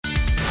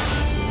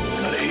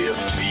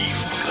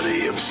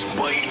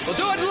spice. We'll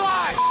do it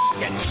live.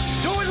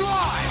 Do it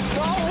live.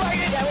 Don't write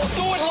it, and we'll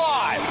do it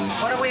live.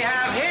 What do we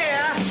have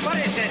here? What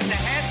is this, the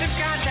handsome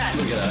contest?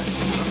 Look at us.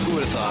 Who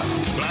would have thought?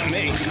 Not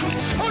me.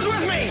 Who's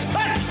with me?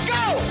 Let's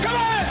go! Come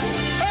on!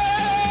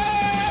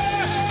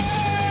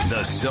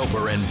 The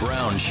Soper and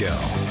Brown Show.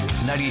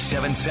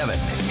 97.7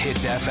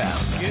 Hits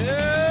FM.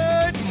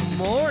 Good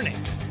morning.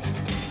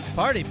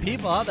 Party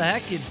people, how the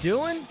heck you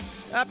doing?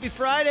 Happy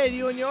Friday to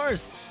you and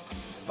yours.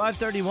 It's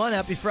 5:31.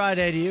 Happy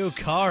Friday to you,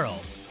 Carl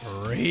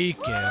freaking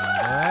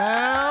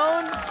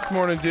Brown. Good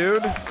morning,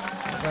 dude.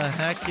 What the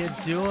heck you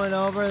doing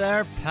over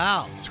there,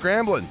 pal?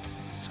 Scrambling.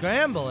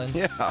 Scrambling?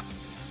 Yeah.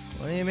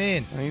 What do you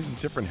mean? I'm using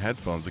different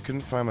headphones. I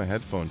couldn't find my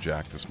headphone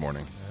jack this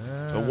morning.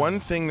 The one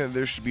thing that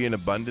there should be an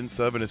abundance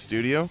of in a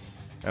studio,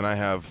 and I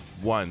have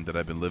one that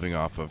I've been living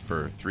off of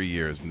for 3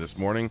 years, and this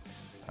morning,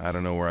 I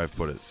don't know where I've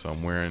put it, so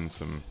I'm wearing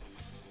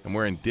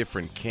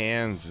different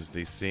cans, as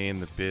they say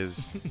in the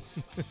biz.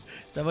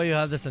 Is that why you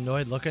have this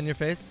annoyed look on your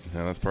face?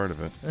 Yeah, that's part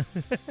of it.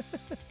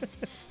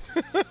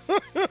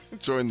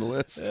 Join the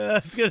list. I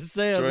was going to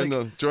say.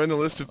 Join the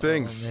list of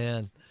things. Oh,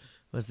 man.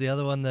 Was the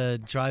other one the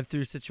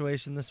drive-through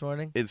situation this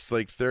morning? It's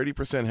like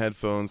 30%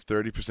 headphones,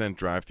 30%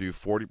 drive-through,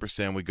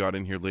 40% we got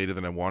in here later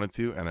than I wanted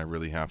to, and I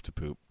really have to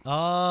poop.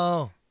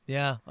 Oh,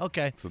 yeah.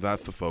 Okay. So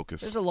that's the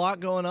focus. There's a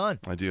lot going on.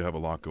 I do have a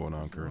lot going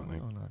on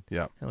currently.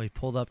 Yeah. And we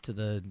pulled up to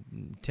the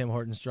Tim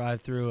Hortons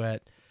drive-through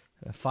at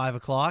 5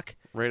 o'clock.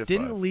 Right at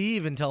Didn't 5.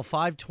 leave until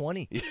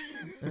 5:20.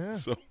 Yeah.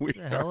 So we It's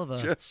a hell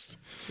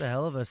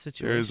of a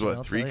situation. There's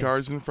I'll 3 tell you.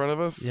 cars in front of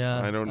us? Yeah,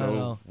 I don't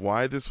know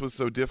why this was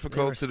so They were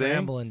difficult today.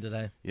 scrambling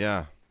today.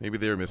 Yeah. Maybe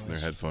they were missing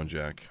their headphone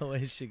jack. The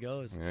way she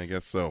goes. Yeah, I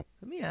guess so.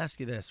 Let me ask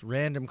you this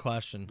random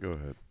question. Go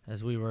ahead.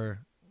 As we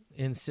were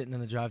sitting in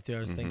the drive-thru, I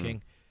was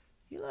thinking,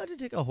 you allowed to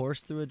take a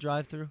horse through a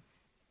drive-thru?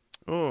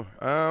 Oh,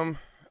 I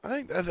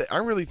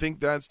really think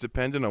that's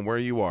dependent on where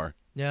you are.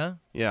 Yeah?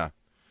 Yeah.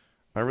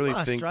 I really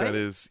Must, think right? that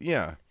is,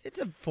 yeah. It's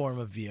a form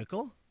of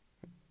vehicle.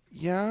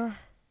 Yeah.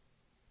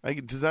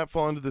 Does that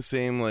fall into the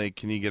same, like,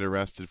 can you get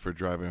arrested for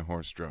driving a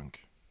horse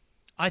drunk?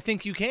 I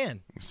think you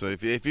can. So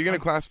if you're going to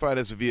classify it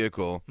as a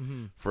vehicle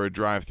for a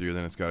drive-through,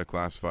 then it's got to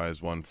classify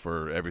as one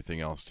for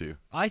everything else, too.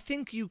 I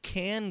think you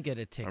can get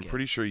a ticket. I'm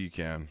pretty sure you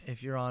can.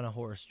 If you're on a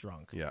horse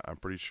drunk. Yeah, I'm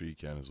pretty sure you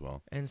can as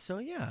well. And so,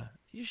 yeah,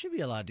 you should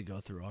be allowed to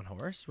go through on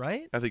horse,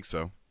 right? I think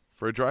so.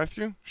 For a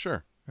drive-through?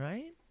 Sure.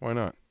 Right? Why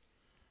not?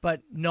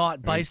 But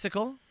not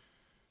bicycle?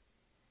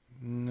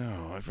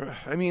 No. If we're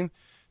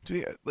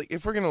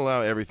going to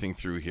allow everything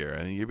through here,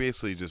 and you're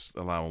basically just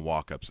allowing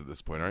walk-ups at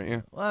this point, aren't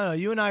you? Well, I don't know.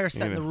 You and I are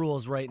setting the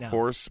rules right now.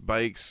 Horse,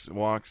 bikes,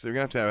 walks, they're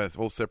going to have a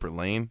whole separate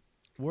lane.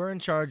 We're in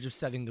charge of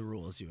setting the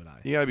rules, you and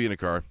I. You got to be in a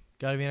car.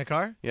 Got to be in a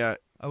car? Yeah.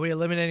 Are we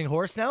eliminating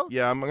horse now?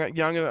 Yeah, I'm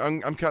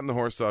cutting the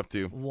horse off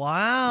too.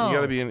 Wow. You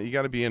got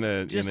to be in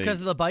a Just because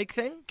of the bike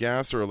thing?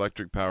 gas or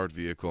electric powered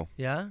vehicle.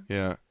 Yeah.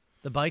 Yeah.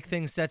 The bike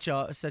thing set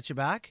you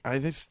back? I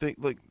just think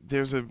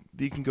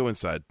you can go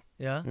inside.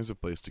 Yeah. There's a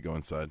place to go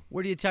inside.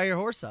 Where do you tie your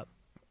horse up?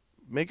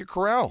 Make a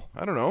corral.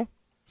 I don't know.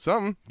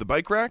 Something. The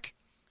bike rack.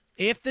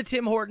 If the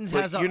Tim Hortons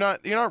has you're not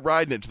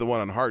riding it to the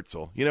one on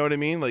Hartzell. You know what I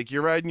mean? Like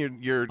you're riding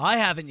your I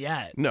haven't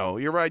yet. No,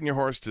 you're riding your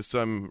horse to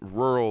some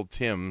rural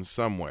Tim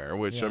somewhere,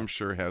 which Yeah. I'm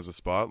sure has a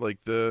spot.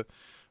 Like the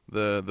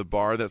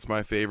bar that's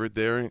my favorite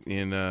there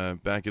in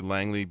back in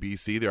Langley,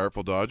 BC, the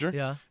Artful Dodger.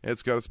 Yeah.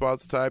 It's got a spot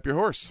to tie up your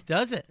horse.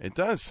 Does it? It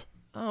does.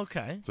 Oh,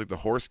 okay. It's like the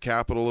horse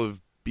capital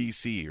of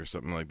BC or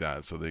something like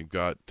that. So they've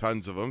got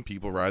tons of them.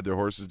 People ride their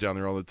horses down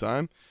there all the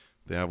time.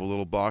 They have a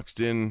little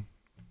boxed-in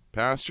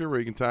pasture where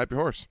you can tie up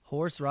your horse.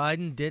 Horse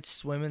riding, ditch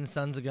swimming,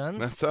 sons of guns?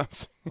 That's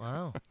us.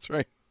 Wow. That's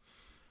right.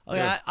 Okay,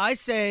 Yeah. I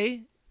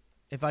say,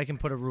 if I can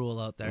put a rule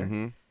out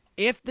there,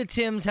 if the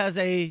Tim's has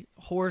a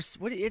horse,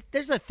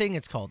 there's a thing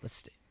it's called,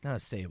 not a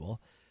stable.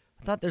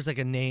 I thought there's like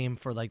a name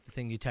for like the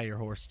thing you tie your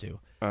horse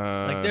to.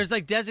 Like there's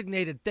like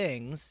designated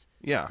things.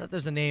 Yeah. I thought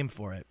there's a name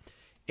for it.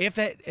 If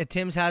a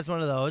Tim's has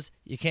one of those,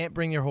 you can't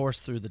bring your horse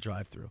through the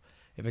drive-thru.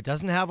 If it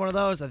doesn't have one of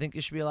those, I think you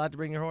should be allowed to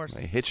bring your horse.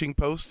 A hitching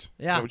post?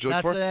 Yeah, Is that what you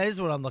look for? that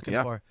is what I'm looking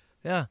for.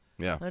 Yeah.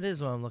 Yeah. That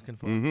is what I'm looking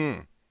for.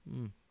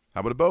 Mm-hmm.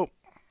 How about a boat?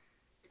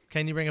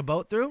 Can you bring a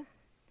boat through?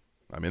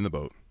 I'm in the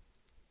boat.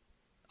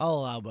 I'll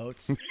allow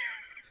boats.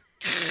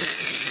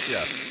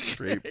 Yeah,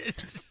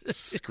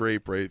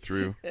 scrape right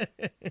through.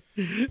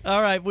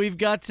 All right, we've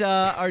got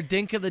our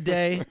dink of the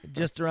day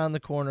just around the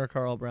corner,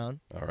 Carl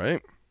Brown. All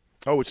right.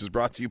 Oh, which is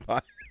brought to you by...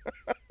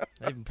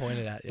 I even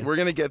pointed at you. We're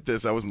going to get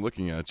this. I wasn't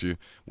looking at you.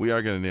 We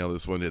are going to nail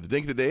this one day. The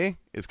Dink of the Day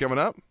is coming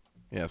up.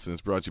 Yes, and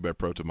it's brought to you by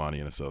Protomani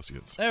and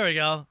Associates. There we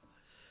go.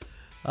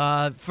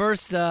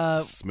 First...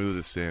 Smooth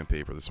as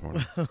sandpaper this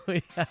morning.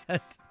 we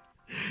had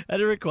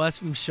a request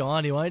from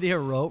Sean. He wanted to hear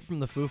Rope from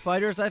the Foo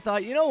Fighters. I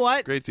thought, you know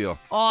what? Great deal.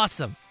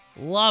 Awesome.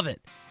 Love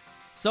it.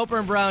 Soper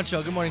and Brown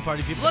Show. Good morning,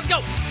 party people. Let's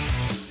go!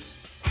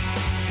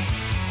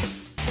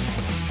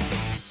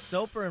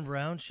 Soper and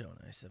Brown Show,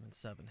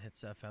 97.7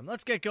 Hits FM.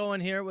 Let's get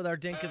going here with our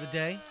Dink of the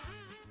Day.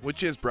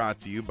 Which is brought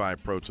to you by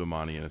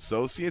Protomani and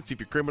Associates. If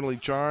you're criminally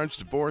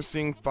charged,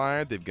 divorcing,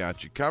 fired, they've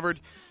got you covered.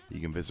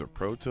 You can visit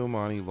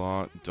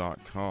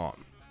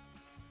protomanilaw.com.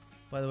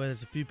 By the way,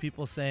 there's a few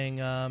people saying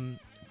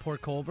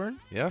Port Colborne.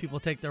 Yeah. People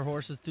take their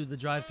horses through the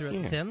drive-thru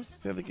at the Tim's.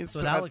 See, I think it's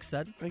That's what Alex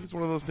said. I think it's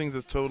one of those things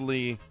that's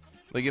totally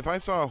like if I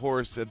saw a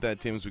horse at that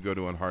Tim's we go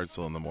to in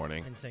Hartselle in the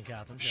morning, In St.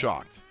 Catharines.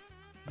 shocked.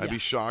 I'd be Yeah.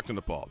 shocked and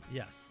appalled.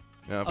 Yes.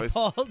 Now, if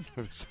Appalled? if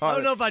I I saw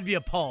don't it know if I'd be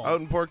appalled. out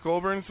in Port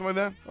Colborne, something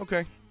like that,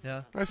 okay.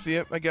 Yeah. I see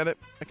it. I get it.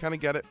 I kind of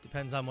get it.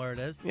 Depends on where it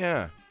is.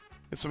 Yeah.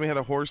 If somebody had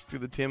a horse through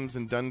the Tim's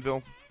in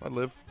Dunnville, I'd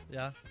live.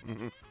 Yeah.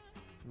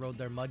 Rode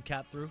their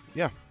mudcat through.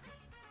 Yeah.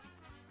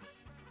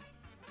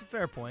 It's a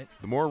fair point.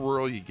 The more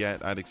rural you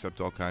get, I'd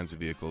accept all kinds of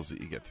vehicles that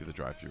you get through the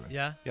drive-thru in.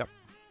 Yeah. Yep.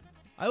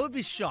 I would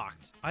be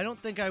shocked. I don't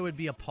think I would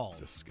be appalled.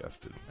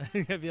 Disgusted.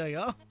 I'd be like,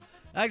 oh.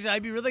 Actually,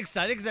 I'd be really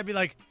excited because I'd be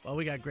like, well,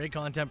 we got great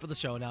content for the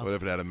show now. What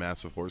if it had a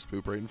massive horse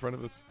poop right in front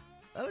of us?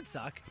 That would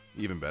suck.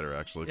 Even better,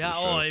 actually. Yeah,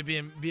 for the show.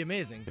 it'd be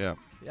amazing. Yeah.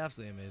 Be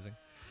absolutely amazing.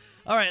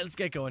 All right, let's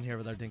get going here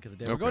with our Dink of the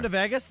Day. We're Okay. going to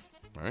Vegas,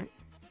 All right.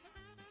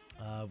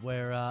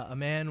 where a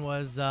man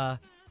was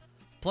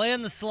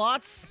playing the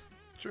slots,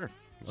 Sure.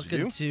 As you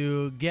looking do.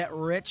 to get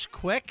rich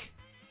quick,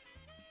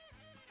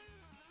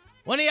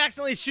 when he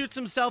accidentally shoots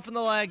himself in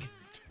the leg.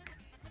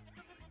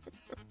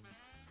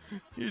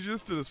 You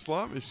just did a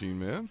slot machine,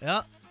 man.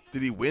 Yeah.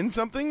 Did he win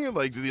something?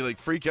 Like, did he like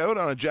freak out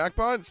on a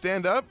jackpot?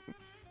 Stand up,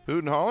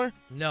 hoot and holler?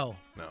 No.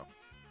 No.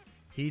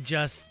 He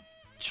just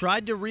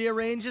tried to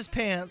rearrange his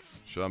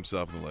pants Shot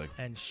himself in the leg.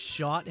 and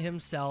shot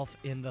himself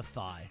in the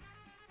thigh.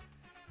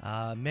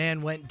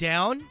 Man went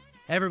down.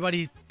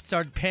 Everybody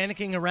started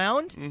panicking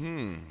around.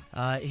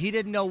 He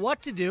didn't know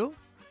what to do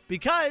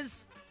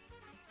because,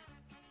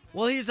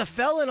 well, he's a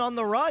felon on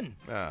the run.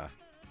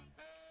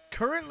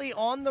 Currently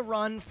on the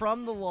run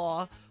from the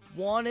law,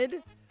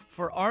 wanted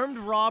for armed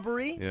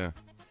robbery Yeah.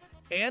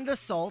 and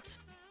assault.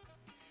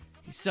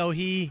 So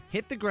he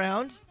hit the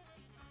ground,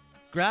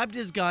 grabbed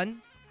his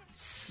gun,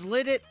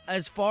 slid it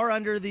as far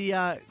under the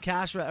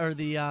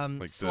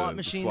slot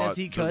machine as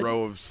he could, The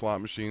row of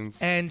slot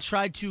machines. and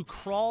tried to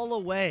crawl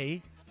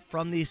away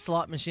from the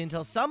slot machine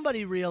until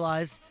somebody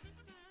realized,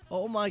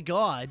 oh my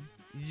God,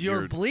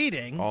 you're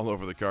bleeding. All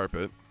over the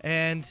carpet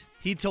And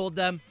he told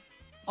them,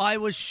 I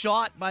was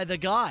shot by the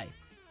guy.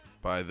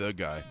 by the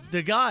guy.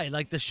 The guy,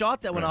 like the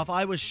shot that went Right. off,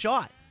 I was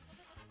shot.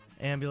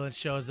 Ambulance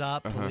shows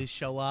up, police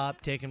show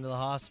up, take him to the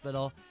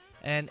hospital,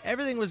 and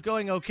everything was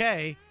going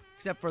okay,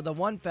 except for the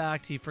one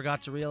fact he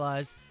forgot to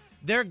realize.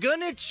 They're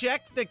gonna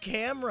check the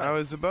cameras. I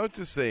was about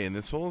to say, in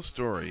this whole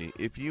story,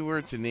 if you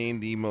were to name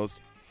the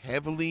most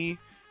heavily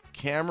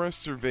camera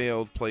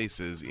surveilled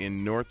places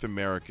in North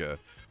America,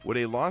 would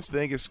a Las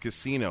Vegas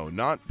casino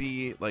not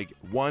be like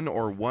 1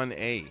 or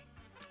 1A?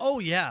 Oh,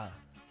 yeah.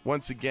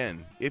 Once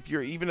again, if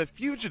you're even a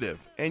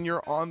fugitive and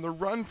you're on the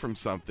run from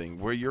something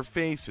where your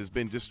face has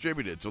been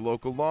distributed to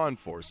local law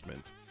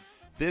enforcement,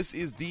 this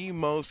is the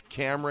most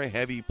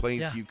camera-heavy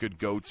place Yeah. you could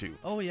go to.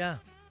 Oh, yeah.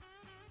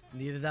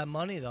 Needed that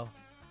money, though.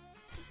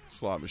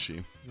 Slot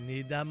machine.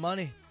 Need that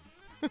money.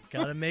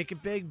 Gotta make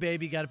it big,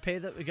 baby.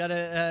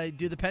 Gotta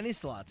do the penny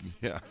slots.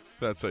 Yeah,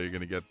 that's how you're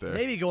going to get there.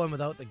 Maybe going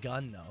without the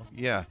gun, though.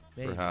 Yeah,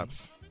 Maybe.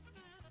 perhaps.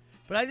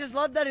 But I just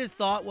love that his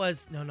thought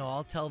was, no,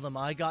 I'll tell them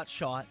I got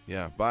shot,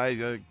 Yeah, by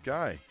a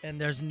guy. and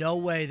there's no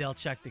way they'll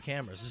check the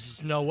cameras. There's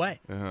just no way.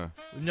 Uh-huh.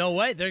 No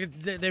way.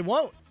 They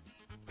won't.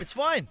 It's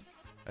fine.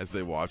 As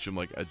they watch him,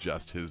 like,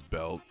 adjust his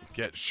belt,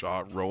 get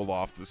shot, roll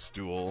off the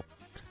stool.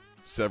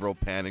 Several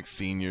panicked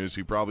seniors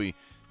who probably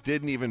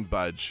didn't even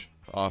budge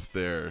off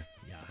their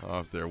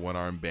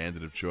one-armed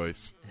bandit of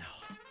choice.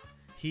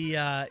 He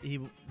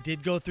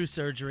did go through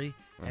surgery,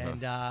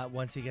 and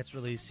once he gets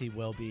released, he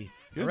will be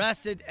Good.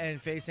 arrested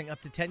and facing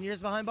up to 10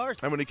 years behind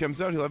bars. And when he comes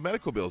out, he'll have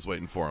medical bills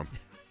waiting for him.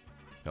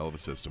 Hell of a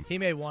system. He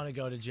may want to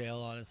go to jail,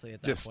 honestly,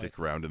 at that Just point. stick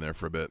around in there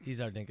for a bit. He's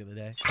our Dink of the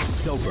Day.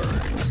 Soper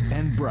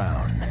and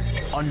Brown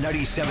on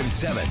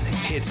 97.7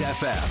 Hits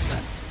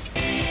FM.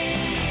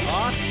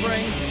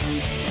 Offspring.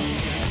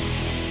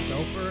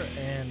 Soper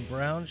and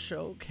Brown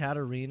show.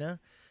 Katarina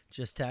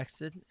just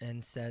texted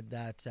and said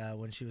that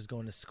when she was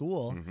going to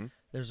school,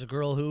 there's a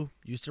girl who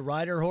used to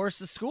ride her horse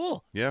to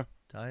school. Yeah.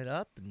 Tie it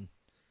up, and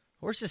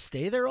horses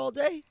stay there all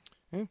day?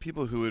 And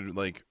people who would,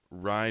 like,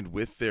 ride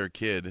with their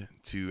kid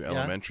to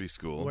elementary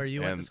school. Where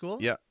you went to school?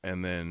 Yeah,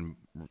 and then,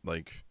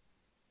 like,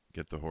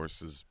 get the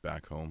horses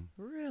back home.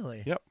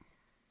 Really? Yep.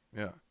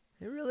 Yeah.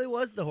 It really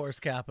was the horse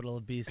capital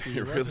of BC.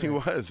 It wasn't really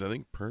was. I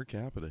think per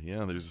capita.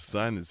 Yeah, there's a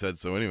sign that said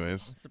so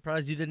anyways. I'm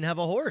surprised you didn't have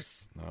a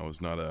horse. I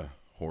was not a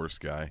horse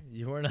guy.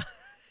 You were not.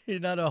 You're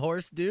not a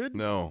horse dude.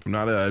 No, I'm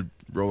not a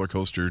roller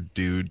coaster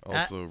dude.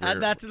 Also, add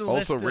that to the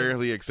list of-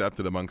 rarely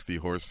accepted amongst the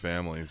horse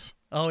families.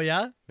 Oh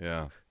yeah.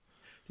 Yeah.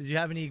 Did you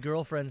have any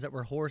girlfriends that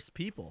were horse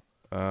people?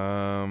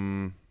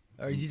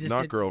 Or you just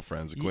not did-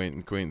 girlfriends,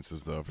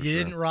 acquaintances though. For You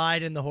sure. didn't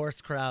ride in the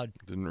horse crowd.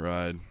 Didn't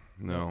ride.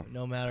 No.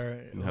 No matter.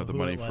 Didn't have the who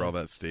money it for all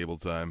was. that stable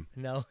time.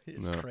 No,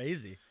 it's No.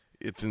 crazy.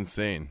 It's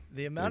insane.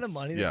 The amount of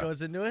It's- money yeah. that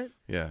goes into it,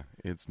 Yeah,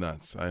 it's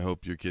nuts. I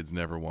hope your kids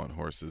never want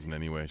horses in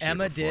any way, shape,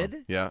 Emma or form.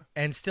 did. Yeah,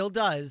 and still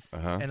does.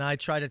 Uh-huh. And I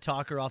try to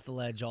talk her off the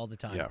ledge all the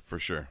time. yeah, for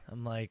sure.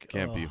 I'm like,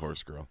 Can't be oh,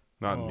 horse girl.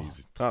 Not in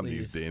these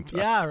please. day and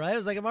times. Yeah, right. I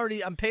was like,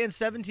 I'm paying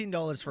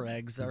 $17 for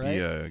eggs. All right. Be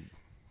a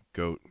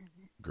goat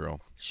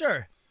girl.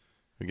 Sure.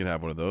 We can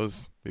have one of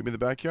those. Maybe in the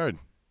backyard.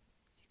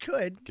 You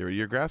could. Get rid of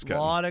your grass A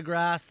cutting. lot of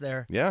grass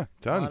there. Yeah,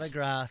 tons. A lot of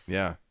grass.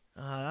 Yeah.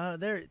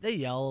 They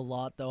yell a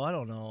lot, though. I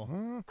don't know.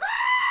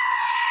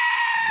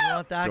 You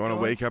want that? Do you want to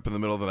going? wake up in the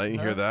middle of the night and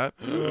hear that?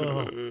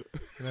 Ugh.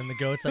 And then the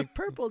goat's like,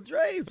 purple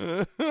drapes.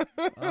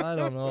 I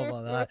don't know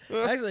about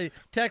that. Actually,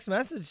 text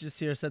message just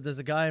here said there's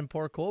a guy in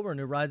Port Colborne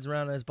who rides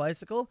around on his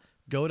bicycle,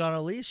 goat on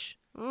a leash.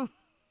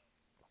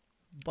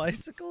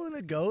 Bicycle and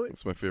a goat?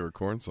 That's my favorite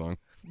corn song.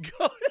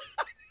 Goat.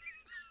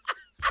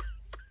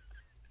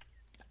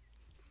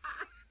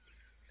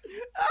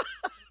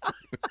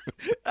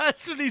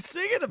 That's what he's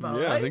singing about,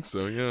 Yeah, right? I think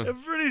so, yeah.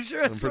 I'm pretty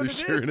sure that's I'm pretty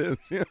sure it is.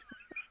 Yeah.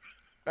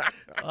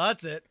 Oh,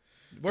 that's it.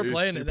 We're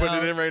playing You're it now.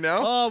 putting it in right now?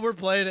 Oh, we're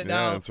playing it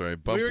now. Yeah, that's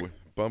right.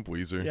 Bump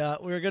Weezer. Yeah,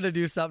 we were going to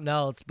do something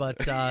else,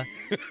 but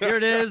here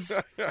it is.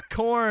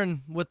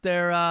 Korn with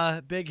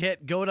their big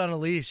hit, Goat on a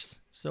Leash.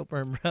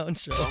 Soper and Brown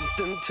Show.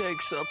 Something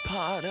takes a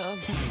part of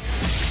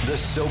The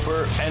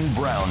Soper and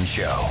Brown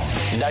Show.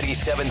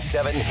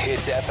 97.7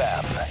 Hits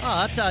FM.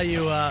 Oh, that's how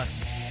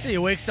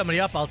you wake somebody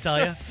up, I'll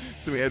tell you.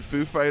 So we had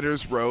Foo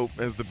Fighters, Rope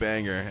as the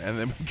banger, and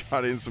then we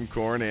got in some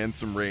Korn and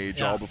some Rage,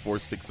 Yeah. all before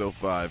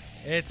 6:05.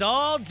 It's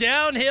all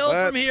downhill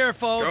from here,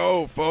 folks.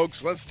 Go,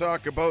 folks. Let's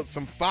talk about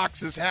some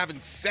foxes having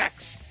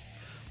sex.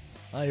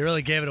 Oh, you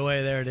really gave it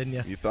away there, didn't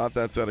you? You thought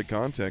that's out of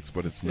context,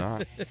 but it's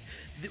not.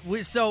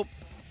 So,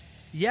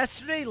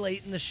 yesterday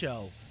late in the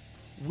show,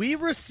 we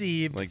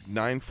received... Like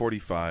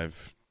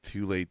 9:45,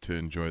 too late to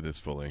enjoy this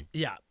fully.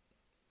 Yeah.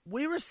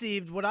 We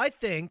received what I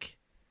think,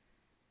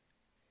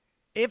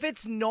 if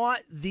it's not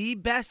the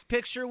best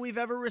picture we've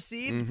ever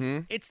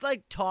received, it's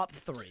like top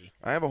 3.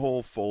 I have a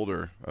whole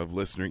folder of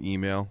listener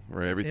email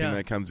where everything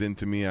that comes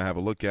into me, I have a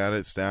look at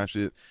it, stash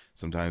it.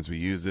 Sometimes we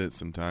use it.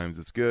 Sometimes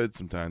it's good.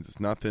 Sometimes it's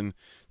nothing.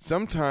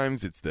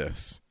 Sometimes it's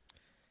this.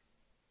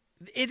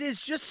 It is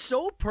just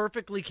so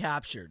perfectly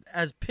captured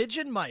as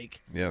Pigeon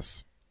Mike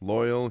Yes.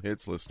 Loyal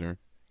hits listener.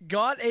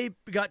 got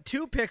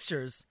 2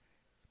 pictures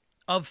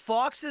of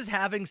foxes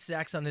having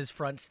sex on his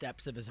front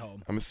steps of his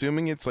home. I'm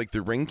assuming it's like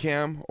the ring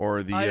cam or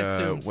I the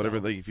assume whatever.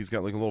 so. Like if he's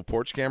got like a little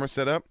porch camera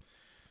set up.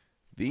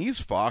 These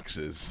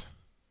foxes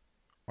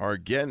are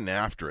getting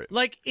after it.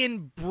 Like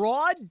in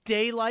broad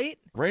daylight.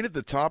 Right at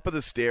the top of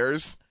the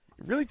stairs.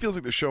 It really feels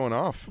like they're showing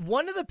off.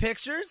 One of the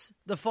pictures,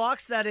 the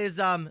fox that is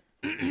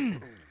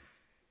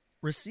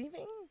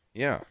receiving,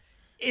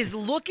 is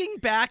looking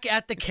back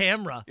at the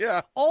camera.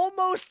 Yeah.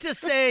 Almost to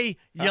say,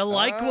 you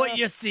like what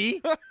you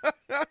see?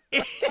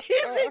 It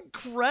is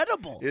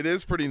incredible. It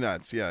is pretty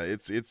nuts. Yeah,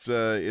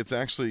 it's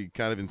actually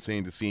kind of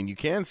insane to see, and you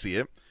can see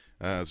it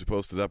as we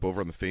posted up over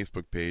on the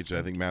Facebook page.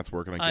 I think Matt's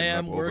working on getting it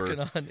up working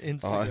over on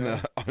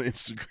Instagram. on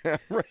Instagram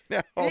right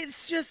now.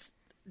 It's just,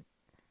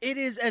 it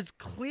is as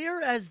clear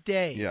as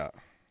day. Yeah,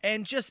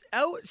 And just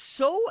out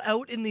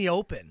in the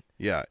open.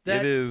 yeah,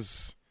 That- it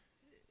is.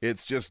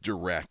 It's just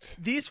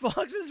direct. These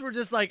foxes were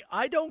just like,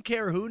 I don't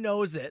care who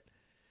knows it.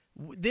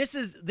 This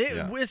is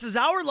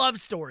our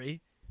love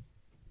story.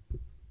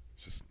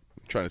 Just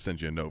trying to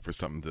send you a note for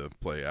something to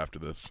play after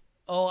this.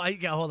 Oh,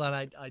 hold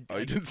on. Oh,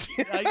 you didn't see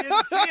it? I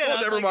didn't see it. I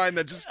was Never like, mind.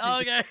 That just.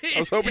 Okay. I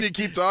was hoping you'd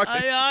keep talking.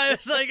 I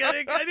was like,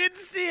 I didn't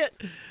see it.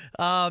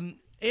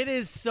 It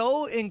is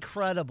so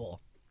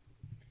incredible.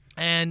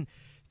 And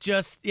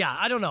just,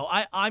 I don't know.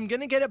 I'm going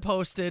to get it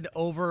posted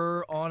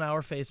over on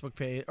our Facebook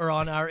page or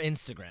on our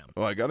Instagram.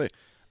 Oh,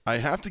 I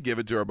have to give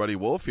it to our buddy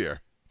Wolf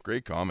here.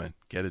 Great comment.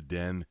 Get a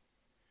den.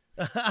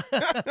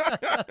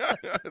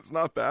 It's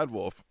not bad,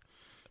 Wolf.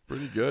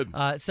 Pretty good.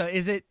 So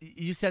is it,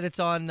 you said it's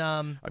on...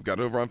 I've got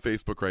it over on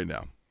Facebook right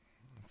now.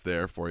 It's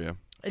there for you.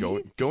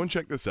 And Go and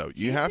check this out.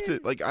 You have to,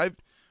 like,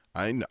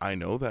 I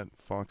know that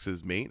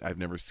Fox's mate. I've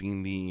never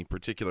seen the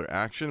particular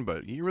action,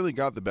 but he really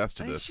got the best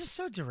of It's this. just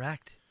so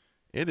direct.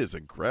 It is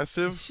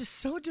aggressive. It's just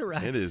so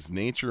direct. It is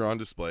nature on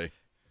display.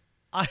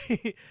 I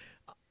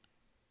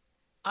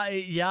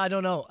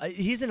don't know.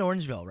 He's in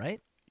Orangeville,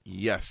 right?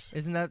 Yes.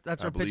 Isn't that's I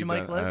where believe Pigeon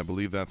Mike that. lives? I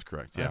believe that's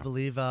correct. Yeah. I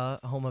believe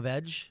home of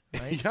Edge,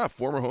 right? Yeah,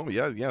 former home.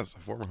 Yeah, yes,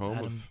 former home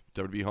Adam. of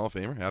WB Hall of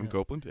Famer Adam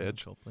Copeland,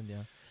 Edge. Copeland,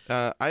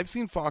 yeah. I've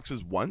seen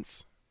foxes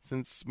once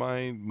since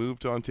my move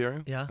to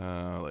Ontario. Yeah.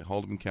 Like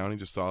Haldeman County,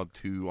 just saw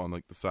 2 on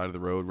like the side of the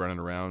road running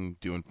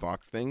around doing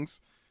fox things.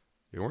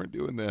 They weren't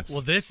doing this. Well,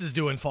 this is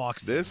doing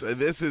fox. This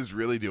is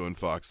really doing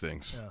fox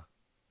things.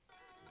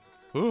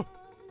 Yeah. Ooh.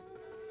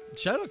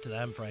 Shout out to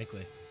them,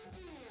 frankly.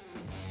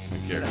 I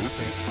don't care who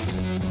sees.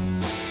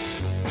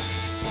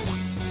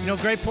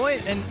 Great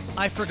point. And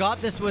I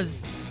forgot this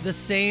was the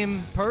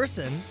same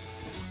person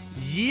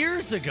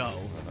years ago.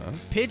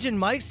 Pigeon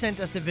Mike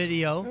sent us a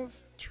video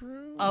That's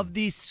true. of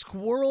the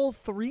squirrel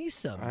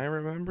threesome I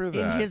remember in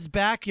that. his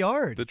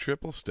backyard. The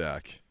triple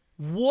stack.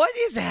 What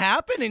is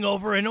happening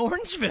over in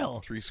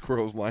Orangeville? 3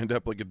 squirrels lined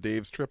up like a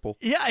Dave's triple.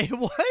 Yeah, it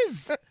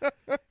was.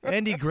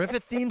 Andy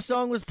Griffith theme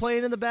song was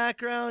playing in the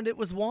background. It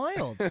was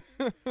wild.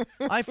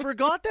 I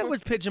forgot that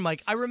was Pigeon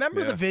Mike. I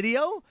remember the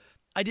video.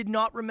 I did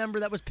not remember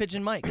that was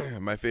Pigeon Mike.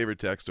 My favorite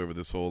text over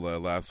this whole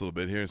last little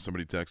bit here,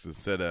 somebody texted,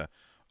 said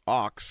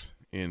ox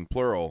in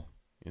plural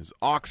is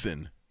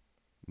oxen,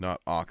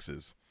 not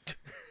oxes.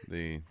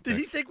 Did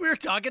he think we were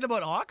talking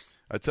about ox?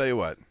 I tell you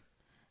what,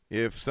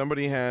 if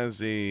somebody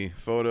has a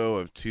photo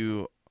of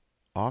 2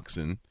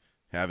 oxen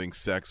having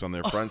sex on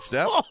their front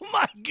step, Oh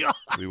my God!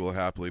 we will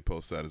happily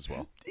post that as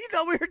well. You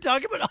thought we were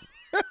talking about?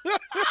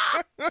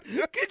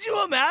 Could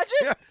you imagine?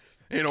 Yeah.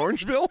 In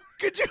Orangeville,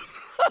 Could you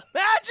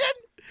imagine?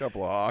 a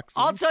couple of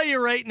oxen. I'll tell you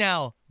right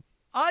now.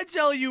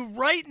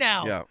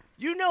 Yeah.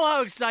 You know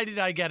how excited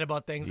I get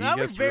about things. He I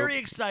was gets very real-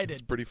 excited.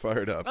 It's pretty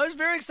fired up. I was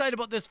very excited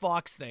about this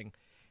Fox thing.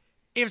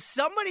 If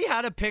somebody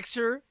had a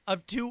picture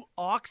of 2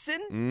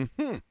 oxen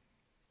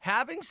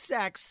having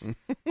sex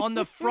on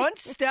the front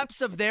steps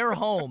of their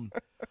home,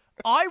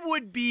 I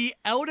would be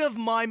out of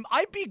my.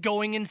 I'd be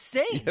going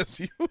insane. Yes,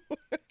 you would.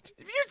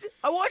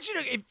 I want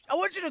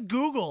you to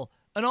Google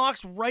an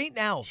ox right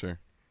now. Sure.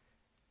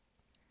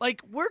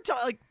 Like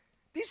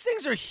these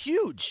things are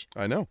huge.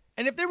 I know.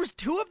 And if there was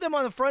 2 of them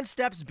on the front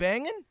steps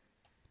banging,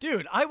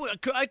 dude, I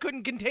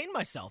couldn't contain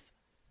myself.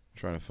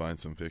 Trying to find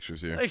some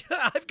pictures here. Like,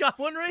 I've got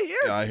one right here.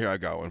 Yeah, here I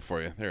got one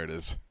for you. There it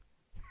is.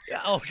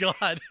 Yeah, oh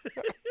God.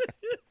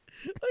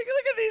 Look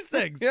at these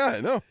things. Yeah,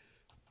 I know.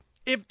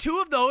 If 2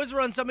 of those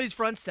were on somebody's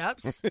front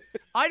steps,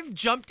 I'd have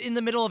jumped in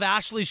the middle of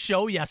Ashley's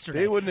show yesterday.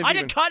 They wouldn't have I'd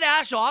even- have cut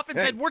Ash off and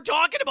said, "We're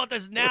talking about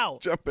this now."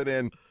 Jumping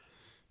in.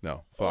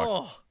 No,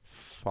 Oh,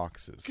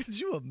 foxes. could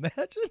you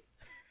imagine?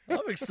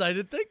 I'm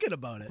excited thinking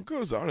about it, What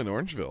goes on in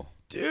Orangeville,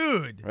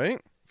 dude. right?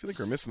 I feel like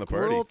we're missing the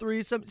Squirrel party.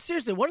 threesome.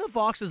 Seriously, one of the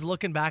foxes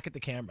looking back at the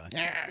camera.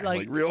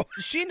 Like real,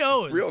 She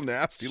knows. real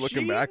nasty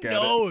looking back at it.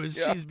 She knows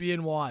Yeah. she's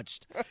being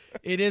watched.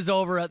 It is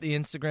over at the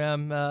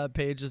Instagram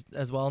page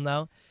as well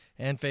now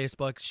and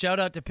Facebook. Shout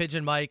out to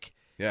Pigeon Mike.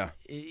 Yeah,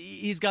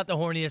 He's got the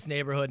horniest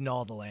neighborhood in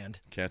all the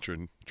land. Catcher,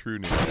 true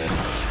news.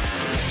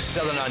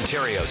 Southern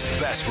Ontario's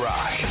best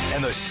rock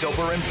and the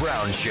Soper and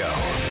Brown Show.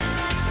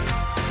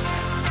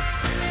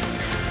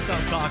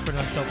 Tom Cochran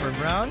on Soper and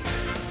Brown.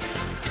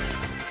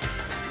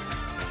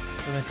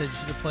 So I said you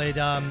should have played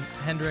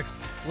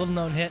Hendrix'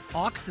 little-known hit,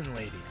 Oxen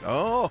Lady.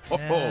 Oh,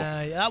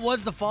 That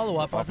was the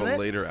follow-up, off wasn't a it?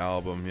 later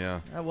album,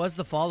 yeah. That was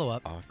the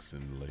follow-up.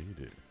 Oxen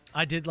Lady.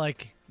 I did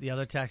like the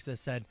other text that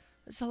said,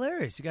 "It's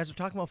hilarious. You guys were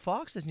talking about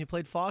foxes and you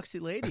played Foxy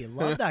Lady. I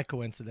love that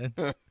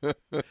coincidence."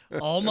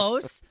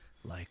 Almost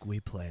like we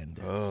planned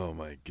it. Oh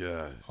my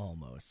God,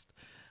 Almost.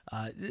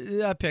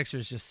 That picture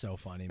is just so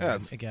funny, man. Yeah,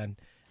 it's Again,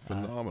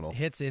 phenomenal.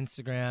 hits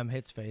Instagram,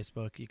 hits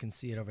Facebook. You can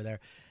see it over there.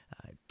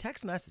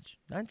 Text message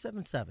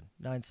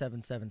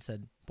 977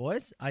 said,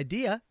 "Boys,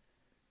 idea.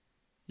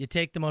 You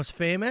take the most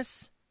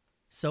famous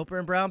Soper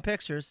and Brown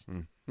pictures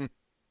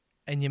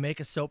and you make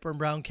a Soper and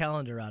Brown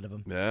calendar out of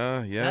them."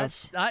 Yeah,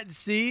 yes.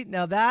 See,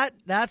 now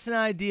that's an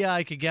idea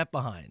I could get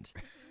behind.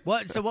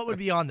 What would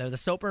be on there? The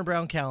Soper and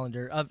Brown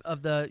calendar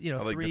of the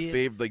Like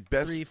three, the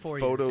best 3-4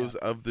 years, photos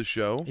of the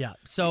show. Yeah.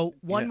 So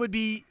one Yeah. would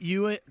be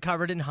you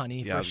covered in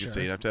honey. Yeah, for I was sure. gonna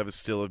say you'd have to have a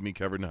still of me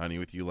covered in honey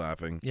with you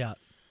laughing. Yeah.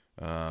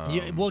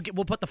 We'll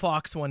put the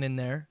Fox one in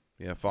there.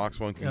 Yeah, Fox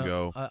one can Yeah,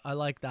 go. I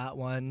like that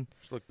one.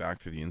 Just look back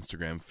through the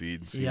Instagram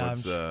feed and see Yeah,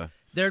 what's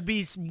There'd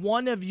be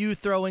one of you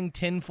throwing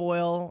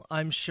tinfoil,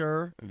 I'm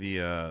sure.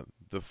 the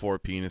 4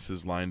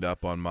 penises lined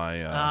up on my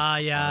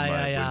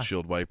yeah.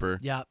 windshield wiper.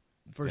 Yeah,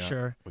 for Yeah,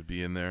 sure. would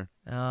be in there.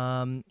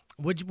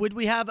 Would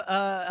we have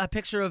a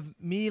picture of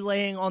me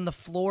laying on the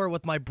floor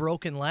with my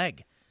broken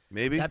leg?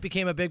 Maybe That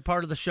became a big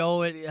part of the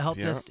show. It helped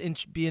Yeah.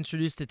 us be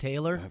introduced to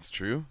Taylor. that's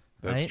true.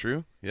 That's Right?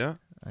 true. Yeah,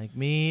 Like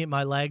me,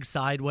 my leg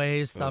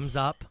sideways, thumbs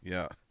up.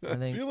 yeah. I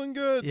think- Feeling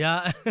good.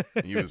 Yeah.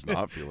 He was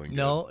not feeling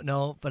good.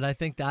 No, but I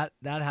think that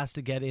has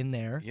to get in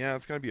there. Yeah,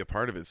 it's got to be a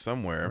part of it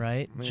somewhere.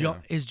 Right? Yeah.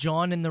 Is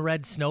John in the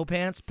red snow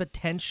pants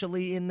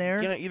potentially in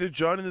there? Yeah, either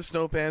John in the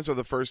snow pants or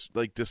the first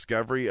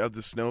discovery of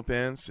the snow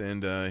pants,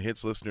 and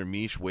hits listener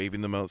Mish waving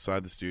them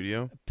outside the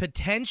studio.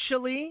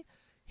 Potentially,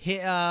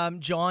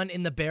 John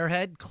in the bear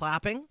head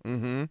clapping.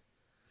 Mm-hmm.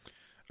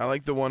 I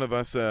like the one of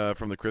us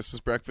from the Christmas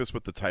breakfast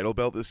with the title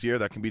belt this year.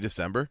 That can be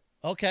December.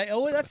 Okay.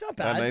 Oh, that's not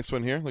bad. That nice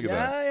one here. Look at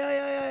that.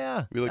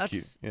 Yeah. We look That's-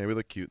 cute. Yeah, we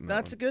look cute in that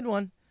That's a good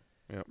one.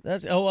 Yep.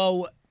 That's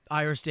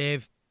Irish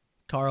Dave,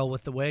 Carl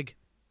with the wig,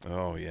 one.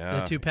 Oh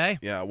yeah. the toupee.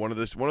 Yeah, one of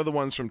the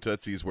ones from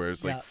Tootsie's where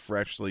it's Yeah.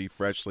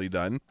 freshly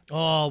done.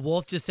 Oh,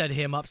 Wolf just said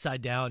him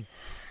upside down.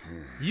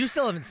 You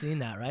still haven't seen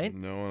that, right?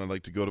 No, and I'd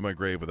like to go to my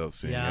grave without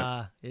seeing it.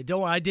 Yeah.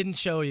 Don't worry, I didn't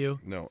show you.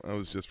 No, that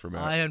was just for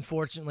Matt. I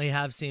unfortunately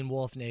have seen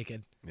Wolf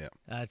naked. Yeah.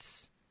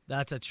 That's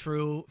a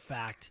true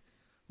fact.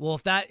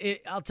 Wolf,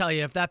 I'll tell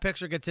you, if that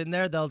picture gets in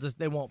there,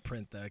 they won't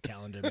print the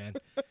calendar, man.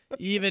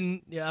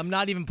 I'm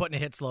not even putting a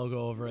Hits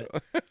logo over it.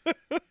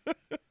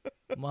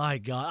 My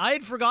God, I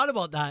had forgot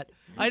about that.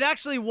 I'd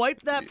actually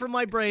wiped that from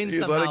my brain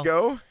You somehow. let it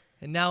go?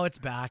 And now it's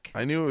back.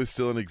 I knew it was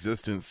still in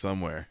existence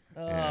somewhere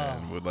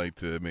and would like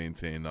to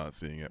maintain not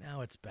seeing it.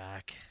 Now it's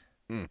back.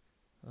 The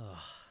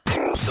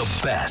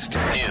best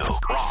new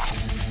rock.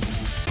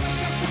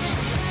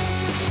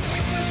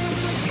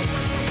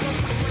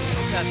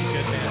 That's a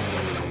good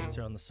man. It's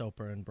here on the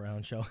Soper and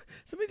Brown show.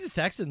 Somebody just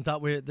texted and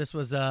thought this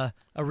was a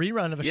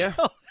rerun of a Yeah.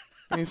 show.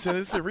 And he said,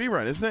 it's a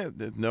rerun,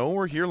 isn't it? No,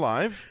 we're here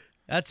live.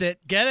 That's it.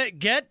 Get it.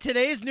 Get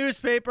today's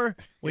newspaper.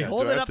 We Yeah,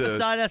 hold do I it have up to-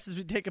 beside us as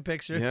we take a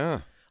picture. Yeah.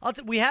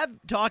 We have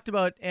talked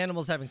about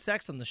animals having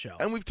sex on the show.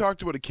 And we've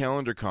talked about a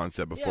calendar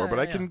concept before, Yeah, but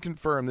I yeah. can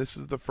confirm this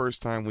is the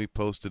first time we've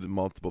posted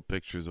multiple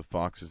pictures of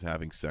foxes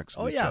having sex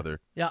with each other.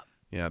 Yeah.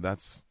 Yeah,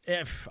 that's.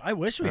 I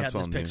wish we had That's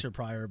this all new. picture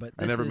prior, but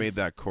I this never is- made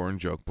that corn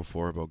joke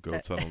before about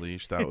goats on a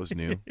leash. That was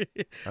new.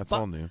 That's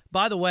all new.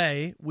 By the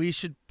way, we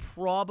should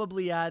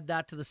probably add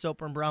that to the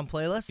Soper and Brown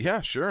playlist.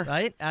 Yeah, sure.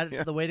 Right? Add it Yeah.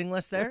 to the waiting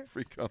list there.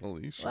 Freak on a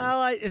leash.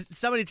 Well,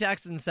 somebody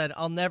texted and said,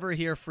 I'll never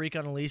hear Freak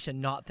on a Leash and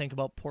not think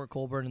about Port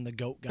Colborne and the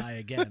goat guy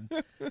again.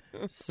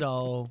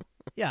 So,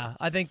 yeah,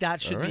 I think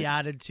that should All right. be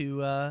added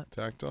to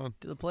Tacked on.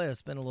 the playlist.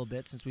 It's been a little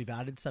bit since we've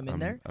added some in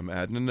there. I'm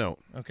adding a note.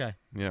 Okay,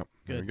 Yeah,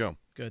 there we Good. go.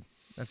 good.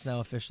 That's now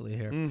officially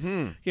here. Mm-hmm.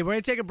 Okay, we're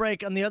going to take a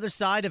break. On the other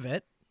side of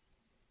it,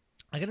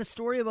 I got a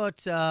story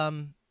about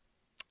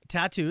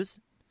tattoos.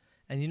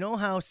 And you know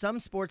how some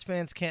sports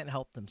fans can't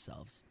help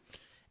themselves.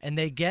 And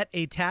they get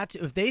a tattoo.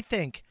 If they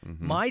think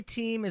my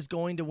team is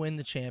going to win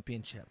the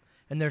championship,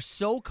 and they're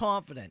so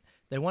confident,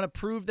 they want to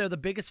prove they're the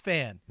biggest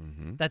fan,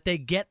 that they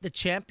get the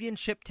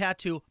championship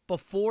tattoo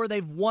before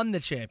they've won the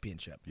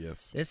championship.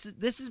 Yes.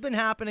 This has been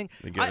happening.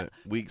 They get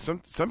it.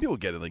 Some people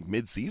get it like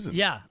mid-season.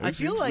 Yeah, I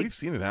feel like we've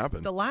seen it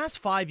happen. The last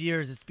 5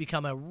 years, it's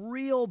become a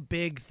real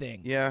big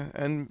thing. Yeah,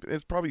 and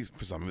it's probably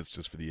for some of it's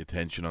just for the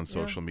attention on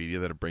social media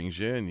that it brings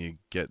you, and you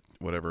get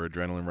whatever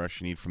adrenaline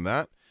rush you need from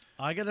that.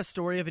 I got a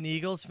story of an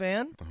Eagles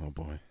fan, Oh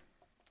boy.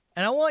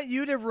 and I want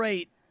you to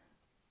rate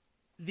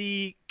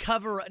the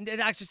cover. Actually,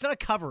 it's not a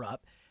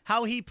cover-up.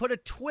 How he put a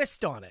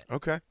twist on it.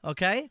 Okay.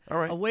 Okay? All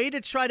right. A way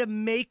to try to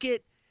make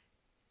it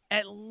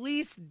at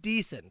least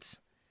decent.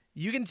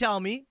 You can tell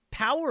me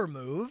power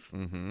move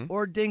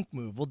or dink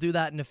move. We'll do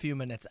that in a few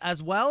minutes.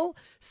 As well,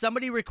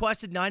 somebody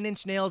requested 9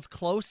 Inch Nails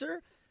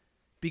Closer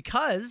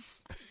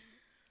because,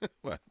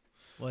 What?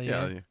 well,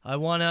 Yeah, yeah, yeah. I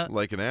want to,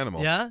 Like an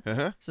animal. yeah?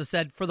 Uh-huh. So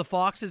said, for the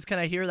Foxes, can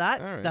I hear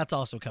that? All right. That's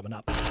also coming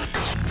up.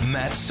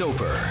 Matt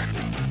Soper,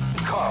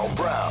 Carl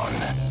Brown,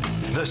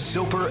 The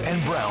Soper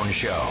and Brown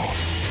Show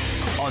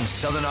on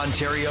Southern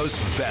Ontario's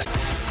best.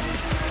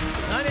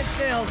 9 Inch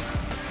Nails,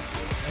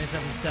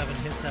 97.7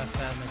 Hits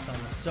FM. It's on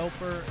the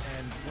Soper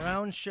and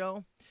Brown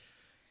Show.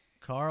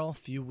 Carl, a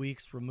few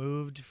weeks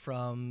removed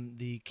from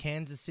the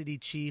Kansas City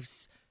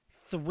Chiefs'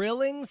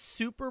 thrilling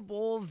Super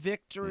Bowl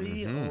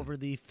victory over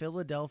the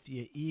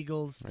Philadelphia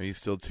Eagles. Are you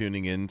still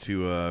tuning in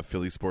to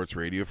Philly Sports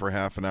Radio for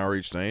half an hour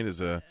each night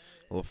as a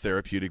little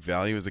therapeutic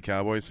value as a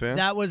Cowboys fan?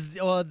 That was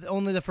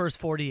only the first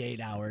 48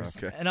 hours.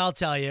 Okay. And I'll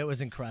tell you, it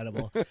was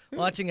incredible.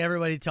 Watching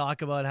everybody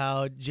talk about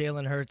how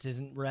Jalen Hurts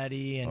isn't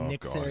ready and Oh,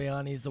 Nick God.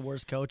 Sirianni's the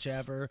worst coach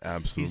ever.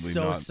 Absolutely He's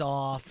so not.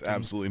 soft. It's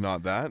absolutely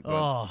not that. But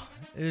Oh,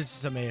 it was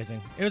just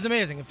amazing. It was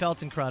amazing. It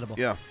felt incredible.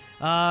 yeah,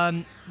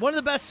 One of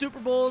the best Super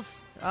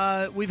Bowls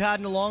we've had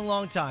in a long,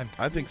 long time.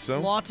 I think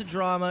so. Lots of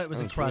drama. It was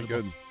That was incredible.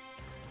 really good.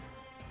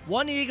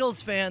 One Eagles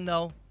fan,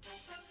 though,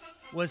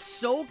 was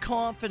so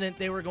confident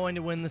they were going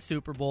to win the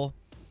Super Bowl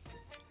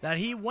that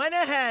he went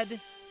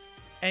ahead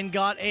and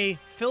got a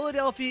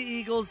Philadelphia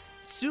Eagles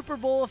Super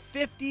Bowl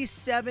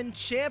 57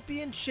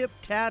 championship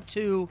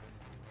tattoo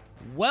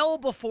well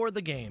before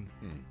the game.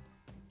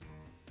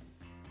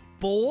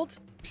 Bold,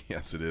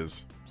 Yes, it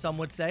is. some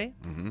would say.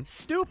 Mm-hmm.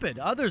 Stupid,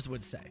 others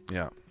would say.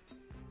 Yeah.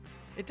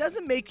 It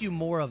doesn't make you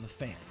more of a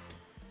fan.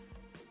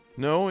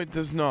 No, it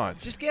does not.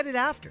 Just get it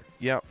after,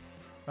 Yeah.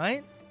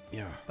 right?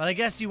 Yeah. But I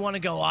guess you want to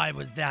go, I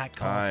was that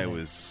confident. I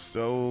was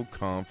so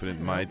confident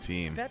in my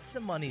team. Bet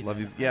some money Love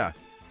there. these. Yeah.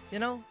 You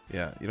know?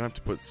 Yeah. You don't have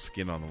to put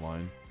skin on the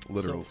line.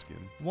 Literal So- skin.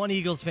 One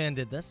Eagles fan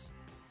did this.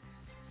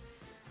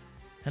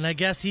 And I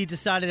guess he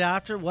decided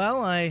after,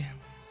 well, I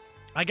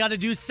got to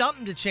do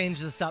something to change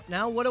this up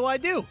now. What do I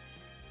do?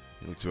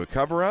 You look to a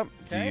cover up.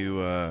 Okay. Do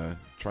you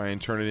try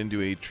and turn it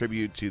into a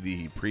tribute to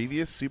the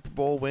previous Super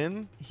Bowl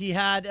win? He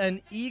had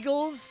an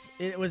Eagles,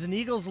 it was an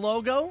Eagles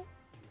logo.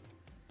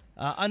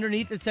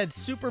 Underneath it said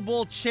Super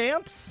Bowl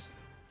champs,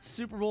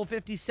 Super Bowl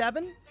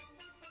 57.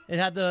 It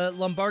had the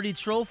Lombardi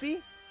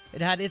trophy.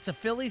 It had It's a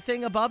Philly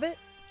thing above it.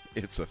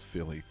 It's a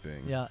Philly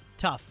thing. Yeah,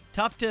 tough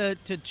to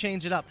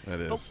change it up. That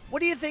is. But what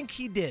do you think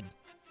he did?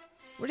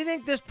 What do you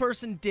think this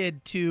person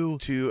did to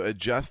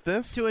adjust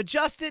this?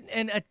 adjust it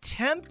and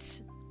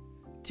attempt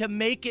to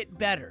make it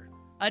better?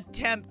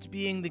 Attempt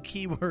being the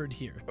key word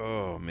here.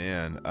 Oh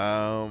man.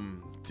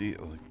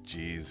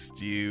 Geez.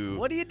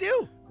 What do you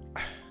do?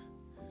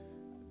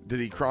 Did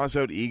he cross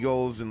out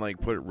Eagles and like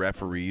put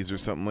referees or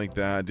something like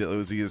that?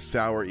 Was he a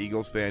sour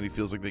Eagles fan? He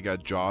feels like they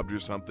got jobbed or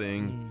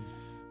something.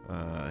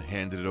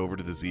 Handed it over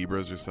to the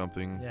Zebras or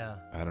something. Yeah.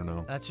 I don't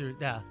know. That's your,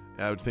 yeah.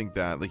 I would think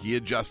that. Like he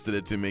adjusted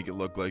it to make it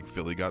look like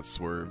Philly got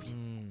swerved.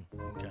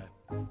 Okay.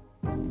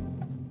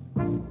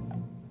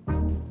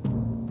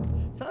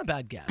 It's not a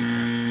bad guess.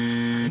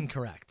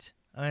 Incorrect.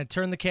 I'm going to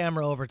turn the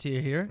camera over to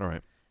you here. All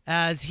right.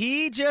 As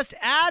he just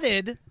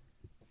added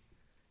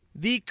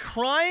the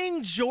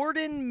crying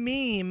Jordan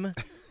meme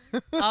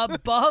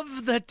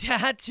above the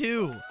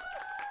tattoo.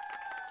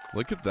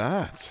 Look at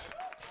that.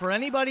 For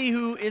anybody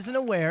who isn't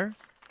aware,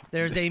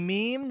 There's a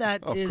meme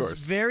that Of is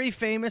course. very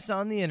famous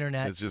on the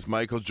internet. It's just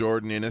Michael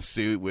Jordan in a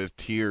suit with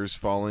tears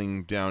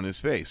falling down his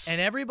face.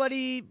 And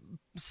everybody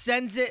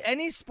sends it.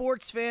 Any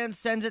sports fan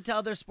sends it to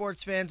other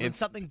sports fans when It's-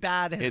 something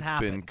bad has It's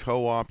happened. been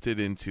co-opted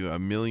into a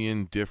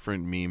million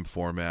different meme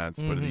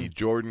formats, but the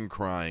Jordan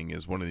crying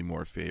is one of the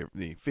more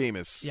the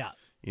famous Yeah.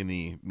 in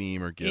the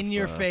meme or GIF. In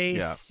your yeah,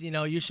 face,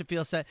 you should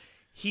feel sad.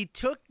 He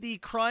took the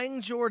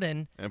crying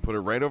Jordan and put it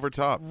right over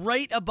top.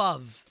 right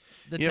above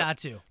the You know,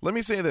 tattoo. Let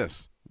me say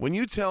this. When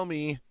you tell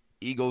me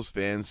Eagles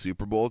fan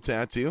Super Bowl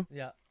tattoo,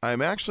 Yeah.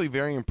 I'm actually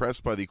very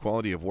impressed by the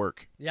quality of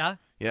work. Yeah?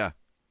 Yeah.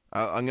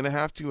 I'm going to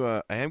have to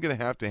I am going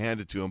to have to hand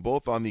it to him,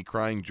 both on the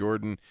crying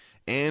Jordan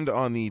and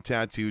on the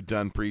tattoo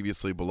done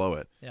previously below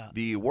it. Yeah.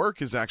 The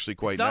work is actually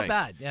quite It's not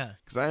nice. bad, yeah.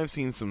 Because I have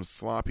seen some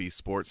sloppy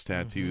sports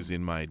tattoos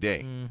in my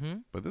day.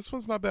 But this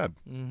one's not bad.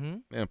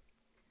 Yeah.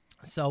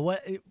 So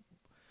what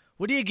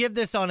do you give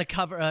this on a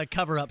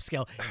cover-up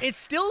scale? It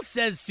still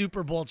says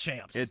Super Bowl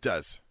champs. It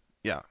does.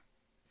 Yeah.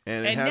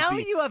 And, And now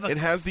you have it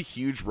has the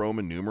huge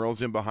Roman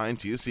numerals in behind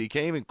too, so you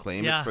can't even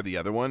claim Yeah. it's for the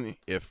other one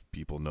if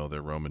people know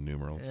their Roman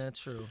numerals. Yeah,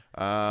 true.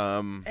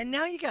 Um, And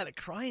now you got a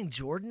crying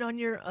Jordan on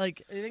your, I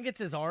think it's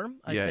his arm.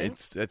 I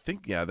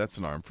think that's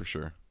an arm for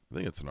sure. I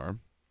think it's an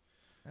arm.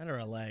 And or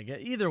a leg.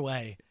 Either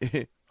way.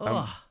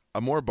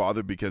 I'm more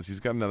bothered because he's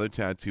got another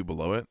tattoo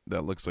below it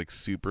that looks like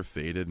super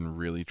faded and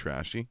really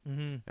trashy.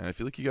 Mm-hmm. And I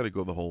feel like you got to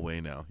go the whole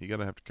way now. You got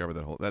to have to cover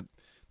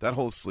that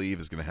whole sleeve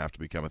is going to have to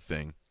become a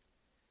thing.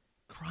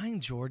 Crying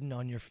Jordan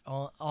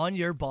on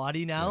your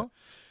body now?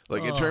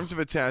 Like in terms of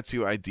a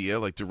tattoo idea,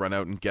 like to run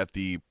out and get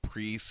the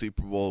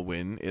pre-Super Bowl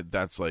win,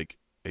 that's like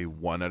a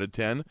 1 out of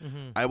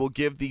 10. I will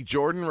give the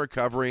Jordan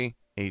recovery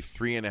a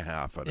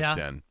 3.5 out of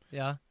 10.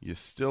 Yeah. You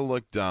still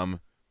look dumb,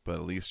 but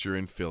at least you're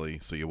in Philly,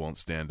 so you won't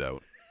stand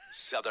out.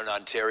 Southern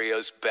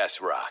Ontario's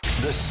best rock.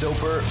 The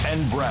Soper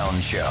and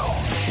Brown Show.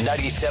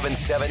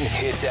 97.7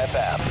 Hits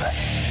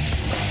FM.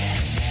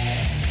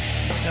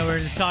 Now we're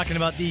just talking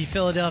about the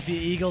Philadelphia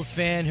Eagles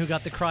fan who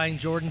got the crying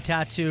Jordan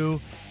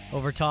tattoo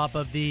over top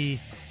of the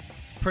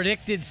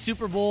predicted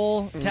Super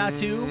Bowl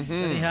tattoo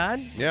that he had.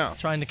 Yeah.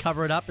 Trying to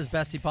cover it up as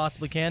best he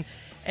possibly can.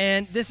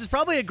 And this is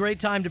probably a great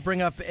time to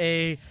bring up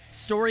a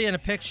story and a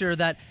picture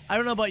that, I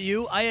don't know about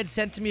you, I had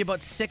sent to me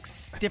about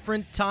 6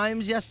 different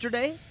times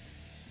yesterday.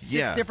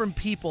 6 different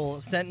people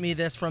sent me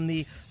this from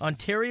the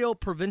Ontario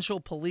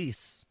Provincial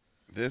Police.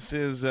 This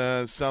is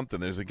something.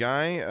 There's a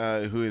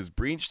guy who has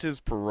breached his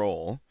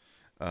parole.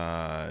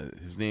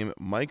 His name,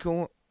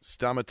 Michael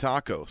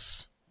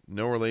Stamatakos.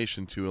 No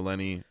relation to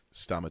Eleni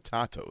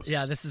Stamatatos.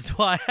 Yeah, this is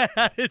why I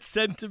had it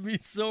sent to me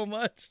so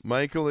much.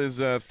 Michael is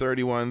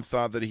 31,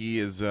 thought that he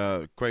is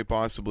quite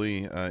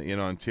possibly in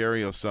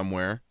Ontario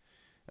somewhere.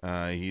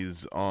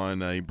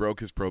 He broke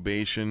his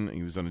probation.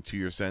 He was on a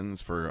 2-year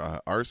sentence for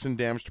arson,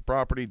 damage to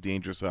property,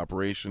 dangerous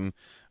operation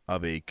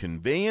of a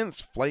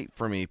conveyance, flight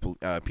from a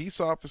peace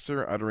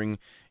officer, uttering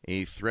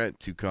a threat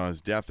to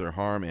cause death or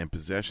harm, and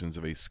possessions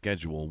of a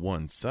Schedule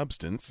 1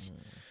 substance.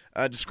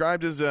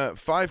 Described as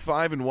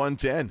 5'5" and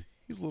 110.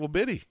 He's a little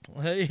bitty.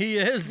 He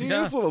is. He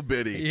is a little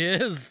bitty. He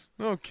is.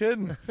 No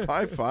kidding.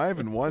 5'5"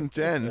 and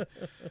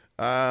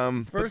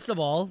 110. First of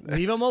all,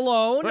 leave him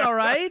alone, all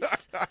right?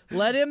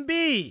 Let him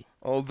be.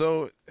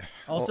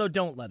 Also,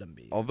 don't let him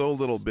be. although a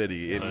little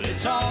bitty,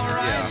 It's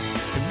alright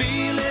to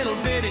be a little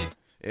bitty.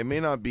 it may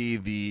not be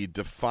the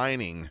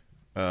defining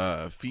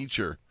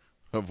feature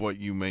of what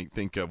you might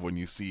think of when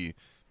you see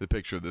the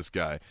picture of this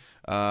guy.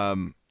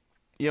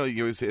 You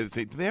always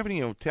say, do they have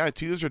any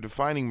tattoos or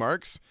defining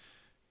marks?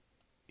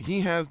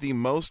 He has the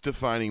most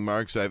defining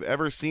marks I've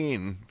ever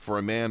seen for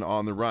a man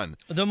on the run.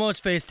 The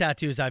most face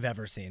tattoos I've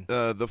ever seen.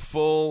 The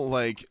full,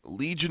 like,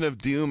 Legion of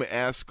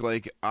Doom-esque,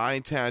 like, eye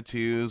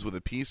tattoos with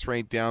a piece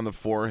right down the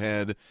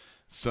forehead,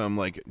 some,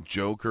 like,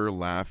 Joker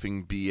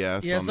laughing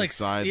BS on the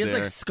side there. He has,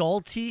 like,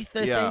 skull teeth,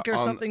 I think, or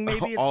something,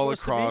 maybe it's all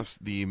supposed across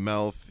the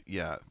mouth.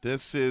 Yeah,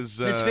 this is...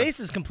 His face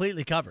is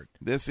completely covered.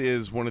 This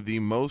is one of the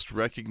most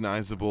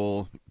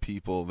recognizable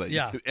people that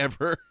you could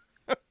ever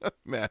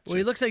imagine. Well,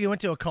 he looks like he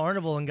went to a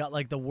carnival and got,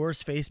 like, the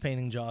worst face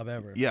painting job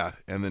ever. Yeah,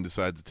 and then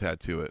decided to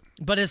tattoo it.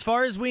 But as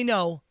far as we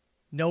know,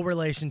 no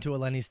relation to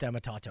Eleni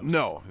Stamatatos.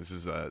 No, this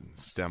is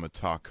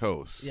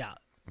Stamatakos. Yeah.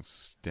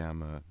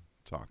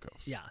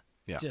 Stamatakos. Yeah.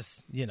 Yeah.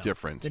 Just,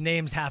 different. The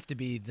names have to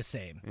be the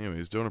same.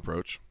 Anyways, don't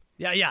approach.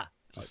 Yeah.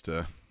 Just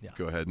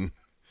go ahead and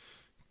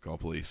call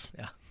police.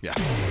 Yeah. Yeah.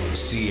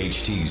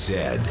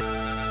 CHTZ.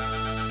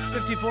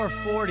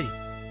 5440.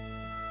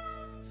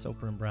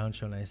 Soper and Brown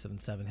Show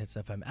 97.7 Hits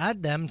FM.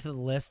 Add them to the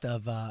list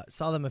of,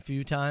 saw them a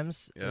few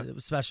times,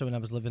 especially when I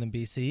was living in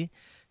BC,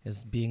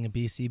 as being a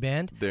BC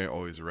band. They're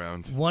always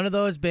around. One of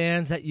those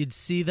bands that you'd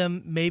see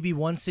them maybe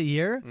once a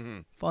year.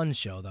 Fun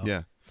show, though.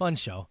 Yeah. Fun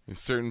show. There's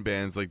certain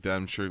bands like that,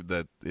 I'm sure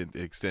that it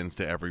extends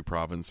to every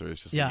province, or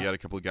it's just like you got a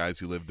couple of guys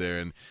who live there,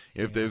 and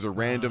if there's a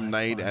random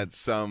night at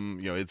some,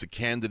 it's a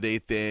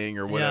candidate thing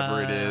or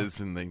whatever it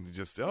is, and they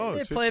just, They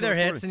it's play their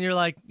 5440. hits, and you're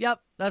like, yep,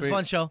 that's a Sweet.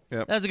 fun show.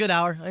 Yep. That was a good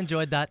hour. I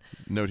enjoyed that.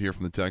 Note here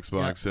from the text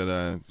box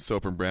at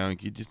Soper and Brown,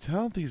 you just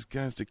tell these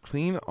guys to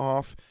clean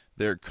off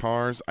their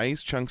cars.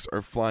 Ice chunks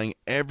are flying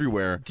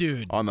everywhere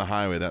Dude. on the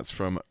highway. That's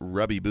from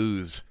Rubby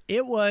Booze.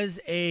 It was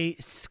a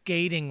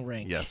skating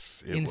rink.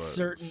 Yes, it in was.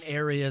 certain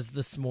areas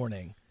this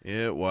morning.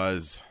 It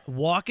was.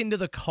 Walk into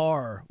the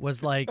car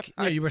was like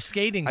you were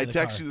skating. To I the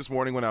texted car. you this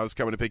morning when I was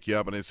coming to pick you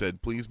up, and I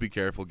said, please be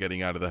careful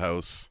getting out of the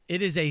house.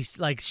 It is a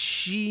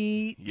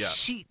sheet.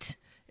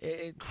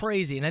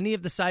 Crazy. And any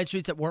of the side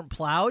streets that weren't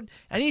plowed,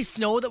 any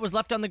snow that was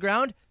left on the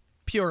ground,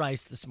 pure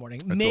ice this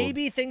morning.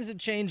 Maybe things have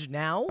changed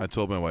now. I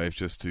told my wife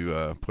just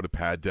to put a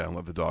pad down,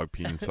 let the dog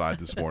pee inside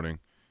this morning.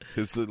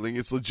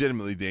 It's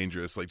legitimately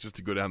dangerous, like just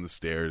to go down the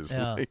stairs.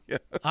 Yeah.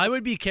 I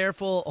would be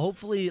careful.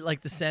 Hopefully,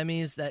 like the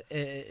semis, that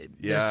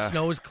the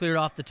snow is cleared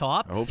off the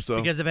top. I hope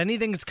so. Because if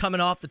anything's coming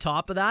off the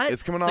top of that,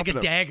 it's coming it's off like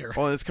a dagger.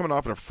 Oh, and it's coming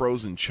off in a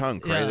frozen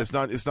chunk, right? Yeah. It's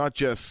not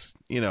just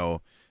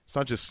it's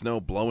not just snow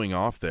blowing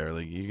off there.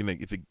 Like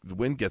if the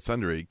wind gets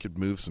under it could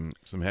move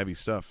some heavy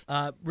stuff.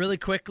 Really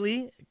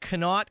quickly,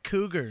 Connaught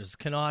Cougars,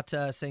 Connaught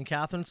St.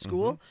 Catherine's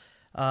School,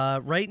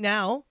 right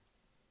now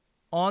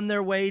on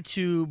their way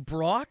to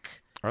Brock.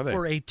 Are they?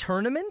 For a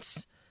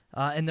tournament,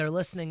 and they're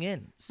listening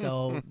in.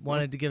 So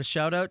wanted to give a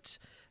shout out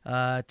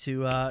to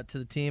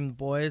the team, the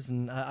boys,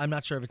 and I'm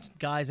not sure if it's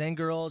guys and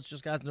girls,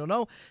 just guys, don't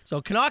know.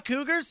 So Connaught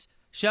Cougars,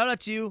 shout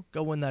out to you.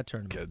 Go win that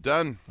tournament. Get it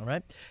done. All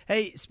right.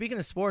 Hey, speaking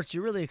of sports,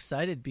 you're really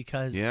excited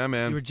because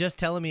man. You were just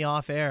telling me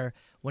off air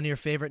one of your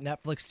favorite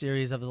Netflix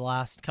series of the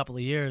last couple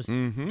of years,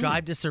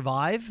 Drive to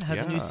Survive, has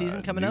a new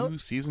season coming out. New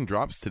season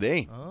drops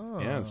today. Oh.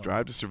 Yeah, it's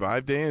Drive to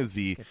Survive Day. Is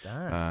the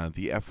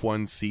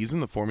F1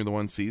 season, the Formula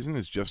One season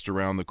is just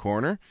around the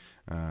corner.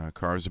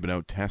 Cars have been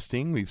out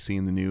testing. We've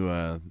seen the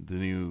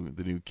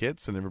new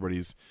kits and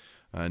everybody's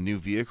new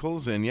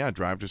vehicles, and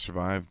Drive to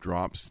Survive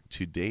drops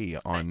today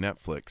on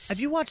Netflix.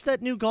 Have you watched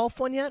that new golf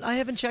one yet? I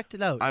haven't checked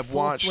it out. I've Full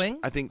watched, swing?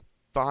 I think,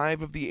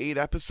 5 of the 8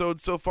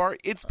 episodes so far.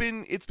 It's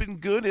been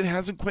good. It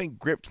hasn't quite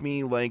gripped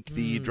me like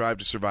the Drive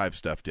to Survive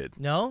stuff did.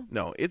 No,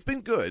 it's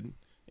been good.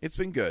 It's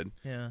been good.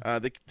 Yeah.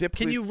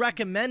 Can you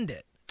recommend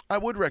it? I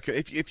would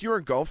recommend if you're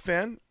a golf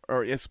fan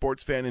or a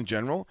sports fan in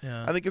general.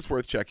 Yeah. I think it's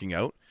worth checking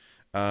out.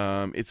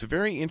 It's a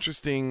very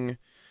interesting.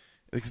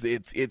 Because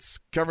it's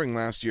covering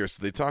last year,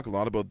 so they talk a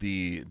lot about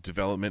the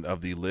development of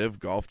the LIV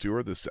Golf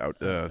Tour,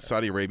 the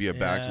Saudi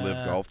Arabia-backed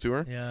LIV Golf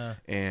Tour,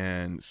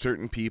 and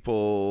certain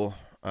people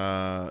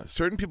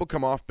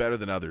come off better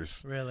than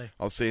others. Really,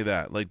 I'll say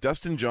that. Like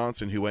Dustin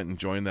Johnson, who went and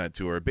joined that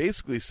tour,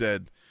 basically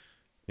said,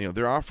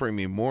 they're offering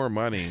me more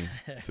money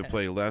to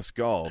play less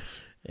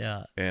golf,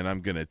 and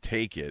I'm gonna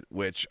take it,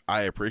 which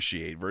I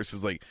appreciate.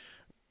 Versus like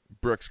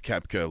Brooks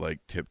Koepka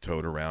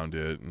tiptoed around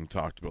it and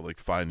talked about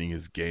finding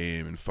his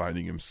game and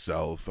finding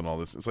himself and all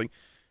this. It's like,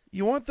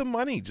 you want the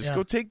money, just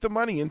go take the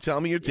money and tell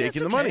me you're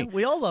taking the money.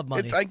 We all love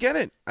money. I get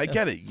it.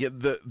 Yeah,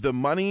 the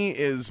money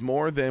is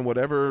more than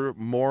whatever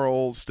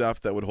moral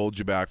stuff that would hold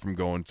you back from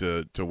going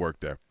to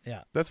work there.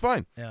 Yeah, that's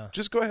fine. Yeah,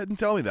 just go ahead and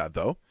tell me that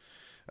though.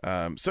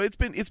 So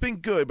it's been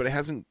good, but it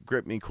hasn't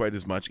gripped me quite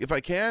as much. If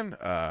I can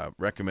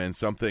recommend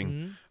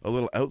something a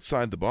little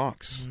outside the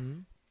box.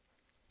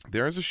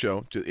 There is a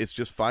show. It's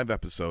just 5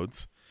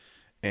 episodes,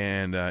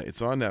 and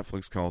it's on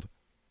Netflix called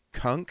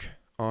Kunk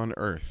on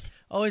Earth.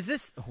 Oh, is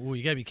this? Oh,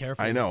 you gotta be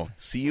careful. I know.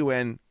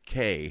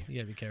 C-U-N-K. You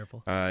gotta be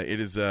careful. It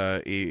is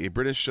a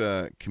British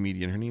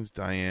comedian. Her name's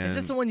Diane. Is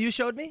this the one you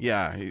showed me?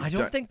 Yeah. I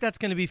don't think that's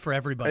gonna be for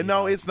everybody.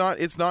 No, it's not.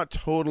 It's not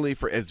totally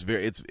for. It's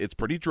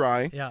pretty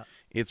dry. Yeah.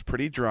 It's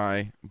pretty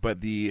dry,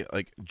 but the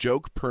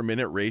joke per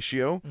minute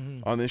ratio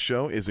on this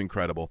show is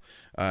incredible.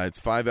 It's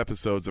 5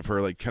 episodes of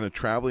her kind of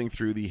traveling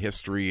through the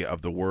history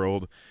of the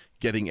world,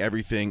 getting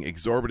everything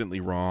exorbitantly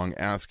wrong,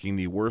 asking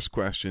the worst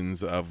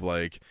questions of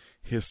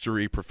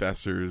history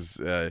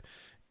professors.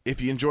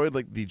 If you enjoyed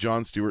the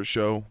Jon Stewart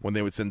show when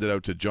they would send it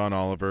out to John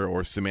Oliver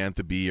or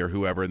Samantha Bee or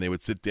whoever, and they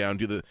would sit down,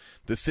 do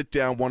the sit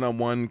down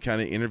one-on-one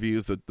kind of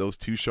interviews, those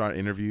 2-shot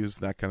interviews,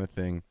 that kind of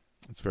thing.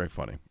 It's very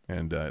funny,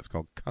 and it's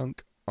called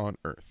Kunk on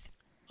Earth.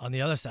 On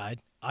the other side,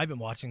 I've been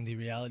watching the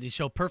reality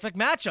show Perfect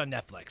Match on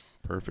Netflix.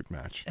 Perfect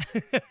Match.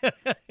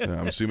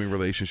 I'm assuming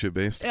relationship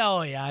based.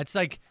 Oh yeah, it's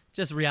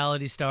just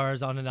reality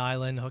stars on an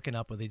island hooking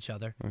up with each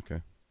other.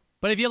 Okay.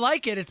 But if you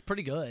like it, it's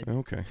pretty good.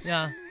 Okay.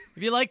 Yeah.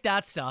 If you like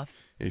that stuff.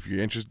 If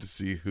you're interested to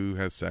see who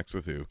has sex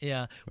with who.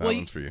 Yeah. That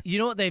one's for you. You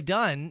know what they've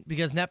done?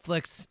 Because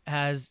Netflix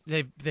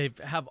they've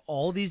have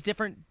all these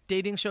different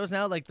dating shows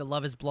now, like the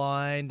Love is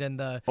Blind and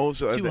the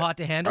Too Hot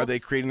to Handle. Are they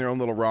creating their own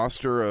little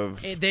roster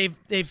of they've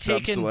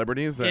taken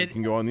celebrities that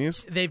can go on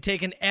these? They've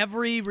taken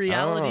every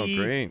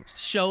reality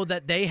show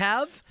that they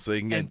have so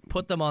you can and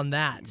put them on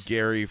that.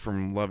 Gary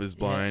from Love is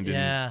Blind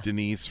and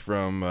Denise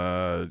from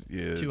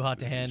Too Hot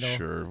to Handle.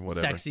 Sure,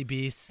 whatever. Sexy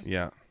Beasts.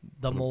 Yeah.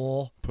 The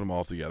Mole. Put them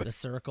all together. The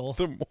Circle.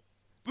 The Mole.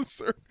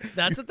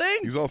 That's the thing.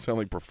 These all sound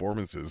like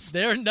performances.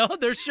 They're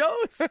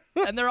shows,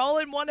 and they're all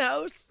in one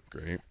house.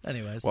 Great.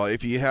 Anyways, Well,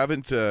 if you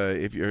haven't,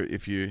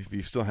 if you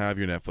still have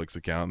your Netflix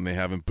account and they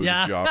haven't booted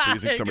you off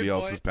using somebody Good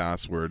else's point.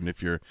 password, and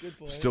if you're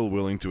still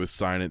willing to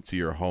assign it to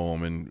your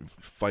home and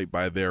fight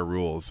by their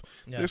rules,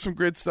 there's some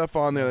great stuff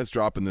on there that's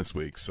dropping this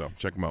week. So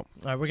check them out.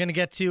 all right, we're gonna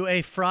get to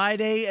a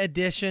Friday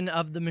edition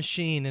of The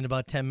Machine in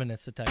about 10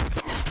 minutes. To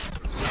text.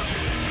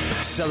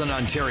 Southern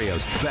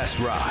Ontario's best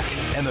rock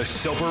and the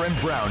Soper and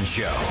Brown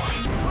Show.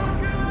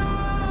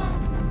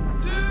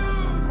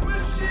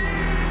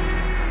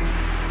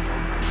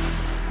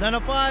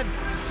 905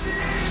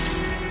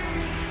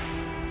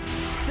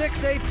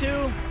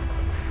 682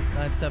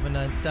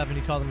 9797.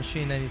 You call the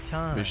Machine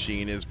anytime.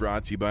 Machine is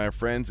brought to you by our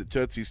friends at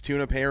Tootsie's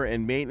Tune-Up Hair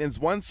and Maintenance.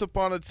 Once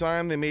upon a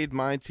time, they made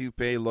my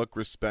toupee look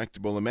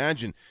respectable.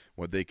 Imagine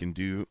what they can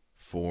do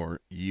for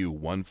you.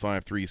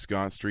 153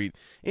 Scott Street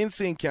in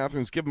St.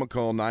 Catharines. Give them a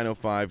call,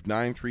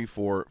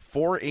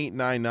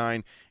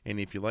 905-934-4899. And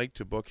if you like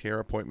to book hair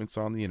appointments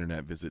on the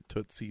internet, visit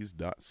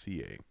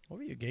tootsies.ca. What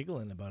were you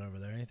giggling about over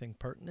there? Anything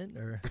pertinent?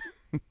 Or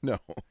No.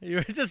 you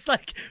were just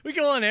like, we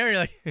go on air, you're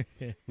like,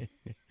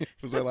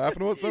 Was I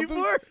laughing about something?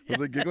 You were.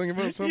 Was I giggling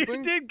about something?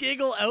 You did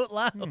giggle out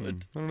loud. I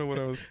don't know what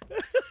I was.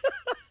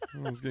 I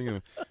was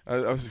giggling. I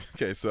was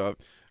okay. So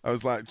I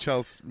was like,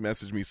 Chelsea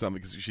messaged me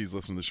something because she's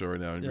listening to the show right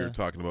now, and we were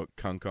talking about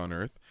Kunk on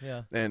Earth.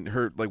 Yeah. And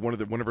her one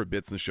of her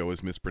bits in the show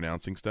is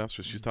mispronouncing stuff.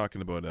 So she's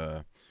talking about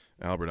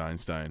Albert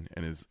Einstein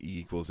and his E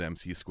equals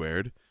MC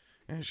squared,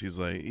 and she's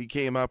like, he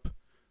came up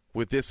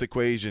with this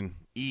equation: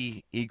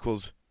 E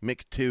equals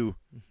Mick 2.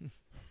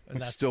 I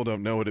still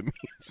don't know what it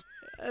means.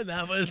 And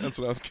that was. That's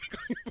what I was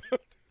giggling about.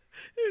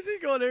 You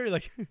go on there, you're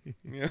like,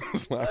 Yeah, I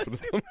was laughing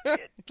at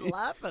them.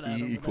 laughing at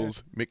him. E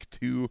equals Mick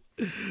 2.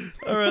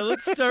 All right,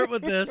 let's start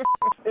with this.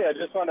 Hey, I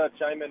just want to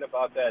chime in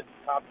about that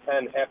top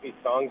 10 happy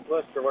songs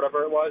list or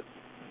whatever it was.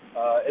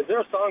 Is there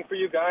a song for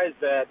you guys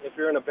that if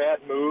you're in a bad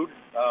mood,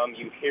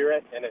 you hear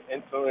it and it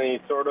instantly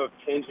sort of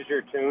changes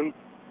your tune?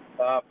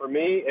 For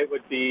me, it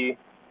would be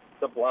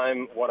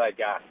Sublime, What I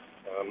Got.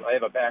 I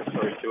have a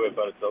backstory to it,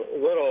 but it's a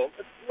little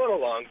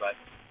long, but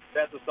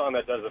that's a song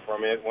that does it for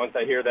me. Once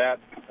I hear that,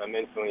 I'm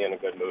instantly in a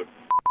good mood.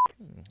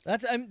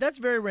 That's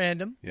very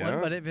random. Yeah.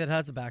 But if it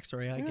has a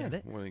backstory, I get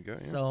it. What do you got? Yeah.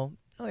 So,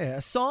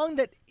 a song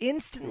that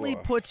instantly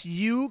puts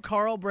you,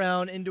 Carl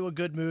Brown, into a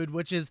good mood,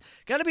 which is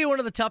got to be one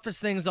of the toughest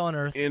things on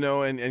earth. You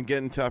know, and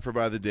getting tougher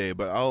by the day.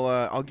 But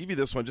I'll give you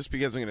this one just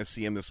because I'm going to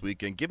see him this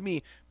weekend. Give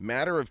me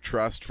 "Matter of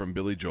Trust" from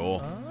Billy Joel.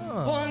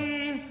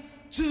 1,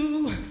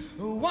 2,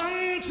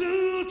 1,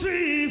 2,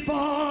 3, 4.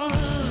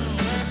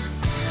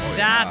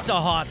 That's a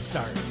hot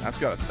start. That's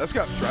got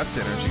thrust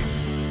energy.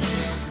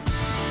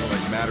 Or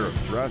like "Matter of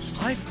Thrust."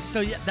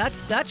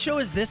 That show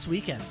is this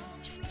weekend.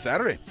 It's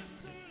Saturday.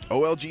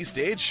 OLG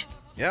stage.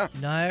 Yeah.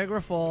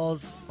 Niagara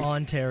Falls,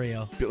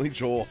 Ontario. Billy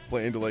Joel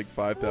playing to like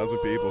 5,000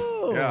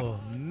 people. Yeah. Oh,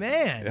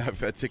 man. Yeah, I've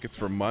had tickets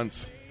for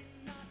months.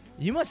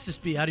 You must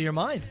just be out of your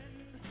mind.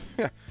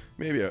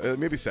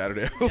 Maybe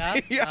Saturday. Yeah?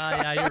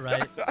 Yeah, you're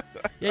right.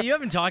 Yeah, you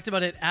haven't talked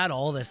about it at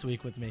all this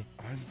week with me.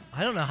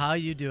 I don't know how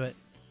you do it.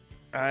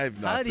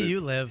 I've not. How do you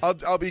live?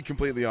 I'll be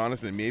completely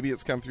honest, and maybe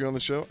it's come through on the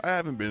show. I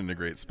haven't been in a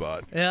great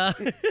spot. Yeah.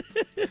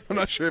 I'm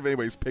not sure if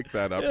anybody's picked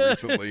that up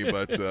recently,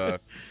 but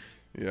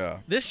yeah.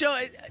 This show,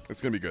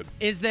 It's going to be good.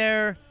 is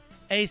there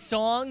a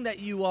song that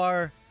you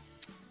are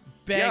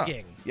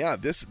begging? Yeah,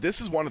 this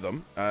is one of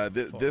them.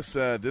 This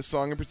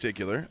song in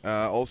particular.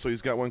 Also,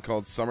 he's got one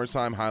called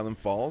 "Summertime Highland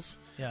Falls"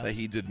 that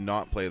he did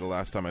not play the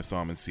last time I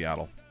saw him in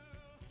Seattle.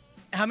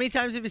 How many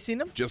times have you seen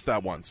him? Just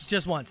that once.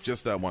 Just once.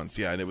 Just that once,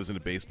 yeah, and it was in a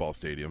baseball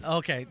stadium.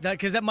 Okay,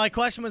 because my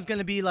question was going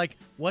to be like,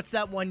 what's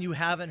that one you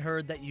haven't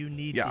heard that you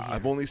need to Yeah, hear?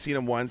 I've only seen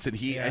him once, and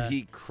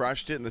he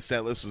crushed it, and the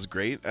set list was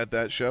great at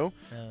that show.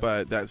 Yeah.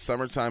 But that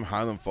 "Summertime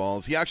Highland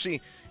Falls,"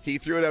 he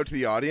threw it out to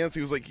the audience. He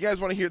was like, "You guys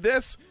want to hear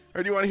this,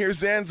 or do you want to hear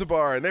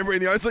Zanzibar?" And everybody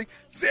in the audience was like,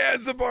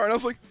 "Zanzibar," and I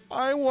was like,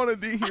 "I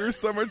wanted to hear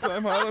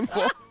 "Summertime Highland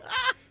Falls."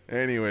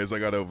 Anyways, I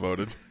got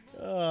outvoted.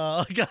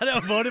 I got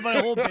outvoted by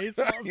a whole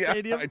baseball Yeah,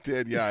 stadium. I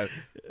did. Yeah,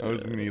 I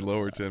was in the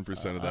lower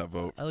 10% of that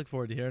vote. I look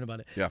forward to hearing about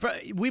it. Yeah.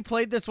 We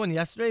played this one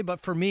yesterday, but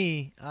for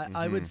me,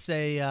 I would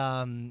say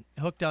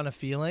 "Hooked on a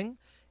Feeling."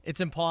 It's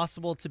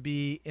impossible to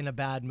be in a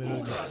bad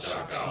mood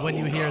when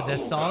you hear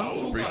this song.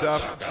 It's pretty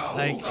tough.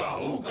 Like,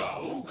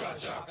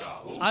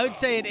 I would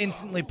say it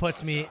instantly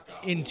puts me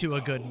into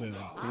a good mood.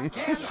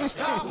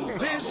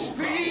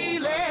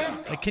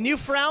 Like, can you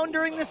frown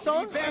during this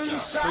song?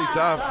 It's pretty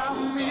tough.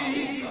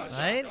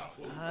 Right?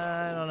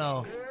 I don't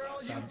know.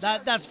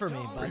 That's for me.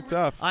 But Pretty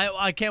tough.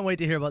 I can't wait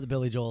to hear about the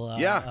Billy Joel. No,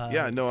 set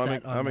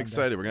on I'm Monday.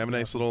 excited. We're gonna have a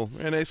nice little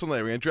night. We're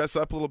gonna dress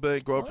up a little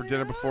bit, go out for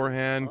dinner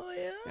beforehand. Oh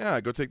yeah.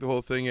 Yeah, go take the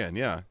whole thing in.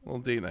 Yeah, a little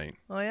date night.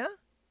 Oh yeah.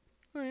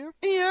 Oh yeah.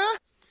 Yeah.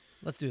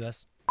 Let's do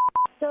this.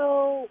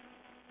 So,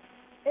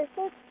 is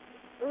this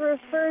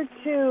referred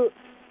to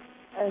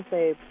as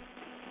a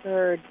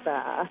third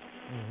bath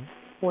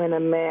when a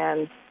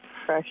man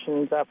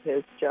freshens up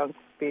his junk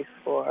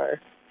before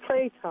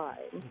playtime?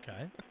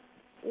 Okay.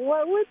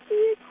 what would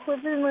the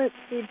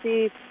equivalency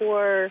be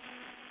for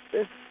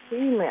the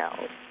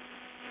females?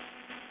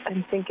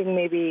 I'm thinking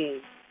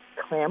maybe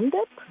clam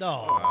dip?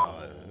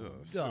 Why'd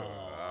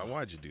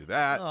you do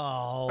that?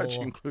 Oh. Why'd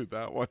you include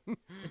that one?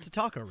 It's a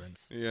taco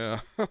rinse. Yeah.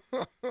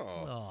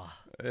 Oh.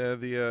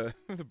 The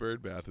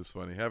bird bath is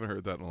funny. Haven't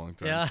heard that in a long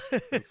time. Yeah.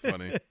 It's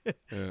funny.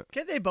 Yeah.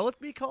 Can they both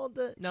be called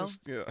the... No?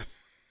 Just, yeah.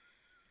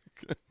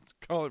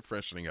 Call it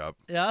freshening up.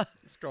 Yeah?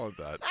 Let's call it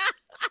that.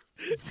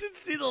 Just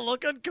see the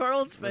look on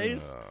Carl's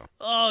face.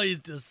 Oh, he's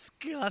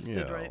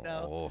disgusted right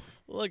now.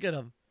 Look at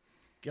him.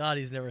 God,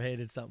 he's never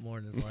hated something more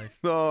in his life.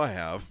 No, I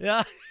have.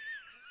 Yeah.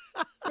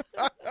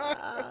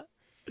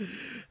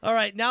 All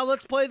right, now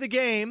let's play the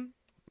game.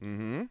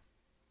 Mm-hmm.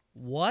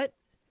 What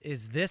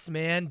is this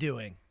man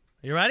doing?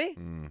 You ready?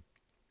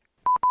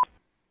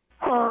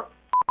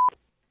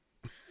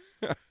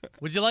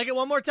 Would you like it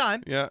one more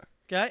time? Yeah.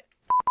 Okay.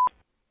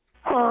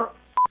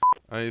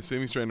 I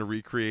assume he's trying to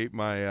recreate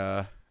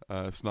my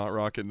snot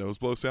rocket nose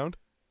blow sound.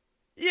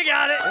 You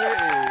got it.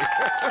 Hey.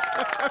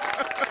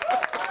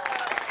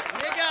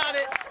 You got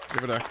it.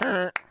 Give it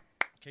a...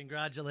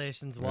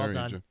 Congratulations. Well There you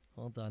done. go.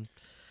 Well done.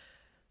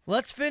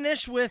 Let's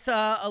finish with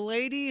a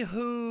lady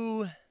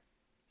who,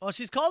 well,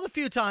 she's called a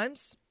few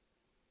times.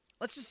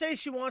 Let's just say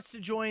she wants to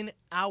join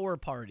our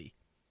party.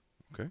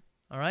 Okay.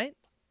 All right?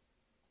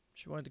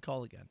 She wanted to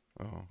call again.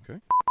 Oh, okay.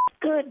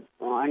 Good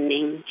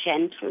morning,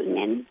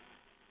 gentlemen.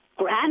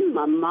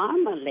 Grandma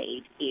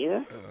Marmalade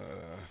here.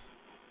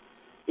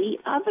 The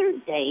other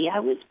day I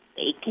was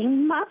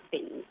baking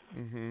muffins.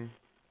 Mm-hmm.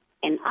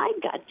 And I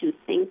got to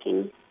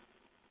thinking,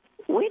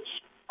 which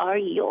are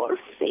your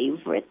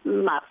favorite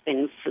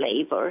muffin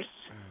flavors?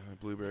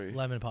 Blueberry.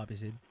 Lemon poppy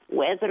seed.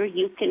 Whether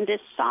you can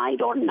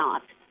decide or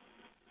not,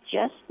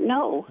 just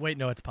know Wait,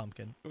 no, it's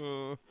pumpkin.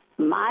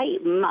 my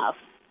muff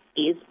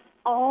is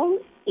all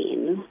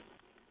in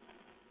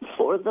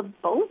for the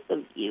both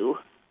of you.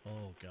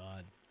 Oh,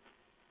 God.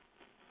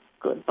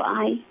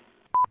 Goodbye.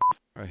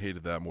 I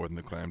hated that more than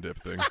the clam dip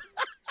thing.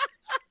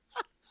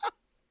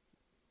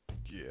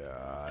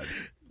 God.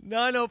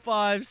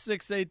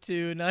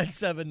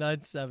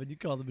 905-682-9797. You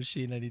call the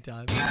machine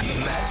anytime.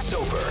 Matt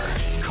Soper,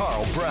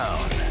 Carl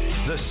Brown.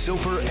 The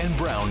Soper and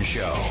Brown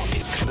Show.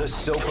 The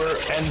Soper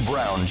and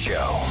Brown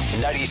Show.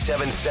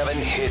 97.7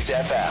 Hits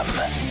FM.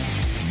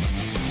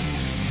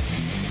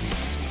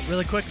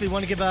 Really quickly,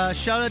 want to give a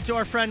shout out to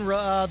our friend,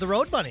 the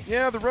Road Bunny.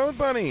 Yeah, the Road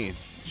Bunny.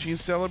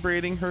 She's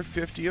celebrating her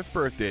 50th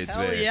birthday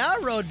Hell today. yeah,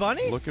 Road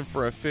Bunny. Looking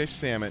for a fish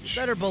sandwich.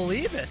 Better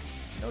believe it.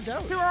 No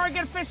doubt. You want to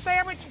get a fish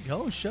sandwich?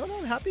 Go, shout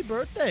out. Happy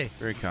birthday.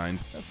 Very kind.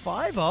 A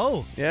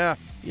 5-0. Yeah.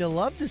 You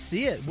love to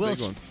see it. It's a big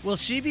one. Will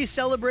she be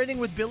celebrating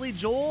with Billy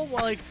Joel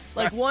like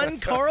one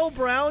Carl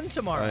Brown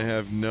tomorrow? I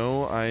have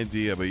no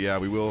idea, but yeah,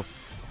 we will.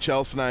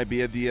 Chelsea and I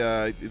be at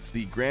the it's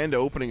the grand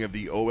opening of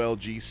the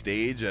OLG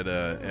stage at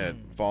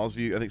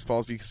Fallsview. I think it's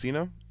Fallsview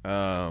Casino.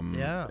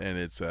 Yeah. And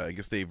it's I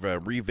guess they've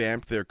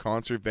revamped their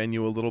concert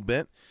venue a little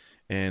bit,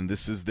 and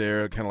this is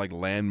their kind of like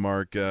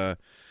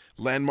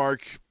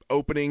landmark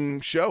opening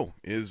show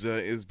is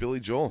Billy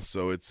Joel.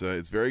 So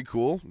it's very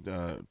cool.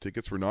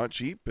 Tickets were not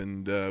cheap,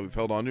 and we've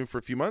held on to them for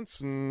a few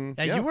months. And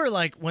yeah, you were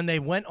like when they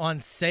went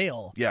on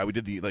sale. Yeah, we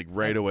did the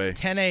right away.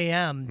 10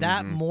 a.m.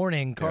 that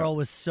morning. Carl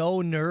was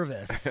so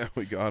nervous.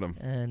 We got him.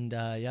 And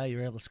you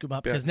were able to scoop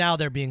up because now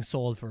they're being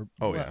sold for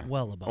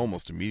well above.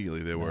 Almost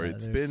immediately they were.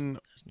 It's been no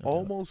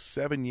almost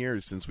 7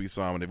 years since we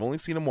saw him. And I've only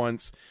seen him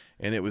once,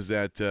 and it was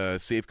at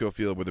Safeco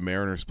Field where the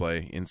Mariners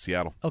play in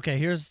Seattle. Okay,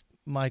 here's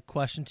my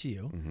question to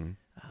you. Mm-hmm.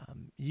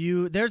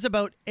 There's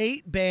about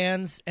 8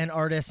 bands and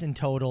artists in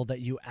total that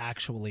you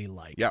actually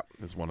like. Yeah,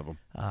 that's one of them.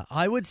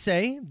 I would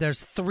say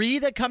there's 3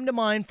 that come to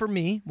mind for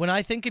me when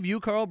I think of you,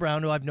 Carl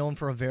Brown, who I've known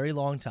for a very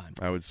long time.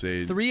 I would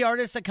say 3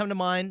 artists that come to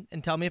mind,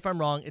 and tell me if I'm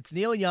wrong. It's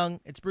Neil Young,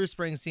 it's Bruce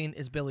Springsteen,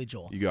 it's Billy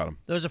Joel. You got them.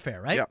 Those are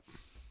fair, right? Yeah.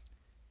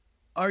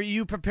 Are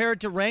you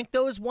prepared to rank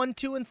those 1,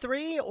 2, and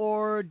 3,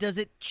 or does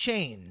it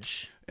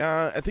change?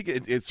 I think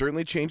it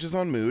certainly changes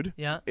on mood.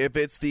 Yeah. If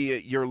it's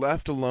you're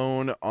left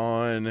alone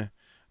on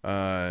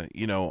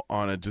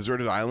on a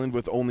deserted island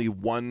with only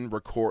one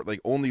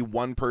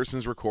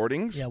person's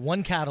recordings. Yeah,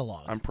 one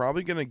catalog. I'm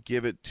probably going to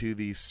give it to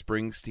the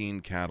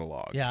Springsteen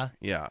catalog. Yeah.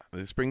 Yeah,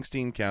 the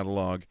Springsteen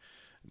catalog.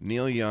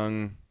 Neil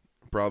Young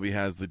probably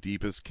has the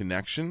deepest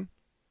connection.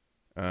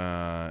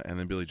 And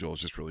then Billy Joel is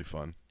just really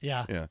fun.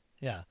 Yeah. Yeah.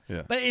 Yeah.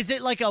 Yeah. But is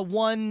it like a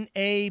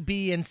 1A,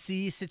 B, and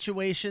C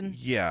situation?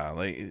 Yeah,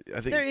 like I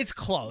think it's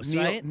close,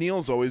 right?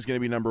 Neil's always going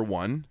to be number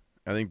 1.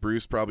 I think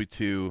Bruce probably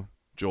 2,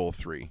 Joel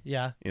 3.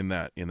 Yeah. In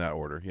that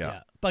order.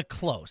 Yeah. But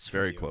close.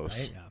 Very you,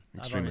 close. Right? Yeah.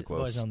 Extremely close. I've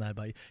always known that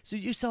about you. So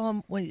you saw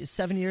him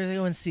 7 years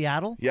ago in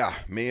Seattle? Yeah,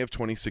 May of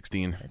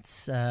 2016. It's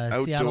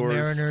Seattle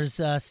Mariners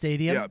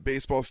Stadium. Yeah,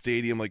 baseball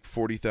stadium, like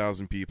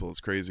 40,000 people. It's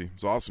crazy. It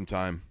was an awesome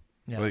time.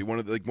 Yeah. Like one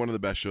of the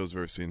best shows I've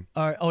ever seen.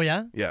 Oh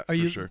yeah. Yeah, Are for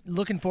you sure.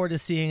 looking forward to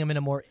seeing him in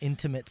a more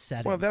intimate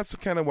setting? Well, that's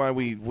kind of why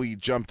we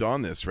jumped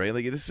on this, right?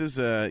 Like this is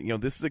a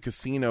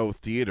casino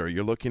theater.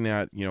 You're looking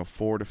at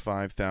 4,000 to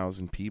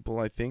 5,000 people,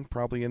 I think,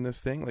 probably in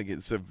this thing. Like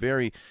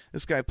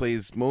this guy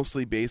plays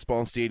mostly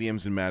baseball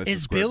stadiums in Madison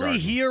Is Square Billy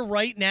Garden. here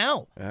right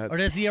now, or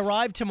does he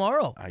arrive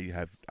tomorrow?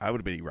 I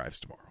would bet he arrives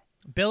tomorrow.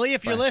 Billy,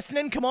 if you're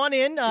listening, come on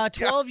in.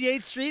 12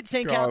 Yates Street,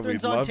 St.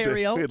 Catharines,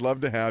 Ontario. We'd love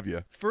to have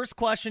you. First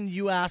question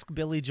you ask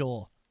Billy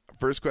Joel.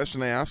 First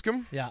question I ask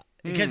him? Yeah,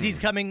 because he's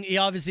coming. He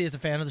obviously is a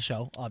fan of the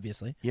show,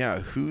 obviously. Yeah,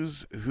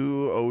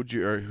 who owed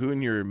you, or who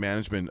in your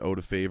management owed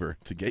a favor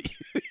to get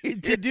you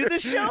to do the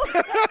show?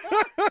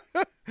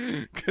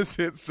 Because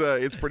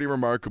it's pretty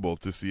remarkable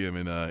to see him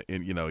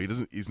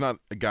he's not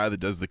a guy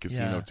that does the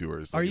casino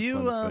tours. Are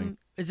you?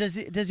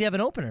 Does he have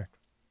an opener?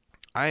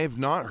 I have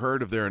not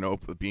heard of there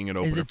being an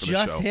opener is it for the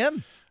just show.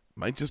 Him?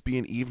 Might just be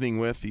an evening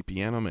with the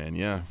Piano Man.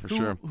 Yeah, for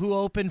sure. Who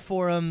opened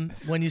for him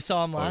when you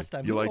saw him last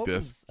time? You Who like opens?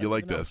 this? You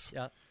like this?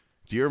 Yeah.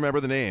 Do you remember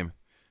the name?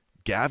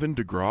 Gavin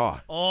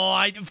DeGraw.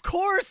 Oh, of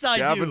course I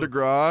do. Gavin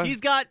DeGraw. He's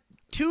got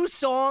 2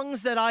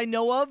 songs that I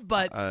know of,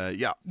 but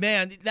yeah,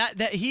 man,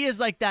 that he is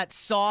like that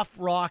soft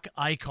rock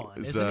icon.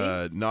 It's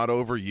isn't he? Not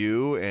Over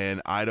You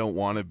and I Don't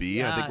Want to Be.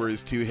 Yeah. I think were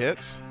his 2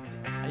 hits.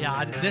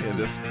 Yeah,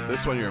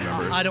 this one you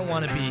remember. I Don't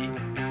Want to Be.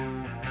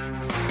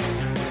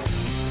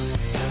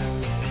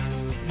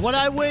 What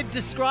I would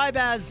describe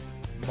as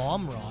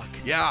mom rock.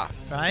 Yeah.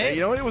 Right? Yeah, you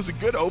know what? It was a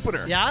good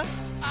opener. Yeah?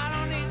 I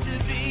don't need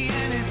to be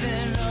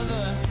anything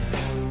other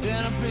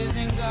than a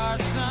prison guard,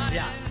 son.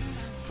 Yeah.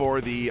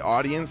 For the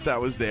audience that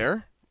was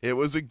there, it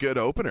was a good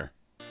opener.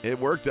 It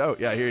worked out.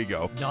 Yeah, here you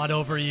go. Not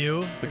Over You.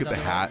 Look at the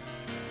hat.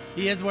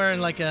 He is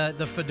wearing like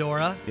the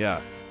fedora. Yeah.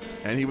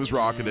 And he was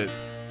rocking it.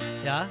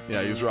 Yeah?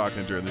 Yeah, he was rocking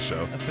it during the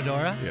show. A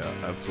fedora? Yeah,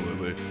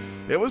 absolutely.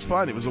 It was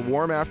fun. It was a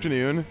warm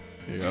afternoon.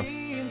 Here you go.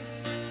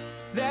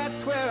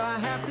 That's where I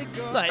have to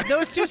go. Like,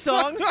 those 2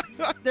 songs,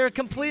 they're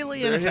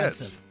completely They're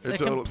inoffensive. hits.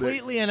 They're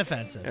completely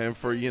inoffensive. And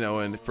for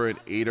an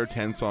 8 or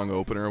 10 song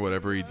opener or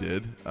whatever he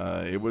did,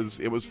 it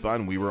was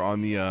fun. We were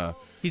on the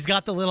He's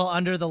got the little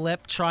under the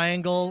lip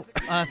triangle.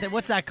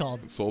 What's that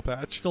called? Soul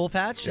Patch. Soul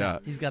Patch? Yeah.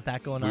 He's got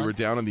that going on. We were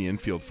down in the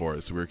infield for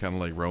it, so we were kind of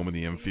like roaming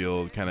the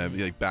infield, kind of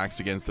like backs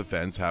against the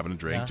fence, having a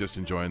drink, just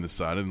enjoying the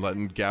sun, and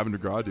letting Gavin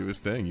DeGraw do his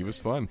thing. He was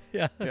fun.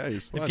 Yeah. Yeah, he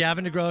was fun. If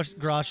Gavin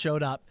DeGraw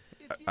showed up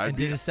and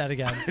did his set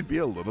again. I'd be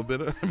a little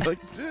bit of, I'm like,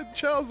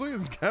 Charles, look,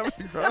 it's Gavin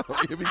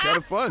DeGraw. It'd be kind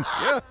of fun.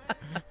 Yeah.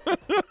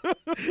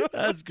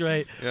 That's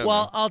great. Yeah,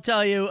 well, man. I'll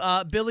tell you,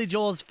 Billy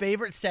Joel's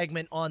favorite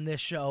segment on this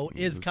show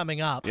is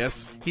coming up.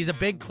 Yes. He's a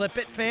big Clip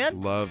It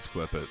fan. Loves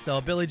Clip It. So,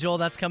 Billy Joel,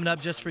 that's coming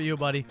up just for you,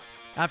 buddy.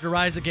 After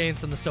Rise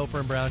Against on the Soper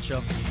and Brown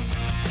Show.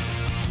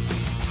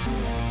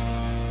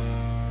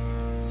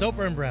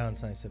 Soper and Brown,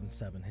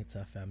 97.7 Hits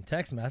FM.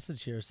 Text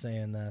message here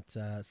saying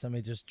that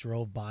somebody just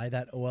drove by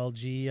that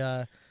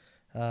OLG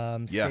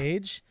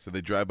stage. So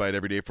they drive by it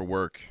every day for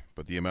work,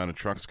 but the amount of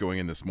trucks going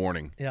in this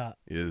morning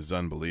is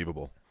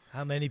unbelievable.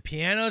 How many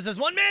pianos does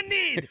one man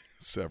need?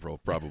 Several,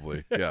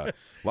 probably. Yeah.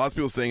 Lots of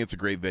people saying it's a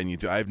great venue,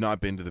 too. I have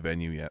not been to the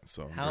venue yet,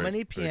 so How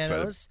many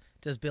pianos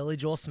does Billy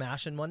Joel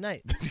smash in one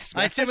night? Does he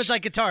smash? I assume it's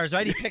like guitars,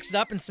 right? He picks it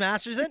up and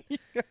smashes it?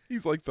 Yeah,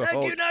 he's like the Thank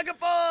Hulk. you, Niagara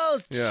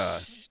Falls! Yeah.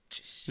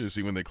 You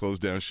see when they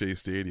closed down Shea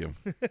Stadium.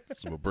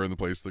 So we'll burn the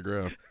place to the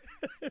ground.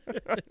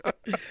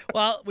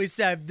 Well, we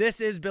said this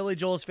is Billy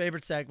Joel's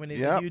favorite segment.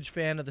 He's a Yep. huge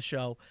fan of the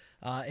show.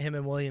 Him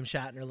and William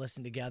Shatner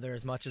listen together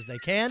as much as they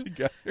can.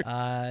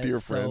 Dear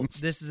friends.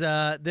 This is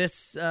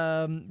this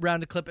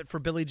round to Clip It for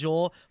Billy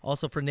Joel,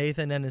 also for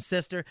Nathan and his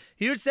sister.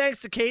 Huge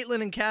thanks to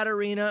Caitlin and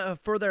Katarina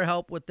for their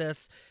help with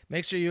this.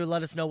 Make sure you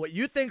let us know what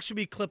you think should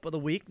be Clip of the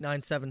Week,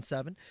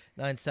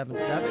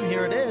 977-977.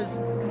 Here it is,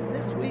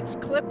 this week's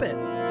Clip It.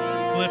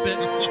 Clip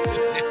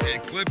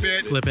it. Clip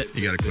it. Clip it.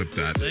 You got to clip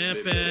that.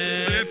 Clip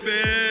it. Clip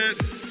it.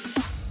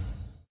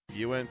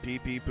 You went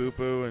pee-pee,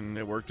 poo-poo, and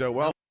it worked out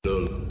well.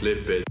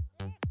 Clip it.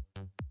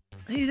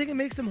 Hey, you think it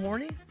makes him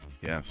horny?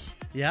 Yes.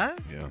 Yeah?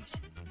 Yes.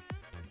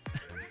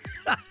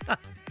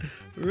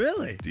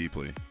 Really?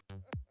 Deeply.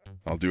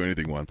 I'll do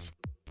anything once.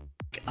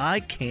 I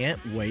can't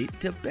wait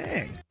to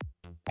bang.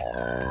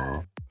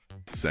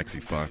 Sexy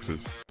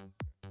foxes.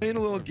 Playing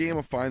a little game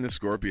of Find the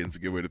Scorpion's a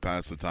good way to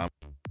pass the time.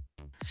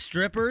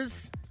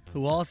 Strippers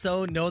who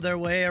also know their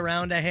way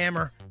around a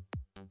hammer.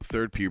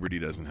 Third puberty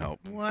doesn't help.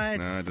 What?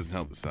 No, it doesn't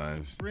help the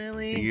size.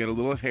 Really? You get a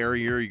little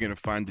hairier, you're going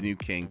to find a new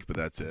kink, but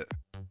that's it.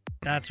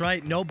 That's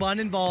right. No bun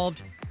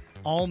involved.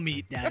 All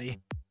meat, Daddy.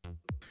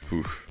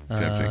 Oof,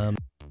 tempting.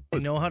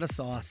 You know how to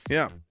sauce.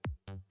 Yeah.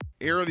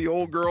 Air the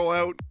old girl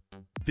out.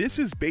 This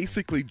is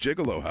basically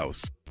Gigolo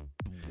House.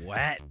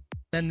 Wet.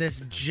 Then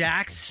this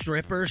jack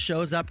stripper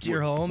shows up to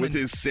your home. With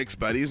and his 6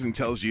 buddies and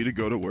tells you to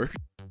go to work.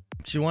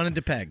 she wanted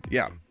to peg.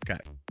 Yeah. Okay.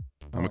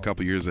 I'm a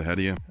couple years ahead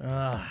of you.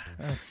 That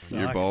sucks.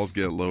 Your balls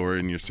get lower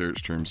and your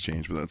search terms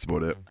change, but that's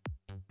about it.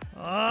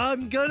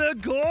 I'm gonna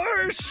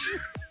gorsh.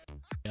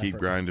 Keep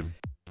grinding.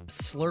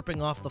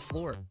 Slurping off the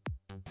floor.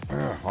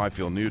 I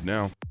feel nude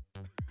now.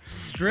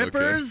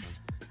 Strippers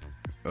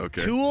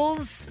Okay.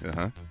 Tools.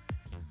 Uh-huh.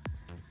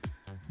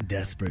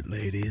 Desperate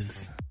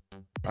ladies.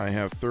 I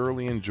have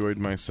thoroughly enjoyed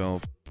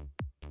myself.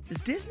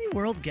 Is Disney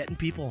World getting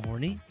people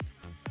horny?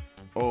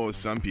 Oh,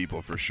 some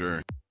people for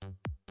sure.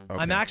 Okay.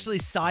 I'm actually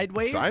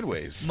sideways.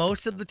 Sideways?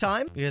 Most of the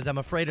time because I'm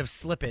afraid of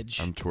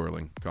slippage. I'm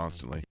twirling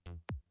constantly.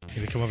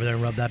 Can we come over there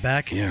and rub that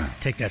back? Yeah.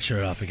 Take that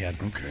shirt off again.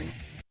 Okay.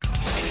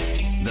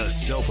 The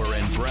Soper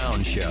and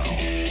Brown Show.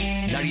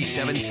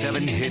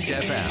 97.7 Hits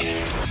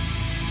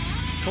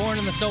FM. Corn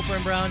and the Soper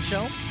and Brown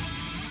Show.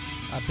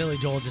 Billy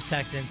Joel just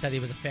texted and said he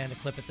was a fan of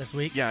Clip It this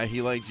week. Yeah,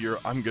 he liked your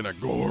I'm Gonna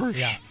Gorge.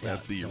 Yeah.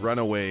 That's the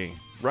runaway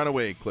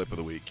clip of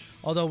the week.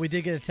 Although we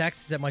did get a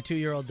text that my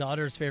 2-year-old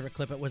daughter's favorite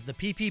Clip It was the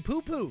pee pee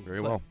poo poo. Very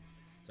well.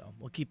 So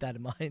we'll keep that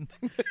in mind.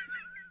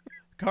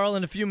 Carl,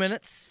 in a few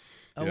minutes,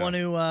 I want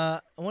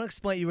to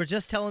explain. You were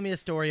just telling me a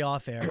story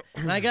off air,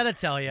 and I got to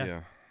tell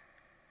you,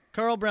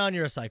 Carl Brown,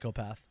 you're a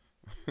psychopath.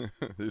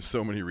 There's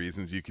so many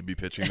reasons you could be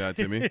pitching that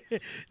to me.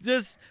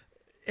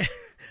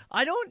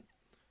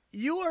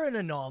 You are an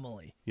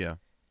anomaly. Yeah.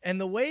 And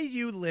the way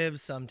you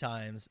live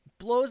sometimes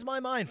blows my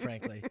mind,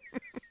 frankly.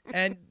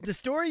 And the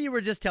story you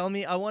were just telling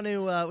me, I want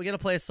to, we got to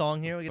play a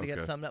song here. We got to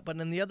get something up. But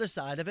on the other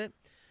side of it,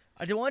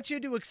 I want you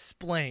to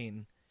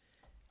explain.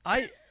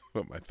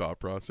 What, my thought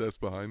process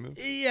behind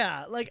this?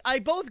 Yeah. Like, I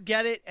both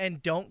get it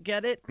and don't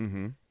get it.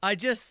 Mm-hmm. I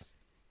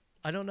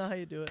don't know how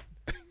you do it.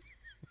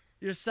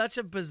 You're such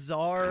a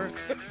bizarre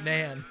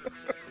man.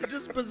 You're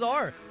just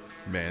bizarre.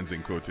 Man's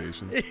in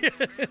quotations.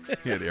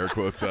 He had air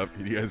quotes up.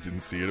 You guys didn't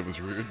see it. It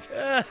was rude.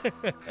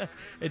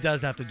 It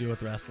does have to do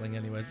with wrestling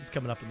anyways. It's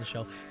coming up in the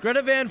show.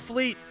 Greta Van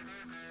Fleet,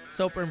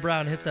 Soper and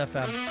Brown, Hits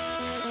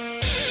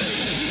FM.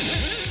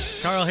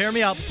 Carl, hear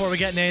me out before we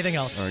get into anything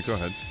else. All right, go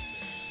ahead.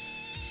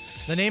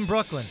 The name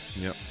Brooklyn.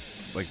 Yep.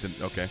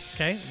 Okay.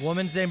 Okay,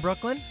 woman's name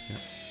Brooklyn. Yep.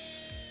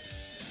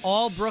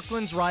 All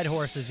Brooklyns ride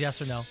horses,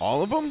 yes or no?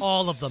 All of them?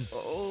 All of them.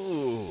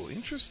 Oh,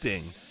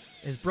 interesting.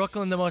 Is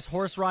Brooklyn the most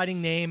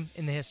horse-riding name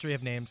in the history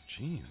of names?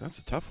 Jeez, that's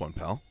a tough one,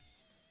 pal.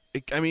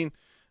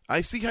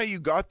 I see how you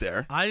got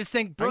there. I just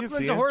think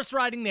Brooklyn's a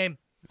horse-riding name.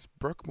 Is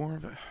Brooke more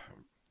of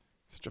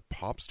such a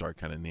pop star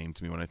kind of name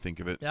to me when I think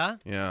of it? Yeah?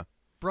 Yeah.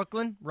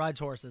 Brooklyn rides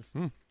horses.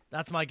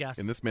 That's my guess.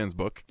 In this man's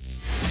book.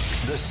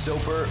 The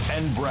Soper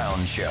and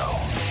Brown Show.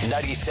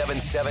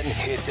 97.7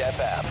 Hits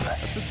FM.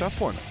 That's a tough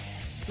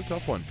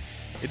one.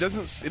 It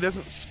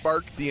doesn't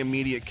spark the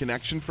immediate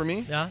connection for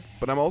me. Yeah.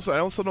 But I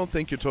also don't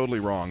think you're totally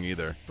wrong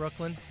either.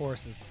 Brooklyn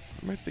horses.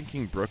 What am I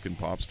thinking? Brooke and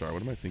pop star.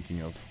 What am I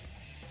thinking of?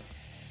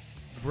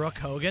 Brooke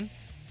Hogan.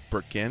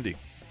 Brooke Candy.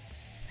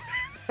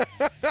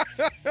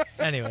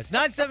 Anyways,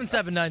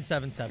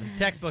 977-977.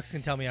 Textbooks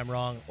can tell me I'm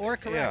wrong or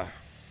correct. Yeah.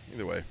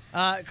 Either way.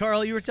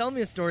 Carl, you were telling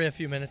me a story a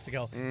few minutes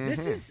ago. Mm-hmm.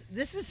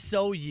 This is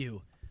so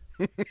you.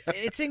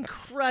 It's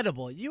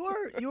incredible. You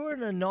are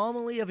an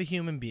anomaly of a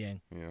human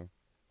being. Yeah.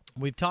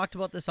 We've talked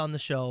about this on the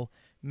show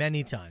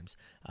many times.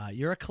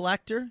 You're a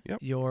collector.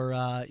 Yep.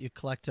 You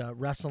collect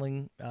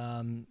wrestling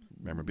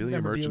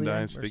memorabilia,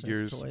 merchandise,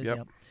 figures. Toys,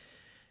 yep.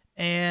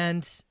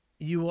 And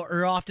you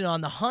are often on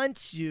the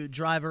hunt. You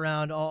drive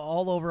around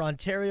all over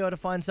Ontario to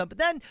find some. But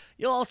then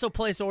you'll also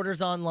place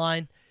orders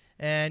online,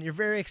 and you're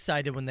very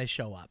excited when they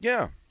show up.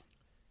 Yeah.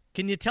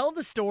 Can you tell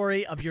the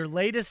story of your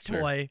latest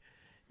toy,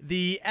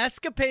 the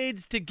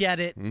escapades to get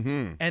it,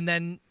 and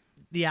then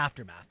the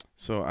aftermath?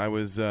 So I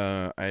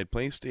had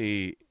placed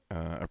a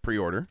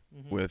pre-order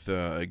with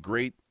a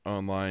great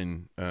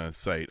online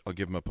site. I'll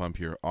give them a pump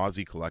here.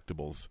 Aussie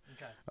Collectibles.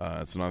 Okay.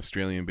 It's an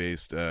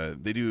Australian-based.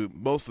 They do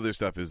most of their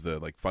stuff is the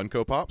like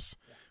Funko Pops,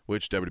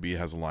 which WWE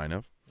has a line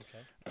of.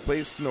 Okay.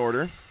 Placed an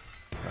order,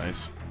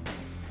 nice,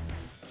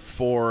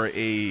 for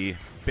a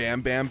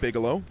Bam Bam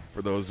Bigelow.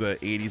 For those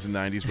 80s and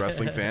 90s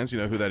wrestling fans, you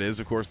know who that is.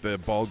 Of course, the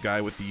bald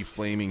guy with the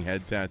flaming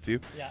head tattoo.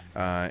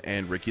 Yeah.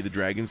 And Ricky the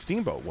Dragon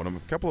Steamboat, a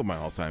couple of my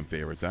all-time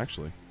favorites,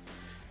 actually.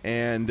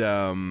 And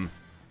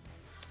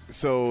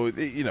so,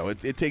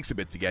 it takes a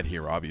bit to get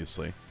here,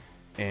 obviously.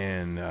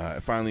 And I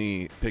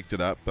finally picked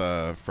it up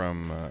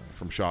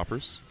from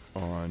Shoppers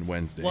on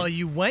Wednesday. Well,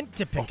 you went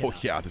to pick it up. Oh,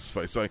 yeah, this is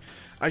funny. So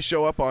I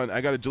show up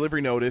I got a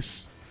delivery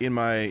notice in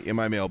my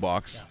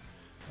mailbox. Yeah.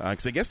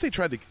 Because I guess they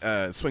tried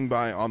to swing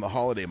by on the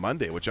holiday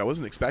Monday, which I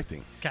wasn't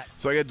expecting. Okay.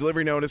 So I got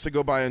delivery notice. I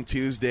go by on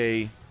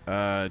Tuesday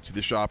to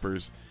the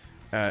Shoppers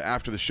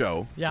after the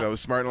show. Yeah. So I was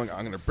smart. I'm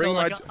going to bring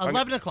like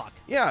 11 o'clock.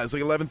 Yeah, it's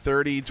like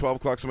 11:30, 12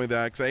 o'clock, something like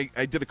that. Because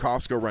I did a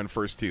Costco run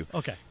first, too.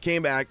 Okay.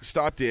 Came back,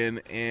 stopped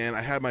in, and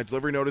I had my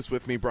delivery notice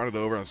with me, brought it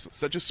over. I was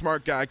such a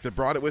smart guy because I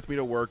brought it with me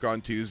to work on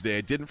Tuesday.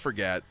 I didn't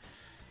forget.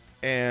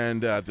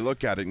 And they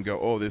look at it and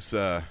go, this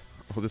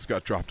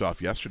got dropped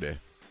off yesterday.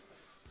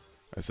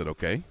 I said,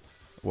 okay.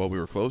 Well, we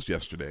were closed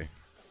yesterday.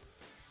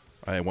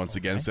 I once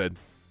again said,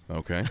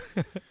 okay.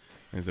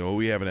 I said, well,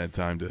 we haven't had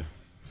time to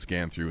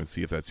scan through and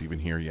see if that's even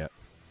here yet.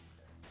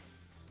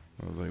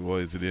 I was like, well,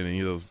 is it in any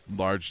of those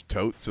large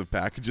totes of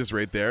packages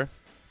right there?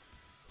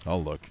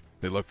 I'll look.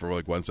 They look for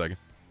like 1 second.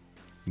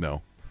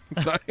 No.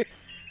 It's not. I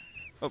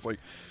was like,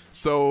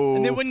 so.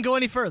 And they wouldn't go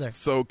any further.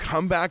 So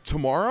come back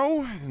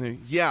tomorrow? And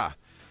yeah,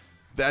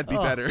 that'd be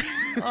better.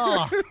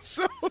 Oh.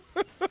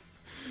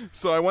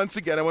 So I went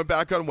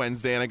back on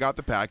Wednesday and I got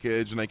the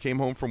package and I came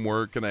home from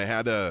work and I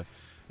had a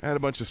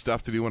bunch of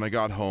stuff to do when I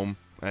got home.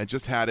 I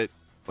just had it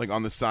like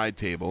on the side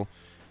table.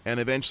 And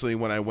eventually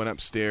when I went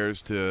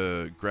upstairs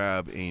to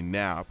grab a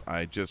nap,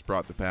 I just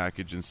brought the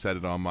package and set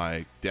it on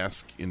my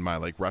desk in my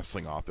like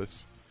wrestling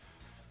office.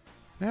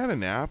 I had a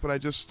nap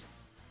and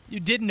You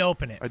didn't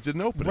open it. I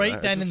didn't open it.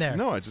 Right then and there.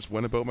 No, I just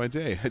went about my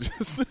day.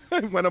 I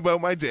went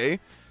about my day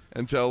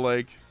until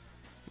like,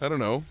 I don't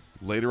know,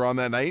 later on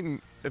that night.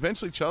 And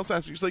eventually Chelsea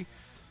asked me, she's like,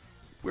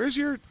 where's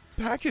your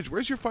package?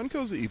 Where's your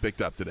Funkos that you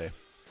picked up today?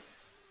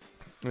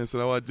 And I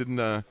said, I didn't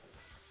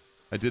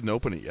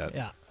open it yet.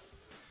 Yeah.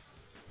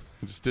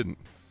 I just didn't.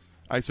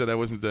 I said I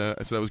wasn't,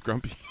 I said I was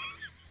grumpy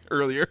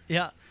earlier.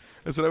 Yeah.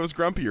 I said I was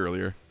grumpy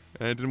earlier.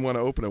 And I didn't want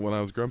to open it when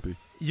I was grumpy.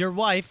 Your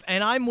wife,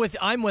 and I'm with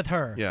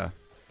her. Yeah.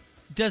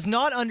 Does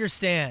not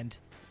understand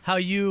how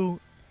you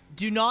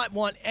do not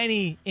want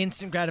any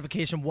instant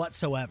gratification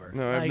whatsoever.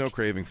 No, I have no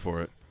craving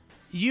for it.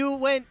 You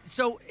went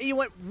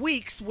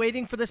weeks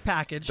waiting for this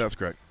package. That's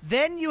correct.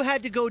 Then you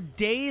had to go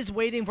days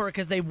waiting for it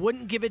because they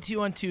wouldn't give it to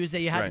you on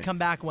Tuesday. You had to come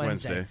back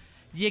Wednesday.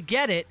 You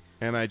get it.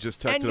 And I just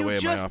tucked it away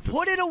in my office. And you just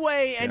put it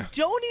away and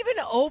don't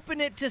even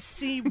open it to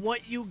see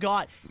what you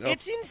got. Nope.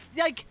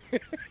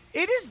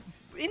 It is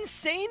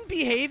insane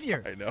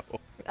behavior. I know.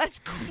 That's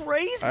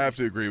crazy. I have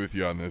to agree with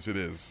you on this. It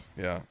is.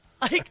 Yeah.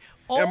 Like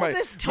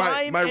this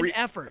time and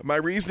effort. My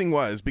reasoning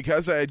was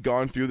because I had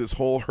gone through this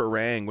whole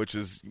harangue, which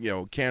is,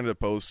 Canada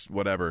Post,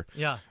 whatever.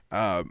 Yeah.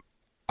 I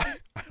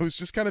was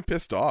just kind of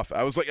pissed off.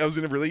 I was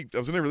in a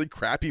really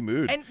crappy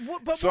mood.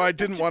 So I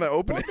didn't want to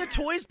open it. Would the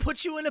toys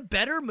put you in a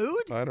better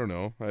mood? I don't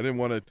know. I didn't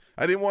want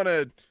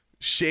to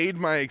shade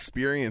my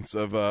experience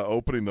of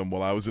opening them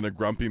while I was in a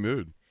grumpy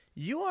mood.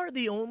 You are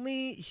the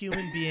only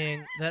human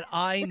being that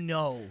I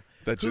know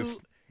who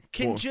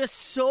can just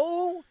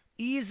so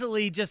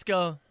easily just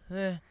go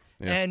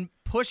and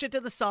push it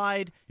to the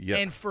side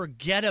and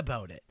forget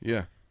about it.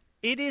 Yeah.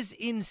 It is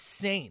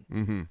insane.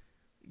 Mm-hmm.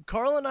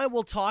 Carl and I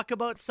will talk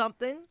about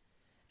something,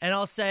 and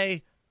I'll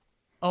say,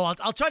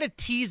 I'll try to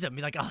tease him.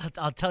 Be like,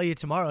 I'll tell you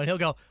tomorrow. And he'll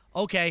go,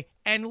 okay,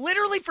 and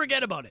literally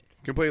forget about it.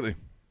 Completely.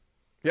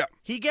 Yeah.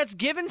 He gets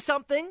given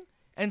something,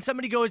 and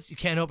somebody goes, you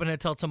can't open it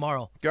until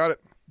tomorrow. Got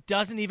it.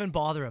 Doesn't even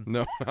bother him.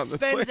 No, not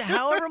Spends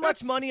however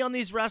much money on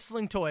these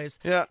wrestling toys.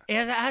 Yeah.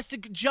 And has to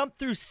jump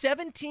through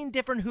 17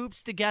 different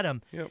hoops to get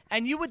them. Yep.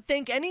 And you would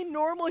think any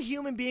normal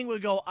human being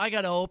would go, I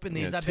got to open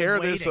these. I've tear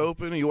been waiting. this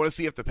open. You want to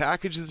see if the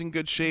package is in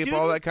good shape,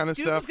 all that kind of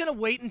stuff. Dude's going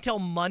to wait until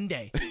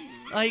Monday.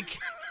 Like,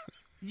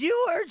 you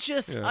are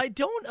just, I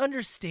don't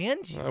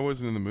understand you. I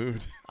wasn't in the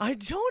mood. I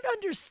don't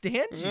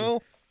understand you.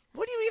 Well,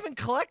 what do you even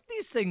collect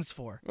these things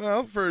for?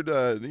 Well, for,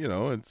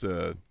 it's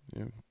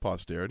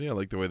posterity. I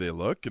like the way they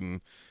look and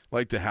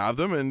like to have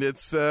them. And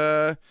it's,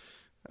 I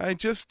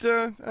don't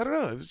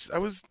know.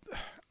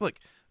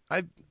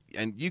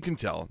 And you can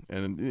tell,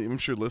 and I'm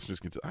sure listeners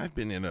can tell, I've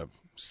been in a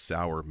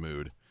sour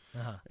mood.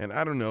 Uh-huh. And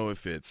I don't know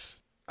if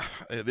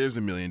there's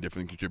a million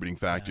different contributing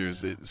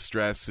factors,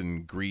 stress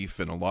and grief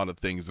and a lot of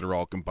things that are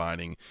all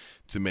combining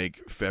to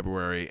make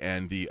February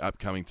and the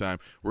upcoming time.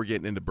 We're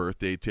getting into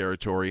birthday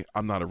territory.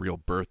 I'm not a real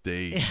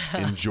birthday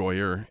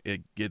enjoyer.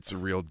 It gets a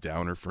real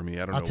downer for me.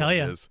 I don't know what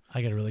it is.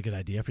 I got a really good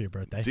idea for your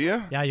birthday. Do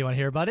you? Yeah, you want to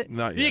hear about it?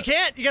 Not yet. You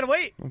can't. You got to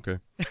wait. Okay.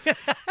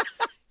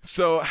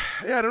 So,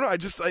 I don't know.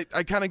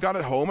 I kind of got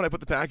it home and I put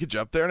the package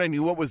up there and I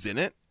knew what was in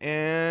it.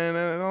 And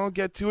I'll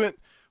get to it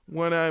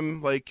when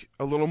I'm like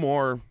a little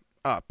more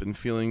up and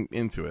feeling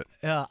into it.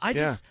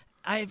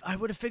 I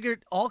would have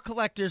figured all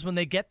collectors, when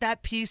they get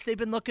that piece they've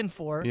been looking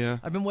for,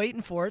 I've been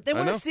waiting for it, they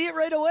want to see it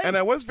right away. And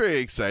I was very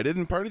excited,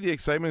 and part of the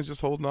excitement is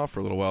just holding off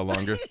for a little while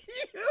longer.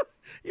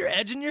 You're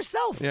edging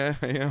yourself. Yeah,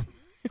 I am.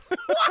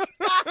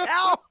 What the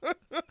hell?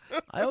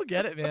 I don't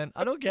get it, man.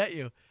 I don't get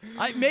you.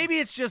 Maybe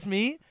it's just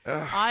me.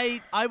 I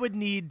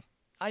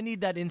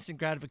need that instant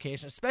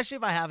gratification, especially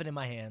if I have it in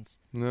my hands.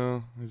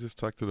 No, I just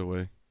tucked it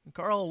away.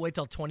 Carl will wait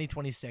till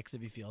 2026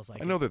 if he feels like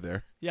it. I know they're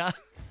there. Yeah.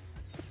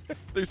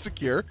 They're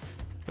secure.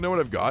 I know what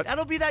I've got.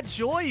 That'll be that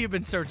joy you've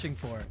been searching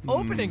for.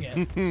 Opening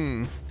it.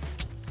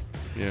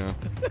 Yeah.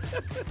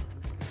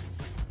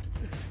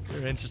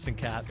 You're an interesting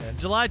cat, man.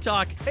 July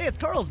Talk. Hey, it's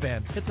Carl's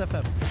band. Hits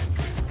FM.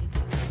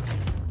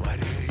 What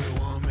do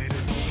you want me to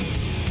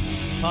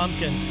do?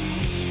 Pumpkins.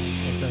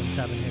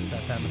 77 Hits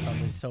FM. It's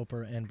on the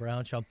Soper and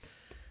Brown Show.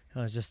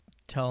 I was just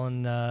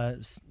telling a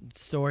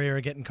story, or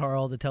getting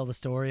Carl to tell the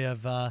story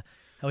of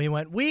how he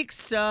went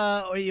weeks.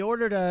 He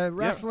ordered a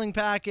wrestling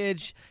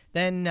package.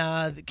 Then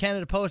the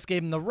Canada Post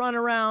gave him the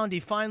runaround.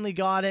 He finally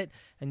got it.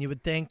 And you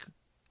would think,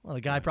 well,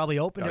 the guy probably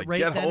opened it right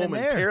then and there. Get home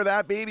and tear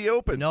that baby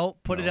open. Nope.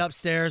 Put it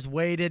upstairs,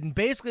 waited. And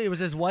basically it was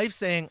his wife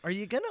saying, are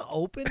you going to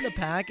open the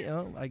package?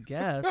 Oh, I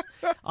guess.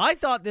 I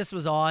thought this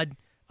was odd.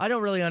 I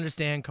don't really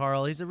understand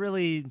Carl. He's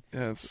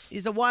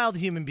a wild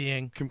human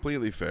being.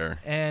 Completely fair.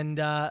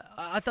 And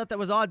I thought that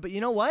was odd. But you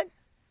know what?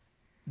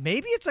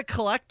 Maybe it's a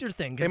collector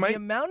thing, because the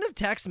amount of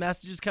text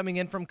messages coming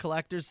in from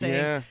collectors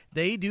saying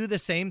they do the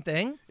same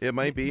thing. It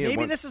might be.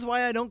 Maybe this is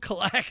why I don't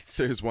collect.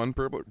 There's one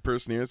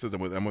person here that says,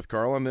 I'm with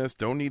Carl on this.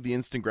 Don't need the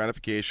instant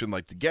gratification,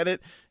 like to get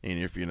it. And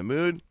if you're in a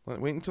mood,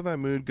 wait until that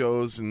mood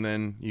goes, and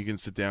then you can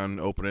sit down and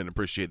open it and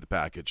appreciate the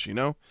package, you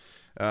know?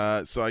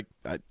 So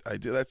I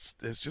do. That's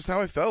just how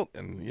I felt,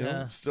 and you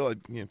know, still,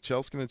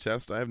 Chelsea can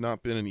attest. I have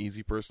not been an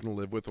easy person to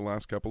live with the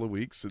last couple of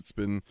weeks. It's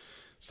been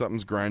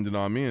something's grinding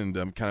on me, and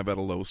I'm kind of at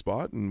a low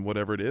spot, and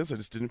whatever it is, I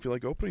just didn't feel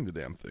like opening the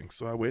damn thing,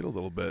 so I wait a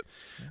little bit.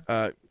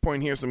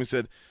 Point here, somebody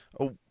said,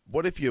 "Oh,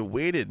 what if you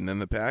waited and then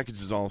the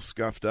package is all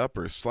scuffed up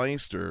or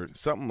sliced or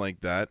something like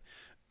that?"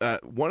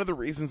 One of the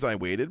reasons I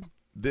waited,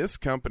 this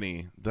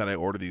company that I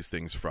order these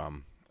things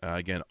from.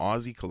 Again,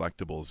 Aussie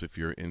Collectibles, if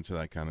you're into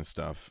that kind of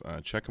stuff,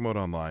 check them out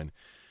online.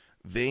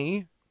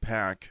 They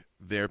pack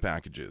their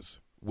packages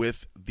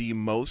with the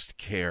most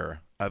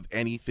care of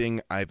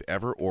anything I've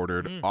ever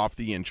ordered off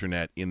the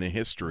internet in the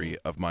history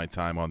of my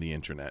time on the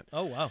internet.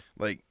 Oh, wow.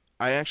 Like,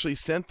 I actually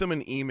sent them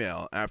an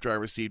email after I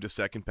received a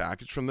second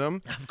package from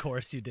them. Of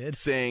course you did.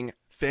 Saying,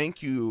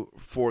 thank you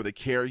for the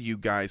care you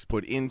guys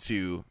put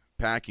into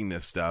packing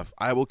this stuff.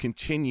 I will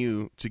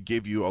continue to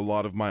give you a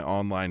lot of my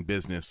online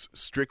business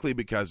strictly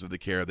because of the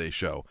care they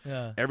show.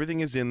 Yeah.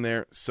 Everything is in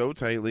there so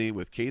tightly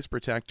with case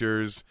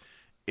protectors.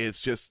 It's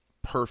just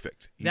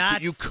perfect.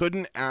 You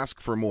couldn't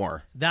ask for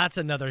more. That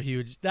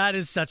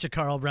is such a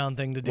Carl Brown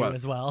thing to do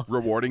as well.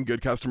 Rewarding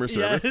good customer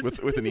service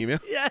Yes. with an email?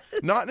 Yes.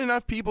 Not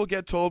enough people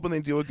get told when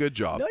they do a good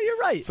job. No, you're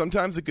right.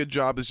 Sometimes a good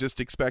job is just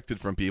expected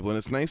from people, and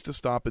it's nice to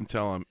stop and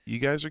tell them, you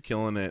guys are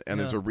killing it, and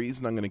there's a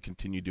reason I'm going to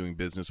continue doing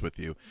business with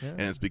you, and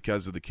it's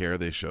because of the care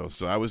they show.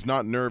 So I was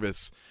not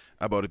nervous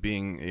about it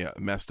being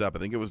messed up. I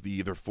think it was the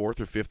either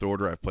fourth or fifth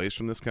order I've placed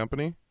from this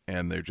company,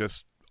 and they're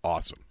just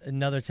awesome.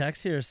 Another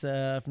text here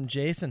from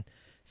Jason.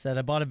 Said,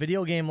 I bought a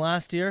video game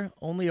last year,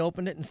 only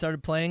opened it and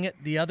started playing it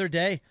the other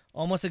day.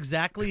 Almost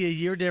exactly a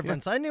year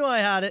difference. I knew I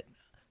had it.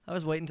 I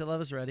was waiting until I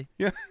was ready.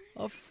 Yeah.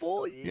 A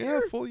full year. Yeah,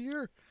 a full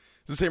year.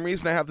 It's the same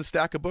reason I have the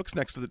stack of books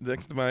next to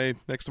my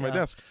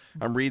desk.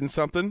 I'm reading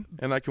something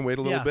and I can wait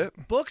a little bit.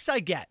 Books I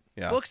get.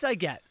 Yeah. Books I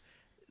get.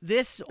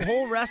 This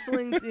whole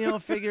wrestling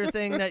figure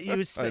thing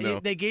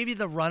that they gave you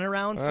the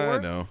runaround for.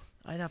 I know.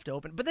 I'd have to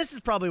open. But this is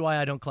probably why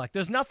I don't collect.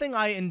 There's nothing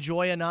I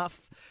enjoy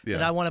enough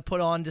that I want to put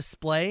on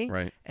display.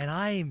 Right. And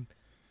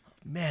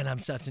I'm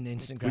such an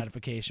instant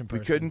gratification person.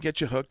 We couldn't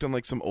get you hooked on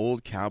like some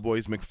old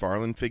Cowboys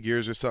McFarlane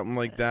figures or something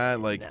like that.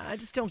 Like I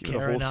just don't give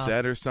care a whole enough.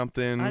 set or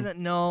something. I don't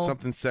know.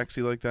 Something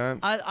sexy like that.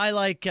 I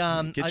like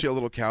get you a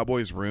little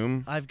Cowboys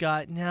room. I've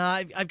got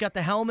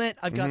the helmet.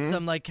 I've got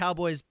some like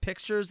Cowboys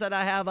pictures that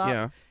I have up.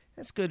 Yeah.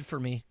 That's good for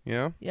me.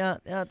 Yeah? Yeah,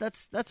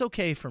 that's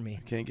okay for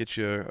me. Can't get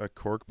you a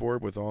cork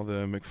board with all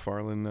the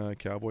McFarlane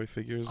Cowboy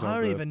figures, I all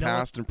don't the even know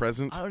past and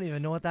present? I don't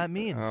even know what that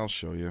means. I'll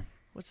show you.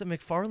 What's a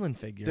McFarlane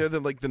figure? They're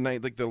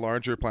the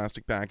larger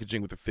plastic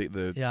packaging with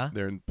the Yeah.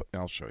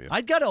 I'll show you.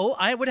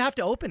 I would have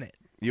to open it.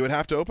 You would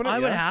have to open it? I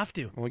would have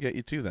to. We'll get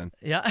you two then.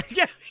 Yeah.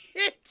 Get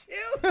me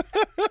too.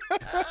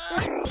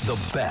 The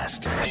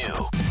best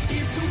new.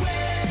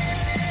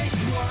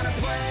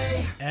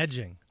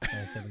 Edging.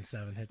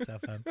 97.7 Hits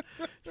FM.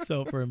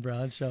 Soper and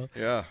Brown Show.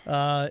 Yeah.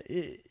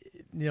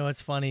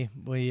 It's funny.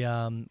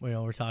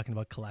 We're talking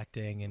about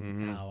collecting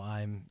and how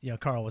I'm.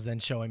 Carl was then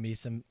showing me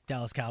some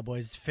Dallas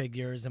Cowboys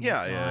figures and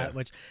whatnot.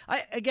 Which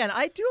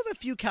I do have a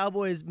few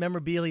Cowboys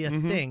memorabilia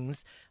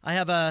things. I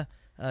have a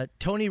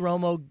Tony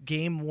Romo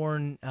game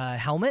worn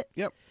helmet.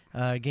 Yep.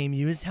 Game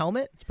used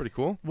helmet. It's pretty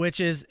cool. Which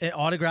is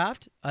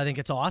autographed. I think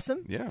it's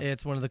awesome. Yeah.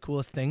 It's one of the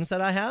coolest things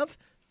that I have.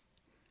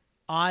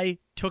 I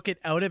took it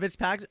out of its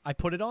pack. I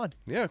put it on.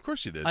 Yeah, of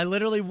course you did. I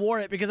literally wore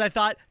it because I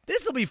thought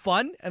this will be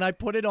fun, and I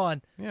put it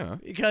on. Yeah.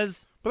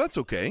 Because. But that's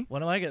okay. What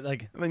do I get?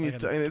 Like, and then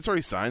it's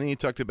already signed, and you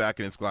tucked it back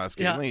in its glass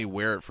case, and then you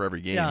wear it for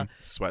every game,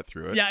 sweat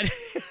through it. Yeah.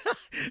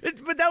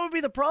 But that would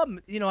be the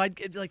problem. I'd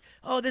get like,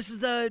 oh, this is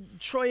the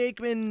Troy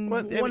Aikman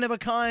one of a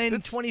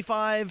kind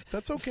 25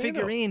 that's okay,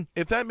 figurine.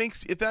 Though. If that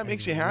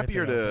makes you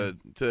happier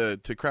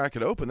to crack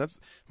it open, that's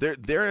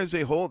there is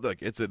a whole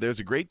there's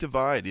a great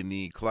divide in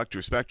the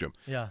collector spectrum.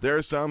 Yeah. There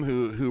are some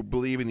who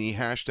believe in the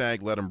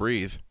hashtag let them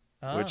breathe,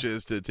 which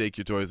is to take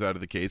your toys out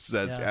of the cases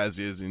as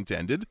is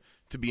intended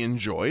to be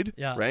enjoyed,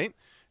 right?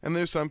 And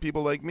there's some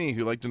people like me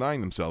who like denying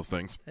themselves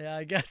things. Yeah,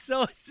 I guess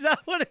so. Is that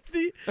one of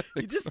the?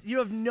 You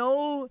have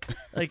no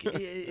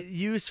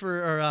use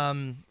for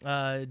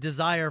or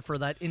desire for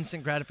that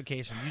instant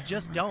gratification. You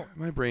just don't.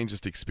 My brain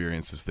just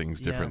experiences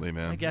things differently,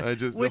 man. I guess.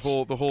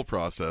 The whole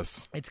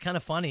process. It's kind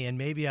of funny, and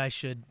maybe I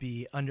should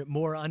be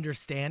more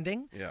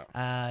understanding.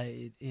 Yeah.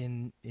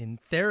 In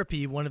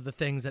therapy, one of the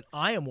things that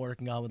I am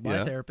working on with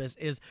my therapist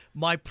is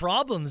my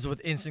problems with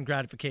instant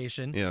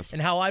gratification. Yes.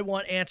 And how I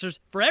want answers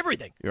for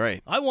everything. You're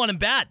right. I want them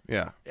bad.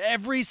 Yeah.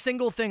 Every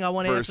single thing I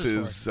want answers for.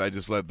 Versus I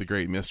just let the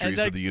great mysteries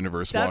of the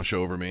universe wash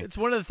over me. It's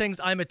one of the things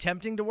I'm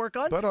attempting to work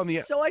on. But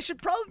so I should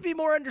probably be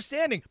more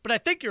understanding. But I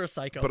think you're a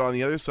psycho. But on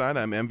the other side,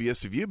 I'm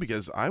envious of you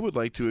because I would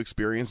like to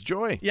experience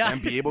joy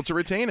and be able to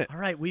retain it. All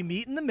right, we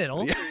meet in the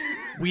middle.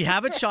 We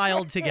have a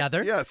child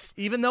together. Yes.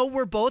 Even though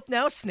we're both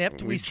now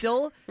snipped, we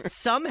still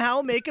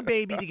somehow make a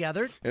baby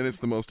together. And it's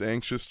the most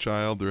anxious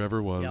child there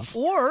ever was.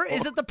 Or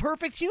is it the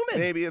perfect human?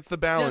 Maybe it's the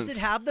balance. Does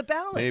it have the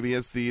balance? Maybe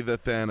it's the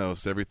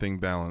Thanos, everything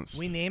balanced.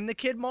 We name the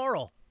kid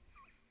Marl.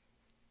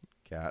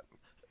 Cat.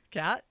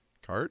 Cat?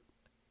 Cart?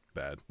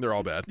 Bad. They're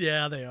all bad.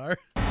 Yeah, they are.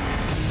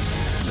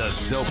 The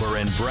Soper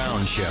and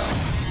Brown Show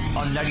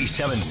on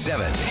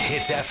 97.7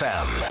 Hits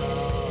FM.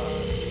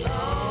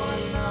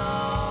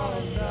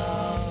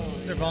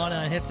 Nirvana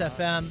on Hits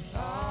FM.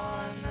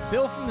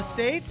 Bill from the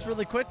States,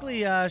 really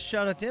quickly,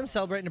 shout out to him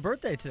celebrating a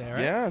birthday today,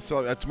 right? Yeah,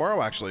 so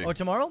tomorrow actually. Oh,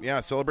 tomorrow?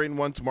 Yeah, celebrating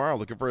one tomorrow.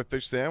 Looking for a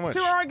fish sandwich.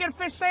 Tomorrow I get a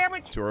fish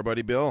sandwich. To our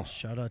buddy Bill.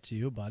 Shout out to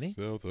you, buddy.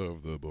 South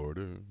of the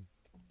border.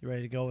 You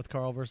ready to go with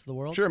Carl versus the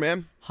world? Sure,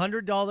 man.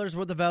 $100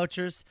 worth of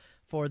vouchers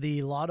for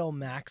the Lotto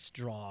Max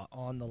draw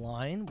on the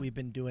line. We've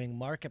been doing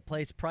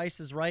marketplace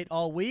prices right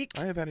all week.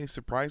 I have had a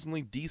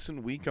surprisingly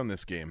decent week on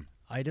this game.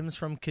 Items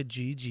from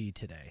Kijiji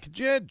today.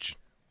 Kijij.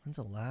 When's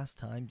the last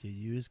time you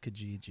used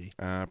Kijiji?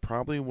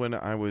 Probably when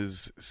I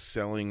was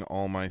selling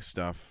all my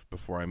stuff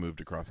before I moved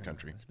across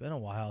country. It's been a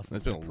while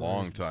since It's been a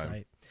long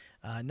time.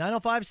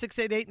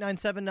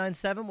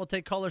 905-688-9797. We'll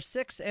take caller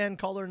 6 and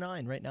caller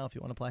 9 right now if you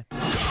want to play.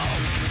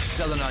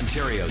 Southern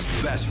Ontario's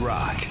best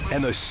rock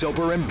and the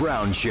Soper and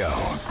Brown Show.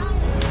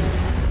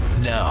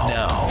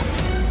 Now,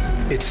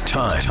 it's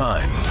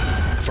time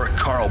for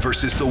Carl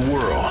versus the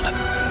world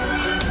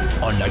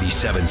on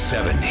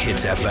 97.7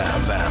 Hits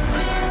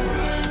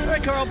FM. All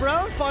right, Carl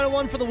Brown, final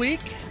one for the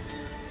week.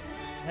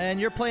 And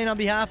you're playing on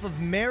behalf of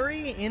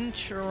Mary in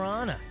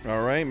Toronto.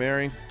 All right,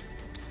 Mary.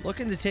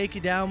 Looking to take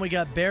you down, we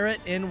got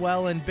Barrett in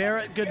Welland.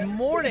 Barrett, good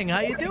morning. How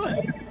you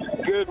doing?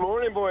 Good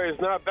morning, boys.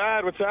 Not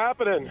bad. What's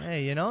happening?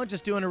 Hey,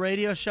 just doing a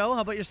radio show.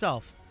 How about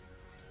yourself?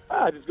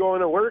 Just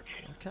going to work.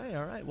 Okay,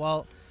 all right.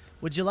 Well,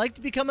 would you like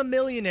to become a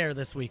millionaire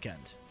this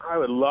weekend? I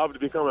would love to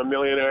become a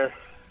millionaire.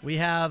 We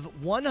have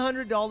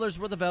 $100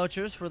 worth of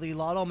vouchers for the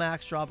Lotto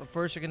Max drop, but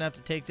first you're going to have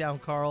to take down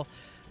Carl.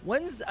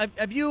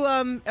 Have you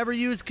ever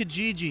used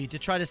Kijiji to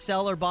try to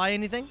sell or buy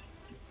anything?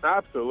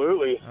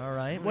 Absolutely. All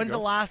right. When's the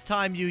last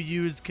time you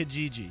used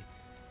Kijiji?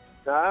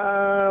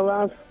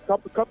 Last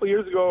couple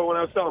years ago when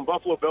I was selling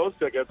Buffalo Bills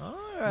tickets. All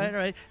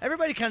right.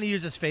 Everybody kind of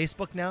uses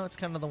Facebook now. It's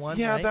kind of the one.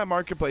 Yeah, right? that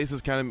marketplace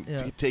is kind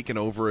of taken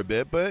over a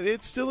bit, but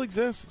it still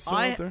exists. It's still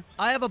out there.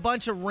 I have a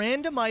bunch of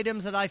random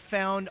items that I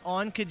found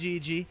on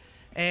Kijiji,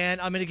 and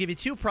I'm going to give you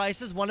two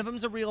prices. One of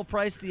them's a real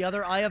price. The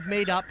other I have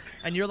made up,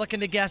 and you're looking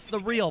to guess the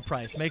real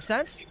price. Make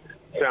sense?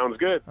 Sounds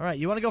good. All right.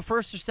 You want to go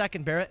first or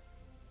second, Barrett?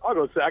 I'll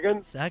go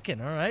second.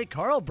 Second. All right.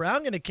 Carl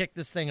Brown going to kick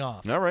this thing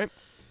off. All right.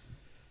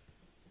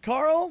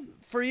 Carl,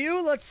 for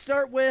you, let's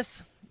start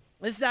with,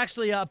 this is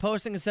actually a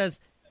posting that says,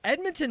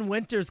 Edmonton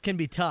winters can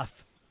be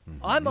tough.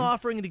 I'm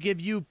offering to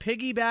give you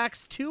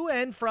piggybacks to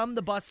and from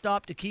the bus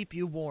stop to keep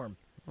you warm.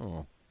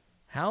 Oh.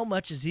 How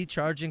much is he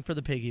charging for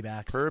the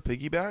piggybacks? Per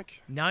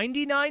piggyback?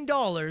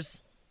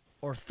 $99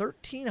 or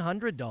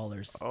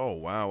 $1,300. Oh,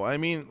 wow. I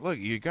mean, look,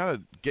 you got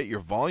to get your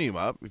volume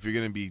up if you're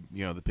going to be,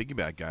 the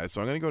piggyback guy. So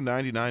I'm going to go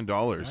 $99.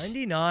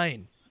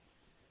 $99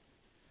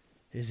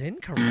 is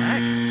incorrect.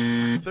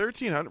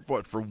 $1,300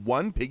 what, for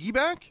one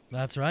piggyback?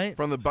 That's right.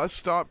 From the bus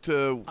stop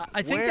to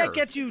I think where? that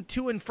gets you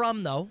to and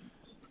from, though.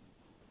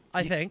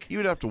 I think. You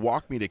would have to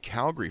walk me to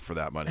Calgary for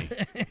that money.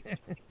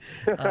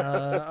 All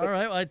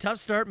right. Well, tough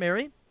start,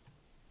 Mary.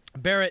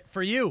 Barrett,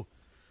 for you,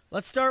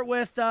 let's start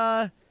with,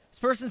 this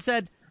person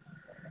said,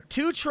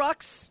 2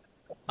 trucks,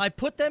 I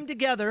put them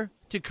together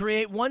to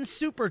create one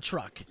super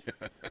truck.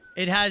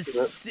 It has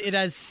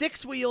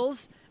 6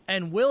 wheels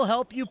and will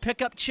help you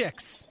pick up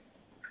chicks.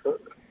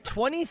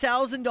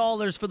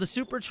 $20,000 for the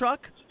super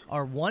truck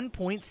or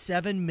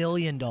 $1.7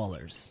 million. I'm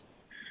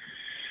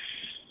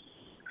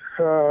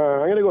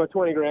going to go with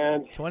 20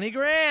 grand. 20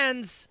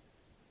 grand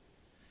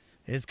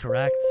is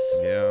correct.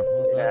 Yeah.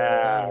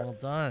 Well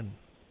done.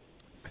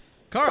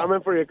 Carl.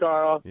 Coming for you,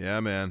 Carl. Yeah,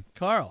 man.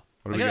 Carl.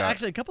 What do we got?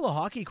 Actually, a couple of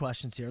hockey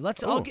questions here.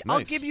 I'll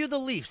give you the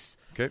Leafs.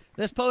 Okay.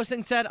 This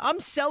posting said, I'm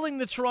selling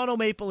the Toronto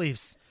Maple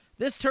Leafs.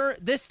 This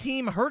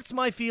team hurts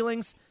my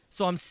feelings,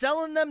 so I'm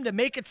selling them to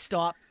make it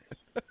stop.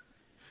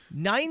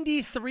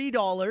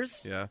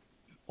 $93 Yeah.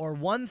 or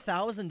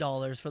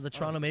 $1,000 for the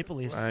Toronto Maple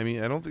Leafs. I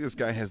mean, I don't think this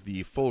guy has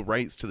the full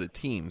rights to the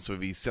team, so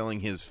if he's selling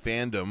his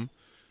fandom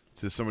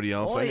to somebody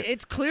else.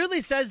 It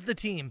clearly says the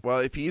team. Well,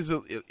 if he's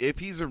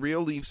a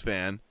real Leafs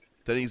fan,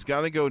 then he's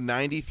got to go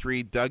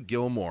 93 Doug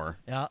Gilmour.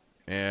 Yeah.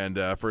 And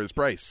for his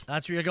price.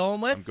 That's what you're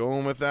going with? I'm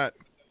going with that.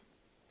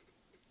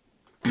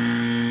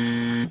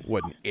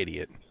 What an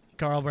idiot.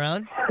 Carl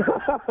Brown?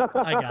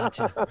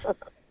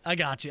 I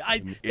got you.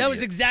 That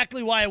was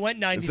exactly why I went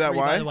 93, Is that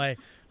why? by the way.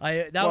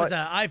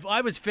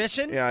 I was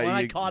fishing when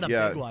I caught a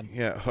big one.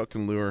 Yeah, hook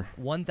and lure.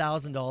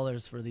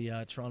 $1,000 for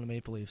the Toronto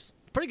Maple Leafs.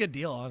 Pretty good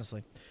deal,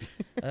 honestly.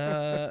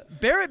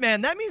 Barrett,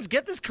 man, that means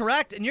get this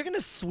correct, and you're going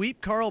to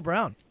sweep Carl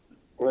Brown.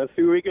 Let's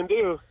see what we can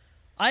do.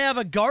 I have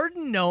a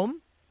garden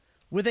gnome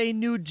with a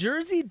New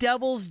Jersey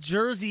Devils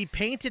jersey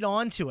painted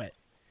onto it.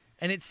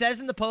 And it says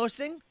in the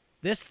posting,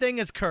 this thing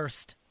is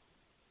cursed.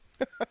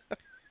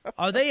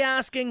 Are they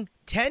asking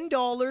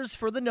 $10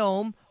 for the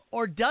gnome,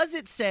 or does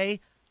it say,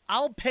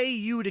 I'll pay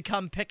you to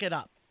come pick it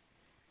up?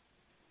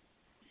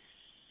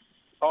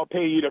 I'll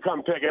pay you to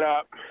come pick it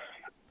up.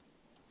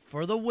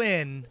 For the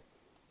win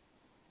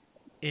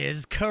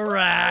is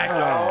correct.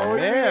 Oh,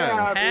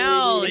 man.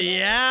 Hell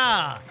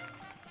yeah.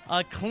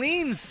 A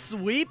clean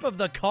sweep of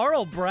the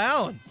Carl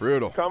Brown.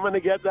 Brutal. Coming to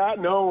get that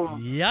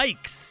gnome.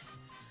 Yikes.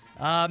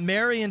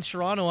 Mary in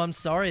Toronto, I'm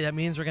sorry. That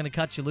means we're going to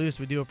cut you loose.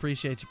 We do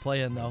appreciate you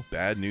playing, though.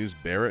 Bad news,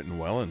 Barrett and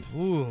Welland.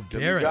 Ooh, Good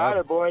Barrett. Got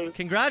it, boys.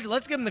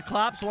 Let's give him the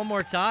claps one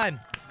more time.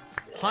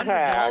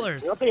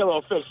 $100. I'll take a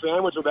little fish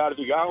sandwich with that if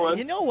you got one.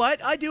 You know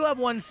what? I do have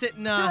one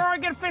sitting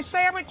get a fish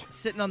sandwich?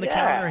 sitting on the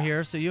counter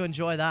here, so you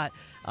enjoy that.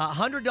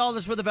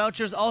 $100 worth of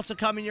vouchers also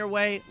coming your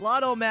way.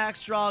 Lotto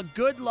Max draw.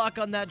 Good luck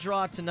on that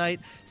draw tonight.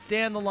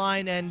 Stay on the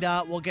line, and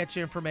we'll get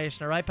you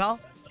information. All right, pal?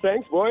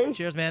 Thanks, boys.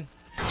 Cheers, man.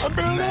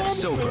 Matt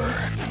Soper,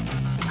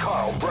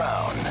 Carl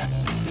Brown,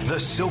 The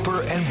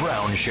Soper and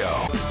Brown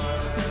Show.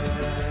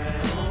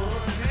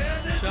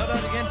 Shout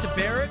out again to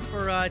Barrett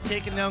for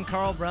taking down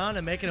Carl Brown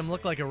and making him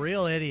look like a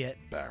real idiot.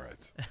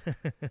 Barrett.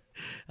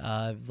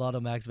 Lotto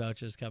Max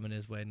vouchers coming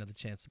his way. Another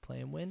chance to play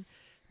and win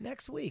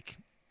next week.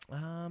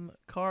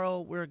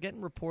 Carl, we're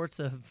getting reports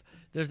of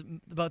there's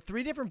about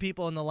 3 different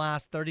people in the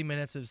last 30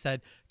 minutes have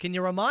said, can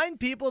you remind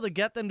people to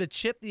get them to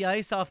chip the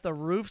ice off the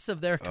roofs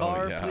of their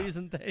car, please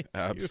and thank you?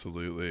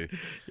 Absolutely.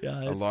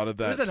 Yeah, a lot of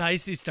that. It was an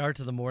icy start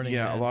to the morning.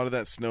 Yeah, man. a lot of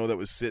that snow that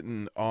was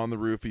sitting on the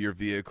roof of your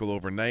vehicle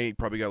overnight,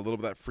 probably got a little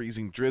bit of that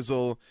freezing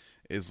drizzle.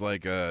 Is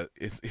like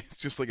it's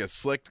just like a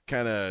slick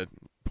kind of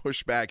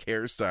pushback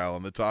hairstyle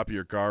on the top of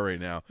your car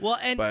right now. Well,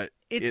 but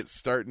it's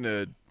starting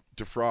to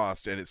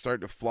defrost and it's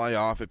starting to fly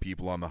off at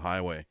people on the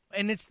highway.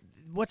 And it's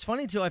what's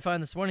funny too, I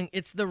found this morning,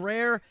 it's the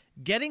rare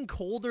getting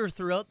colder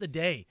throughout the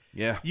day.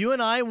 Yeah. You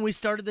and I, when we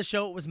started the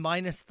show, it was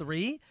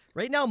 -3.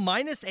 Right now,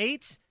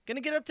 -8. Going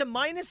to get up to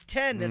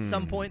 -10 at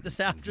some point this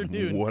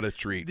afternoon. What a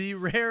treat. The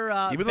rare...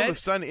 Even though the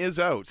sun is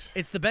out.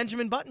 It's the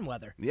Benjamin Button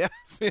weather. Yes.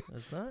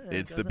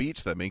 It's the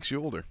beach that makes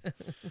you older.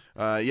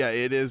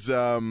 It is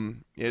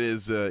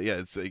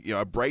it's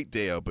a bright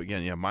day out, but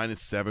again,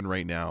 -7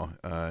 right now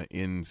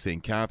in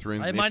St.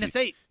 Catharines. I have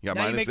 -8. You got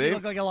now -8? you make me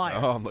look like a liar.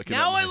 Oh, I'm looking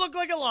now I look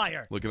like a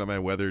liar. Looking at my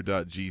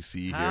weather.gc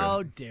here.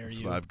 How dare That's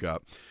you. what I've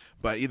got.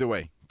 But either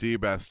way, do your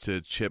best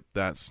to chip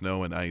that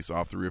snow and ice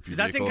off the roof of your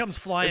vehicle. That thing comes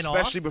flying off.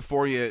 Especially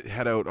before you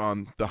head out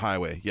on the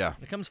highway. Yeah.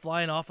 It comes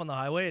flying off on the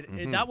highway.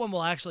 That one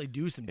will actually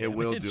do some damage. It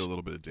will do a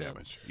little bit of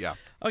damage. Yeah.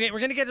 Okay, we're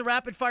going to get to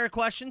rapid fire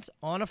questions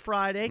on a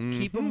Friday.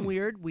 Keep them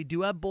weird. We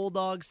do have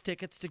Bulldogs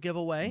tickets to give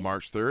away.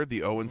 March 3rd,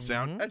 the Owen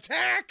Sound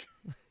Attack.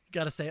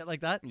 Got to say it like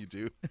that? You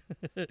do.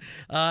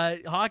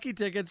 Hockey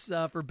tickets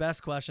for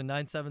best question,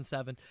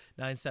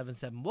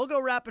 977-977. We'll go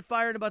rapid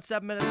fire in about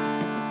 7 minutes.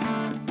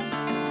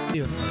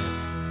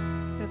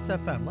 It's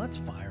FM. Let's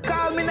fire.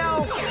 Call me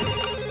now.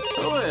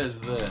 Who is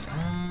this?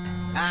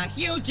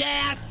 Huge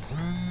ass.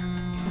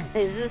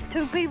 Is this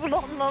 2 people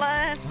on the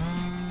line?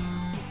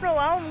 No,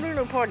 I don't do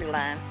no party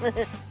line.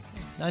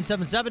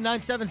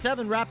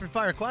 977-977, rapid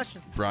fire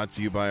questions. Brought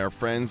to you by our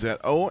friends at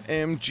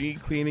OMG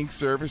Cleaning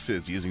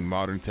Services, using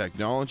modern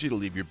technology to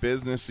leave your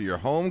business or your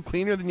home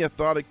cleaner than you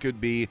thought it could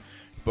be.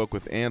 Book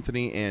with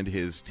Anthony and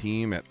his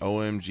team at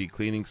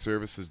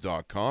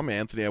omgcleaningservices.com.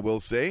 Anthony, I will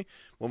say,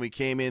 when we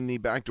came in the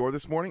back door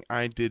this morning,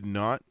 I did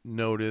not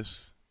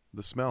notice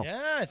the smell.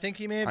 Yeah, I think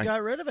he may have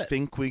got rid of it. I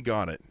think we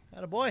got it.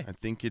 Attaboy. I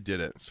think you did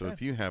it. So if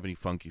you have any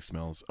funky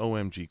smells,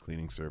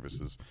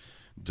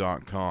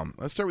 omgcleaningservices.com.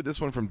 Let's start with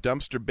this one from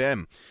Dumpster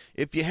Ben.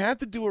 If you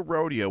had to do a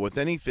rodeo with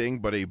anything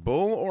but a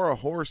bull or a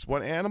horse,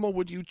 what animal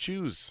would you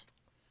choose?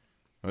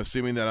 I'm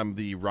assuming that I'm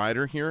the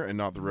rider here and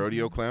not the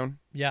rodeo clown.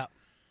 Yeah.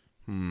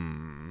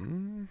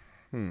 We're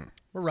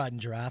riding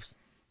giraffes.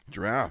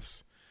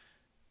 Giraffes.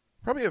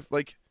 Probably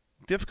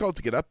difficult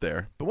to get up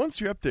there, but once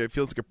you're up there, it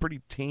feels like a pretty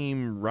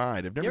tame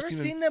ride. I've never you ever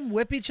seen them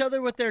whip each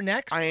other with their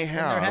necks? I and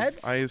have. their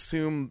heads? I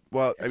assume.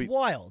 Well, it's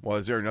wild. Well,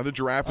 is there another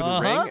giraffe in the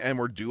ring and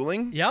we're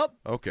dueling? Yep.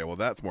 Okay, well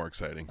that's more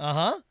exciting.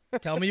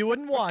 Tell me you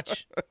wouldn't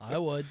watch. I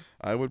would.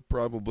 I'd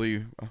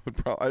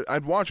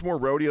watch more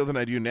rodeo than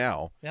I do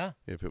now. Yeah.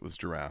 If it was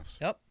giraffes.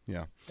 Yep.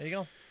 Yeah. There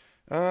you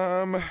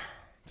go.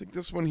 Take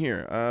this one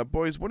here.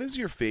 Boys, what is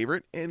your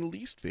favorite and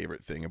least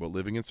favorite thing about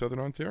living in Southern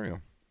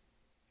Ontario?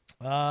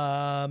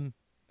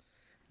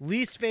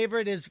 Least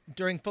favorite is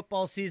during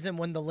football season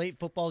when the late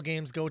football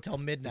games go till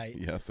midnight.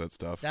 Yes, that's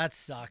tough. That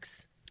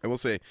sucks. I will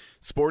say,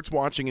 sports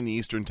watching in the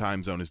Eastern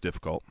time zone is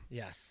difficult.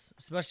 Yes,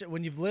 especially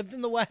when you've lived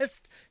in the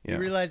West, you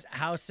realize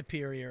how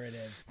superior it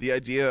is. The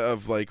idea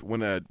of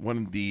when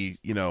the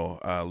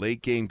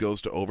late game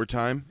goes to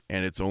overtime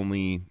and it's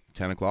only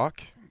 10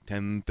 o'clock,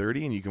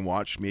 10:30, and you can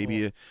watch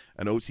maybe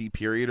an OT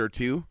period or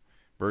two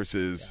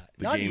versus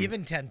the not game. Not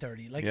even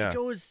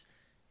 10:30.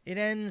 It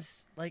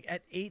ends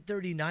at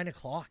 8:30, 9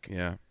 o'clock.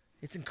 Yeah.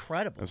 It's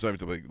incredible. That's why I have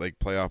to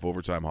playoff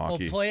overtime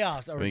hockey.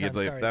 Playoffs. When you get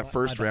that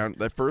first round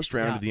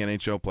of the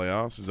NHL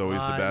playoffs is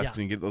always the best,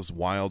 and you get those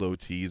wild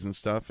OTs and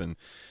stuff. And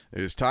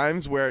there's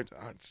times where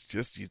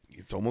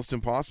it's almost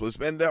impossible.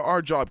 And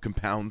our job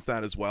compounds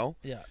that as well.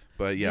 Yeah.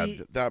 But yeah,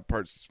 that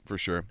part's for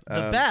sure.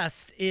 The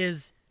best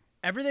is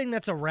everything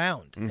that's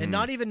around, Mm-hmm. and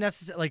not even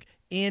necessarily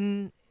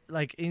in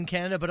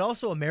Canada, but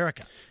also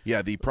America.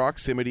 Yeah, the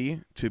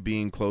proximity to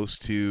being close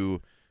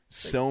to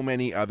so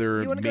many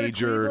other You want to go to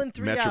major Cleveland,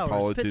 3 hours.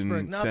 metropolitan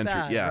Pittsburgh, not center.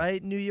 bad, Yeah,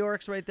 right? New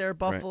York's right there,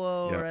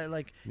 Buffalo, yeah. right?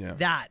 Like Yeah.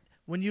 that.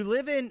 When you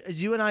live in,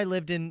 as you and I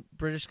lived in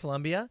British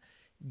Columbia,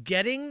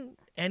 getting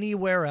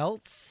anywhere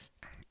else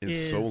it's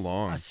is so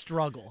long. a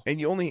struggle. And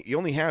you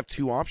only have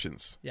 2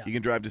 options. Yeah. You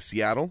can drive to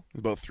Seattle,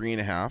 about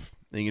 3.5.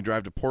 Then you can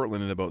drive to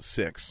Portland in about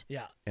 6.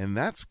 Yeah. And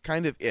that's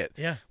kind of it.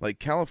 Yeah. Like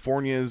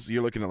California's,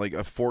 you're looking at like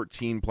a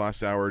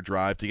 14+ hour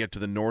drive to get to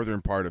the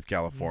northern part of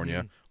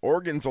California.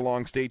 Oregon's a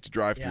long state to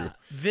drive Yeah. through.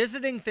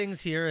 Visiting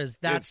things here is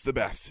It's the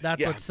best. That's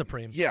Yeah. what's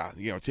supreme. Yeah,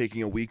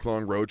 taking a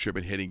week-long road trip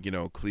and hitting,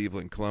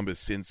 Cleveland, Columbus,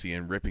 Cincy,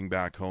 and ripping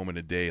back home in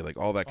a day, like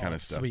all that kind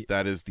of stuff. Sweet.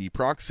 That is the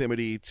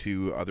proximity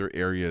to other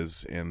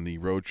areas, and the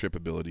road trip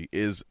ability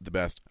is the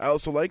best. I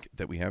also like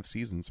that we have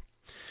seasons.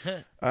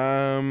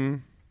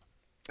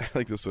 I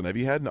like this one. Have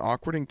you had an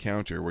awkward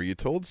encounter where you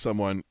told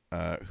someone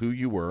who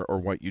you were or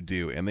what you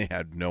do, and they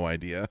had no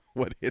idea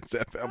what Hits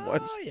FM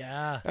was? Oh,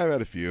 yeah. I've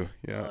had a few.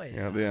 Yeah. Oh,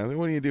 yeah. Yeah.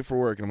 What do you do for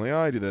work? And I'm like,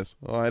 I do this.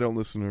 Oh, I don't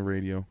listen to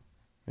radio.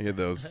 I get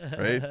those,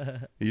 right?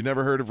 You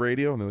never heard of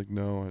radio? And they're like,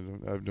 no,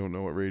 I don't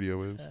know what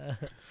radio is.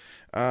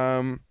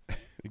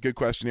 Good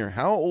question here.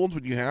 How old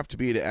would you have to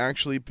be to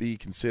actually be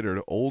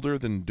considered older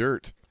than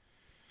dirt?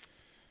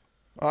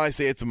 Oh, I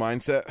say it's a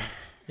mindset.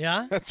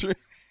 Yeah? That's right.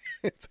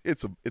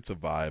 It's a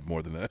vibe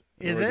more than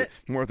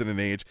more than an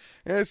age.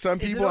 And some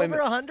Is people it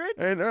over 100?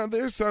 And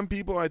there's some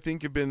people I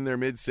think have been in their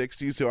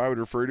mid-60s who I would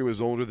refer to as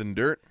older than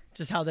dirt.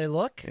 Just how they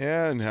look?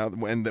 Yeah, and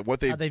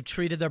what How they've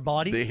treated their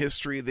body? the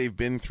history they've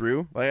been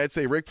through. Like I'd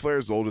say Ric Flair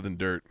is older than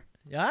dirt.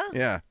 Yeah?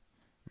 Yeah,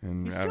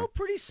 and He's I still don't-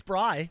 pretty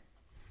spry,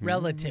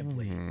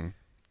 relatively. Yeah.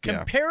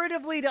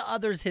 Comparatively to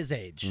others his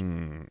age.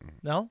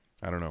 No?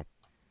 I don't know.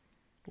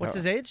 What's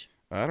his age?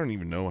 I don't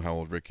even know how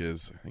old Rick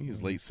is. I think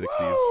he's late 60s.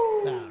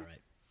 All right.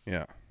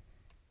 Yeah,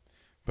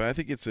 but I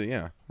think it's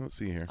Let's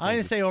see here. I'm going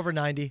to say over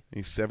 90.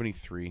 He's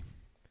 73.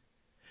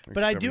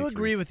 But I do 73.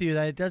 agree with you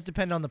that it does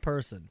depend on the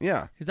person.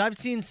 Yeah. Because I've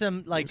seen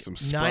some There's some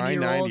spry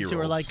 90-year-olds who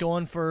are like 90-year-olds.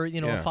 going for, a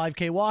Yeah.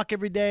 5K walk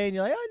every day, and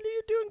you're like, oh,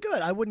 you're doing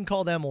good. I wouldn't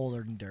call them older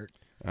than dirt.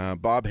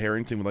 Bob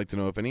Harrington would like to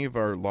know if any of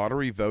our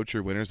lottery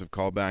voucher winners have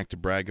called back to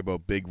brag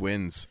about big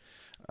wins.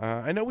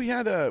 I know we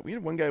had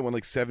one guy who won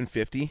like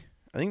 $750.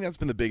 I think that's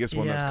been the biggest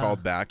one that's Yeah.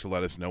 called back to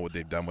let us know what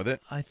they've done with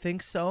it. I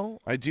think so.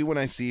 I do when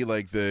I see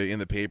like in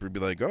the paper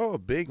be like, oh, a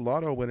big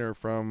lotto winner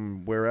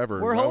from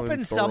wherever. We're Welland,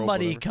 hoping Thorold,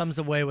 somebody whatever. comes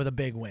away with a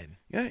big win.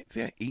 Yeah,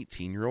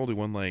 18-year-old who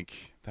won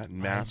like that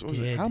massive. What was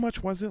it? did. How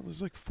much was it? It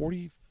was like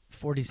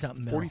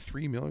 40-something mil.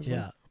 43 million.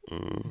 Yeah.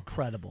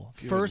 Incredible.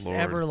 Good First Lord.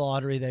 ever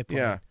lottery they put.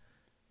 Yeah.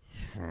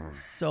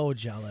 So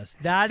jealous.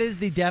 That is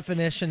the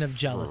definition of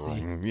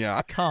jealousy. Yeah.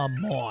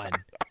 Come on.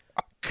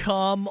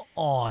 Come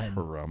on.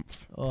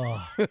 Harumph.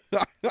 Oh,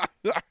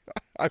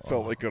 I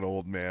felt like an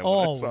old man.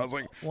 oh So I was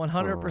like,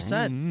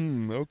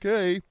 100%.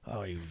 okay.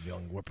 Oh, you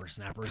young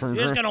whippersnappers. You're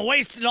just going to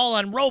waste it all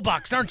on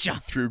Robux, aren't you?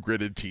 Through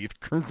gritted teeth.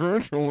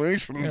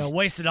 Congratulations. You're going to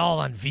waste it all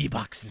on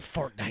V-Bucks and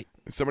Fortnite.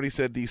 Somebody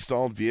said the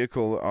stalled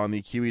vehicle on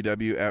the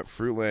QEW at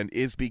Fruitland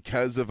is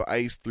because of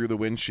ice through the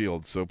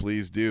windshield. So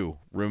please do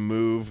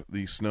remove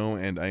the snow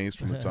and ice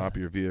from the top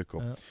of your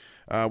vehicle.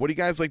 What do you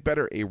guys like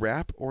better, a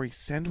wrap or a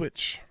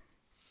sandwich?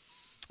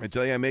 I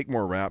tell you, I make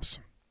more wraps.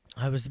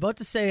 I was about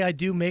to say I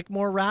do make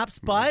more wraps,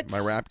 but My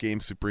wrap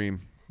game's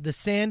supreme. the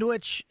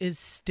sandwich is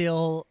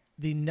still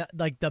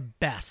the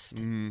best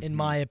in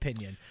my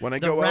opinion. When I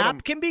the go out, wrap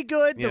I'm- can be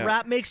good. The Yeah.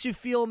 wrap makes you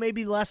feel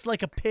maybe less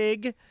like a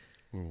pig.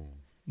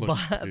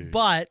 Like a pig.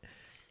 But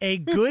a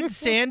good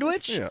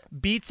sandwich Yeah.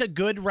 beats a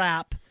good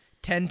wrap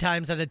 10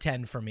 times out of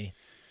 10 for me.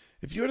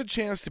 If you had a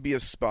chance to be a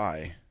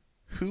spy,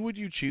 who would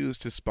you choose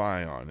to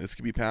spy on? This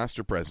could be past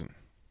or present.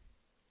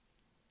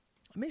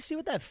 Let me see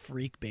what that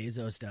freak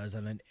Bezos does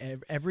on an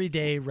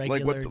everyday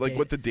regular Like day.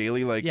 what the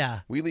daily Yeah.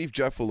 We leave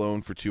Jeff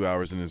alone for 2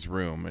 hours in his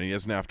room and he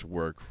doesn't have to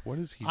work. What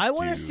does he do? I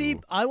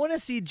want to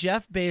see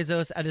Jeff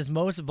Bezos at his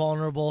most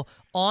vulnerable,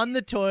 on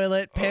the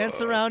toilet,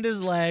 pants around his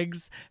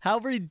legs. How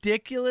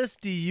ridiculous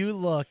do you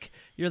look?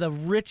 You're the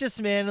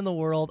richest man in the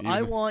world.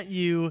 I want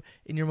you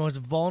in your most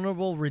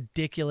vulnerable,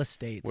 ridiculous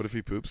states. What if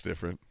he poops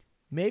different?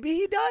 Maybe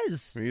he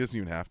does. He doesn't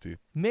even have to.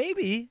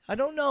 Maybe. I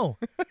don't know.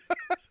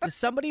 Does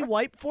somebody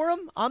wipe for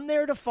him? I'm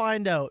there to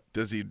find out.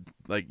 Does he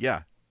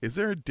is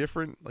there a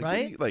different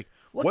Right? What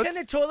what's- kind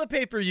of toilet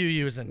paper are you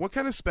using? what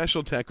kind of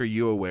special tech are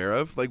you aware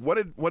of? Like what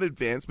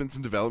advancements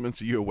and developments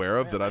are you aware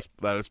of that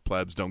us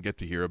plebs don't get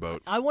to hear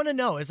about? I want to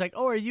know. It's like,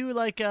 oh, are you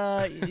like,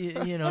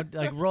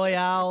 like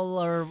Royale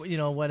or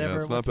whatever? Yeah,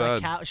 it's not What's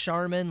that bad.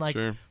 Charmin? Like,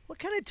 Sure. what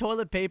kind of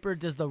toilet paper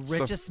does the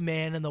richest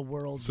man in the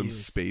world Some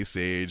use? space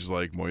age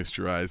like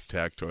moisturized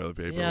tech toilet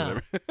paper or Yeah,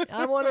 whatever.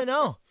 I want to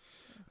know.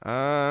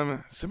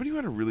 Somebody who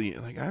had a really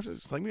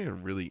somebody had a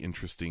really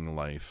interesting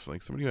life.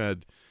 Like somebody who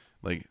had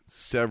like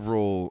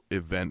several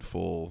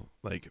eventful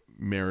like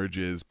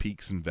marriages,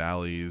 peaks and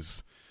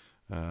valleys.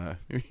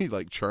 Maybe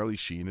like Charlie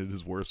Sheen at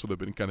his worst would have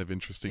been kind of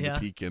interesting to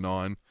peek in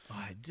on.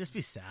 Oh, I'd just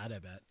be sad, I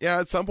bet.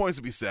 Yeah, at some points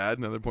it'd be sad,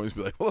 and other points it'd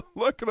be like, well,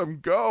 look at him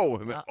go.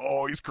 And then,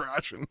 he's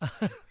crashing.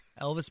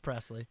 Elvis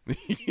Presley.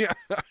 Yeah.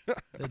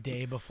 The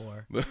day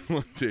before. The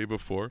one day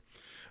before.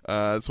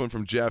 This one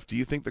from Jeff. Do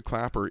you think the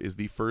clapper is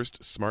the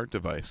first smart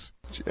device?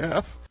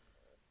 Jeff?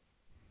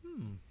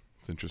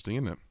 It's interesting,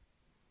 isn't it?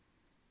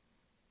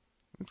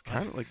 It's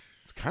kind of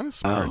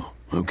smart. Oh,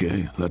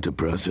 okay. Lot to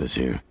process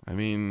here. I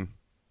mean,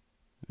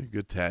 a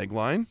good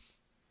tagline.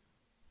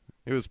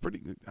 It was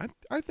pretty.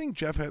 I think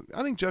Jeff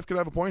could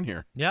have a point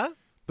here. Yeah.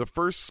 The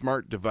first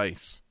smart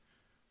device.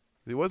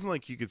 It wasn't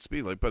like you could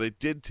speak but it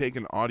did take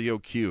an audio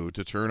cue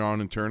to turn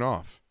on and turn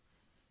off.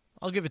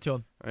 I'll give it to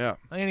him. Yeah.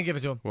 I'm gonna give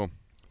it to him. Well,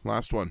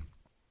 last one.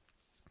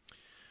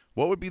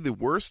 What would be the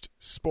worst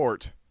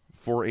sport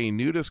for a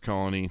nudist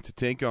colony to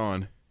take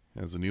on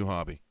as a new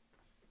hobby?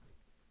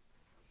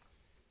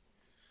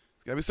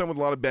 It's got to be something with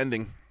a lot of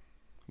bending.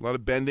 A lot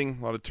of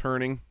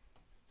turning.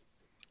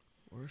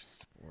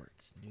 Worst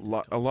sports.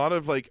 A lot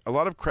of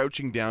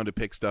crouching down to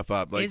pick stuff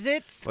up. Like, is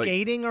it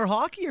skating or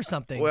hockey or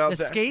something? Well,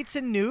 skates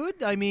and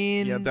nude? I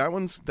mean, yeah, that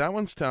one's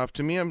tough.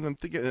 To me, I'm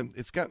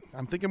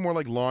thinking more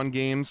like lawn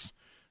games,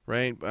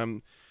 right?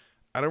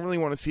 I don't really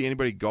want to see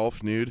anybody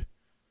golf nude.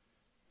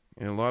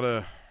 And a lot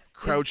of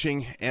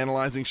crouching,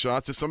 analyzing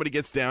shots. If somebody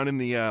gets down in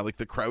the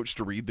the crouch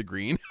to read the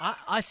green.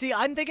 I see.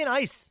 I'm thinking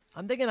ice.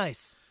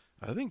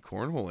 I think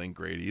cornhole ain't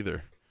great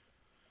either.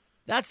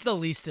 That's the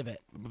least of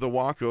it. The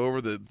walk over,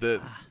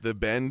 the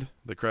bend,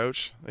 the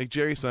crouch. Like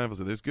Jerry Seinfeld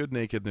said, there's good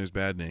naked and there's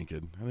bad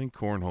naked. I think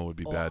cornhole would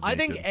be bad naked. I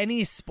think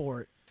any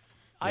sport.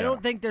 Yeah. I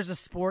don't think there's a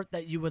sport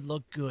that you would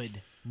look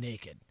good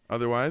naked.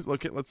 Otherwise,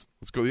 let's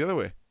go the other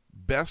way.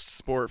 Best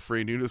sport for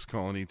a nudist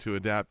colony to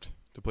adapt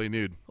to play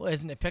nude. Well,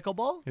 isn't it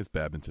pickleball? It's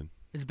badminton.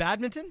 It's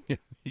badminton?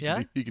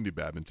 Yeah. You can do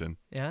badminton.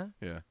 Yeah?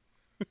 Yeah.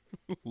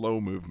 Low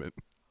movement.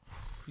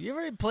 You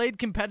ever played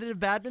competitive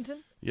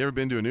badminton? You ever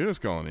been to a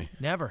nudist colony?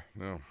 Never.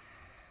 No.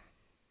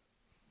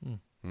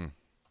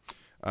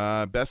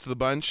 Best of the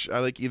bunch. I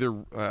like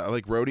I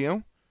like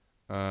rodeo.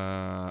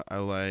 I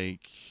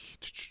like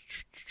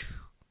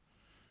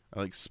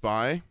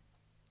spy,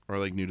 or I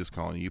like nudist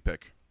colony. You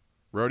pick.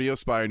 Rodeo,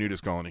 spy, or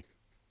nudist colony.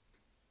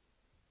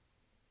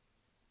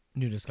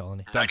 Nudist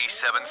colony.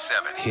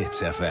 97.7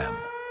 Hits FM.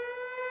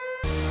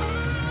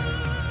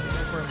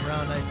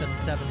 Around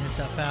 97.7 Hits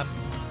FM.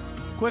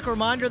 Quick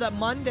reminder that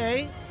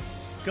Monday,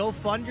 Go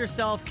Fund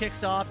Yourself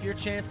kicks off. Your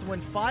chance to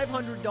win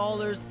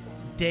 $500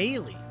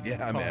 daily.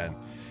 Yeah, man.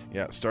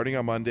 Yeah, starting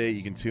on Monday,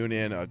 you can tune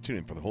in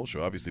for the whole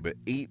show, obviously, but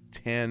 8,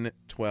 10,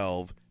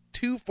 12,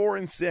 2, 4,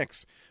 and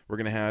 6. We're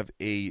going to have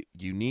a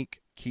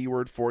unique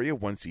keyword for you.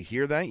 Once you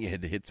hear that, you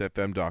head to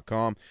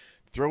hitsfm.com,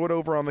 throw it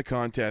over on the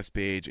contest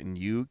page, and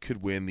you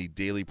could win the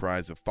daily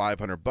prize of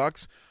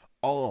 $500.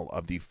 All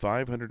of the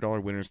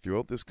 $500 winners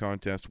throughout this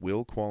contest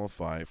will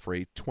qualify for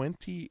a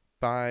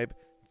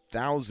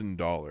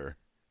 $25,000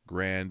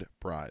 grand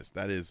prize.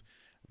 That is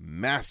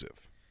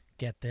massive.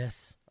 Get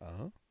this.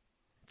 Uh-huh.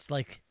 It's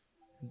like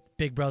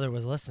Big Brother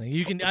was listening.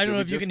 You can. I don't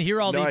know if you can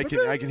hear all these. I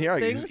can hear.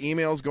 There's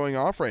emails going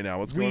off right now.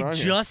 What's going on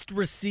here? We just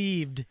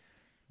received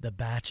the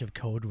batch of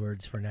code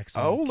words for next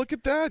week. Oh, look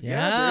at that.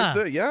 Yeah,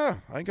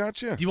 I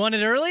got you. Do you want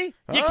it early?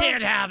 You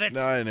can't have it.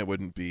 No, and it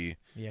wouldn't be.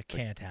 You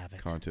can't have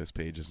it. Contest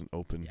page isn't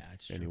open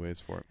anyways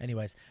for it.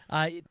 Anyways,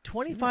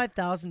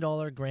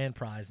 $25,000 grand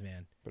prize,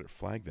 man. Better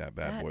flag that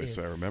bad boy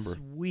so I remember.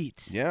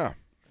 Sweet. Yeah.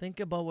 Think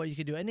about what you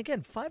can do. And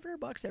again,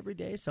 $500 every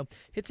day. So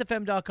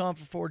hitsfm.com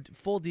for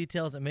full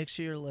details, and make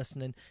sure you're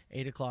listening.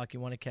 8 o'clock.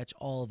 You want to catch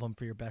all of them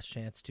for your best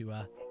chance to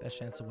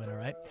win, all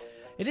right?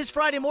 It is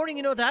Friday morning.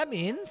 You know what that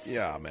means.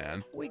 Yeah,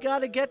 man. We got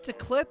to get to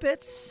Clip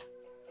It's.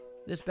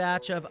 This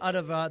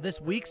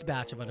week's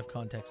batch of out of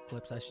context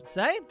clips, I should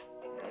say.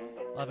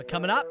 We'll have it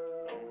coming up.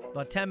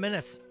 About 10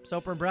 minutes.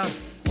 Soper and Brown.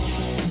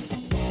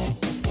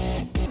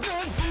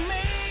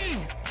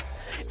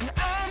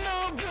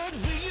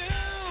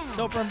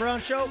 Soper and Brown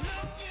Show.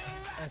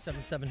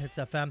 97.7 Hits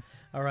FM.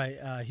 All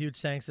right, huge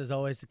thanks as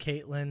always to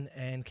Caitlin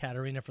and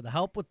Katarina for the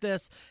help with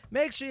this.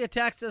 Make sure you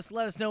text us.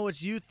 Let us know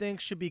what you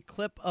think should be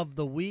clip of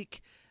the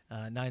week.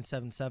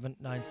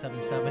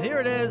 977-977. Here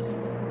it is.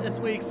 This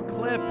week's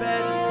Clip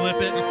It.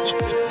 Clip it.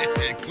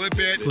 Clip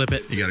it. Clip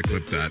it. You got to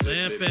clip that.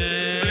 Clip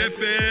it. Clip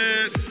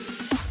it.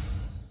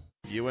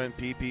 You went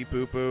pee-pee,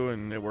 poo-poo,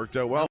 and it worked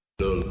out well.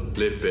 Clip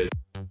it.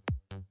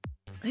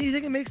 Hey, you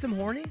think it makes him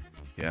horny?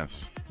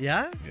 Yes.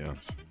 Yeah?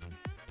 Yes.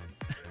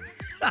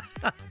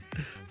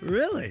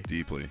 Really?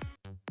 Deeply.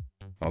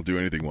 I'll do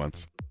anything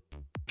once.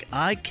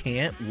 I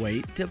can't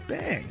wait to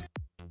bang.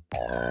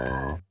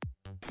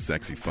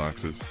 Sexy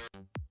foxes.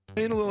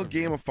 In a little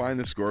game of Find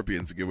the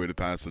Scorpions, a good way to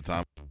pass the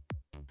time.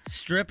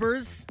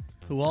 Strippers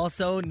who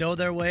also know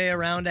their way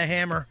around a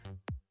hammer.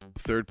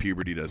 Third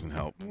puberty doesn't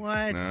help.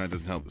 What? No, it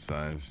doesn't help the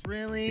size.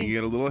 Really? You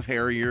get a little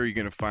hairier, you're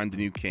going to find a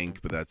new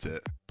kink, but that's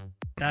it.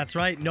 That's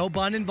right. No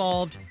bun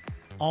involved.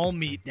 All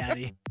meat,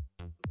 Daddy.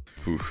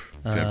 Oof,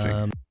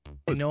 tempting.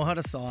 They know how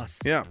to sauce.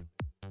 Yeah.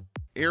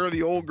 Air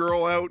the old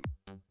girl out.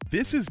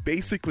 This is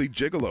basically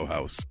Gigolo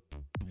House.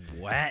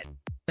 wet.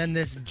 Then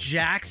this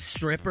Jack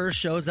stripper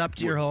shows up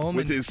to your home.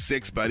 with and his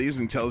 6 buddies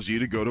and tells you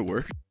to go to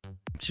work.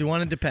 she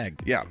wanted to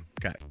peg. Yeah.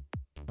 Okay.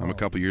 I'm a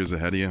couple years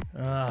ahead of you.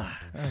 That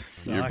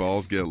sucks. Your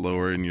balls get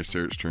lower and your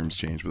search terms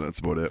change, but that's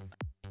about it.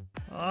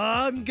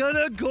 I'm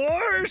gonna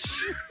gorsh.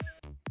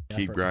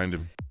 Keep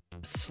grinding.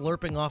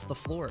 Slurping off the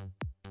floor.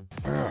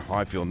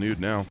 I feel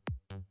nude now.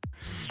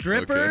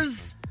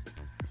 Strippers.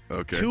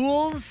 Okay.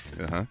 Tools.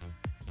 Uh-huh.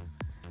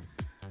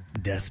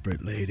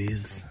 Desperate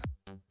ladies.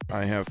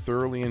 I have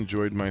thoroughly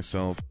enjoyed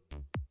myself.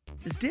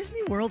 Is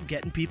Disney World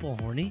getting people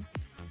horny?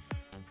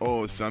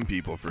 Oh, some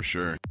people for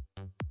sure.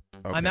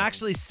 Okay. I'm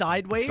actually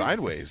sideways.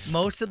 Sideways?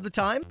 Most of the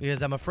time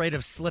because I'm afraid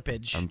of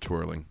slippage. I'm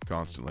twirling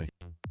constantly.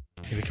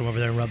 Maybe come over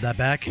there and rub that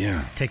back?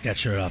 Yeah. Take that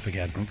shirt off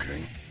again.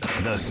 Okay.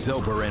 The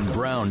Soper and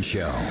Brown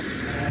Show.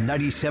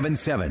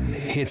 97.7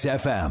 Hits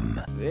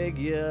FM.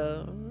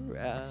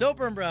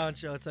 Soper and Brown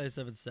Show. It's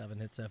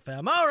 97.7 Hits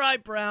FM. All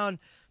right, Brown.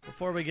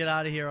 Before we get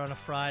out of here on a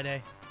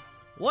Friday,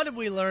 what did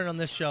we learn on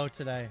this show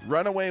today?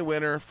 Runaway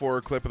winner for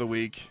Clip of the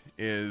Week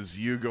is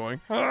you going,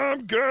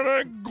 I'm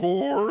gonna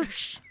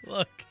gorsh.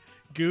 Look,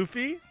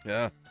 Goofy.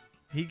 Yeah.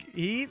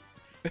 He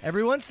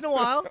every once in a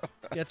while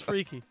gets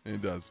freaky.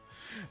 It does.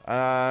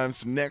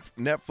 Some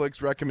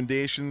Netflix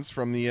recommendations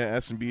from the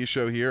S&B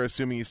show here,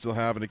 assuming you still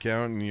have an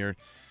account and your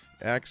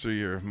ex or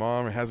your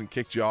mom hasn't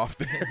kicked you off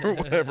there or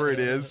whatever it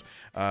is.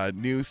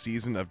 New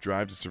season of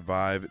Drive to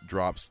Survive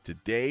drops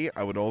today.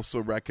 I would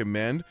also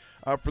recommend,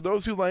 for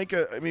those who like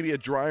maybe a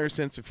drier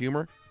sense of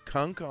humor,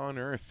 Kunk on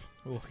Earth.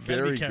 Ooh,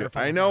 very good.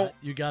 I know.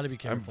 You got to be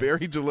careful. I'm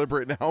very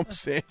deliberate now. I'm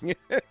saying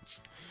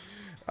it.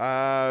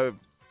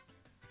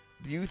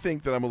 Do you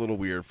think that I'm a little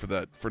weird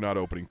for not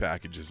opening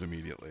packages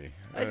immediately?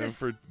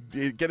 For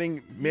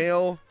getting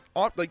mail,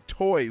 like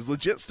toys,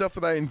 legit stuff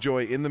that I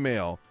enjoy in the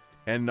mail,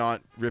 and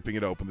not ripping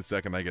it open the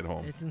second I get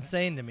home. It's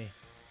insane to me.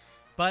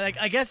 But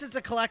I guess it's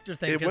a collector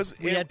thing because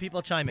we had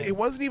people chime in. It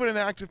wasn't even an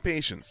act of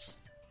patience.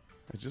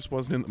 I just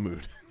wasn't in the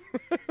mood.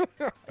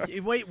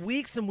 You wait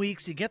weeks and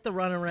weeks, you get the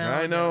runaround.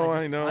 I know.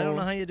 I don't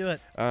know how you do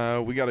it.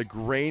 We got a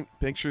great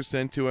picture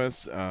sent to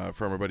us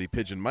from our buddy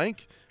Pigeon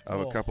Mike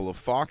of a couple of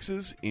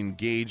foxes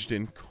engaged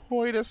in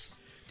coitus.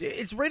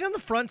 It's right on the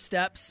front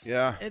steps.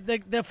 Yeah.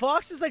 The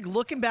fox is like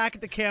looking back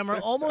at the camera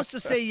almost to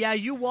say, yeah,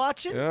 you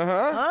watching?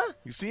 Uh-huh. Huh?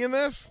 You seeing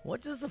this?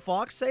 What does the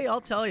fox say?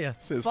 I'll tell you.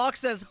 Fox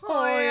says,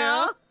 oh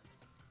yeah.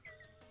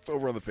 It's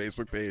over on the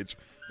Facebook page,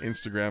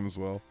 Instagram as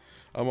well.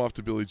 I'm off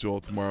to Billy Joel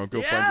tomorrow.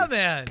 Go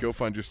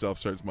find yourself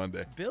starts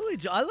Monday. Billy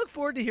Joel. I look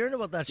forward to hearing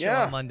about that show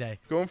on Monday.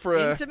 Going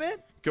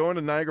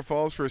to Niagara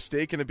Falls for a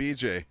steak and a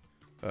BJ.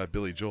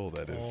 Billy Joel,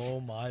 that is. Oh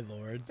my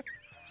Lord.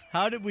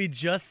 How is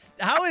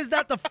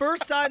that the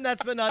first time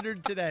that's been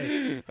uttered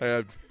today? I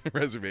have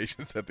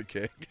reservations at the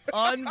Keg.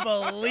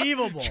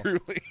 Unbelievable.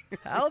 Truly.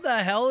 How the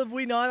hell have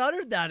we not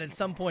uttered that at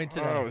some point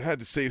today? Oh, I had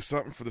to save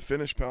something for the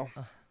finish, pal.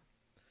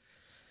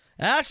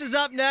 Ash is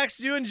up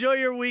next. You enjoy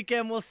your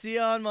weekend. We'll see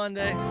you on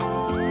Monday.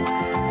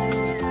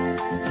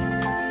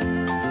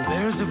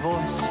 There's a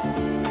voice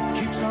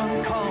keeps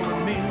on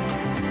calling me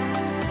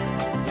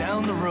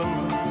down the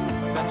road.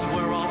 That's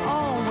where I'll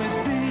always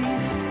be.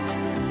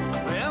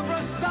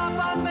 Every stop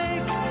I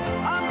make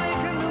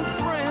a new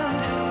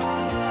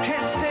friend.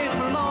 Can't stay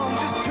for long,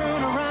 just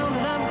turn around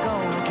and I'm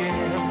gone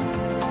again.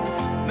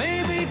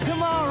 Maybe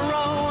tomorrow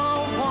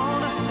I'll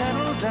wanna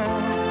settle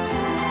down.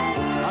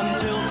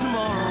 Until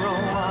tomorrow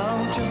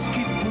I'll just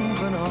keep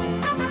moving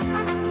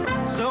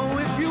on. So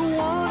if you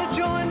wanna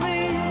join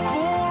me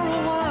for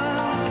a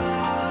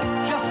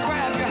while, just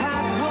grab your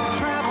hat, we'll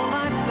travel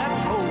like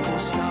that's hobo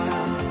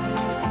style.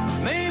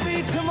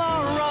 Maybe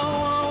tomorrow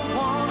I'll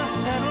wanna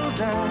settle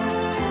down.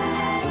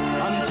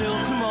 Until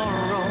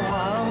tomorrow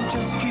I'll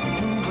just keep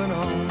moving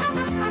on.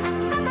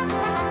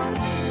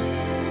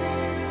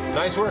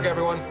 Nice work,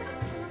 everyone.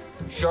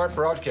 Sharp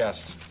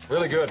broadcast.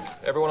 Really good.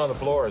 Everyone on the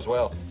floor as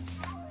well.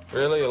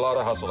 Really a lot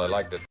of hustle. I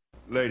liked it.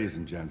 Ladies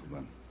and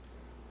gentlemen,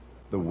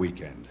 the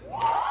weekend.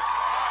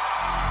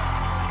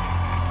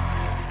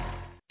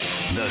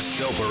 The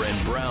Soper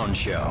and Brown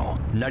Show.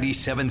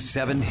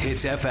 97.7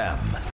 Hits FM.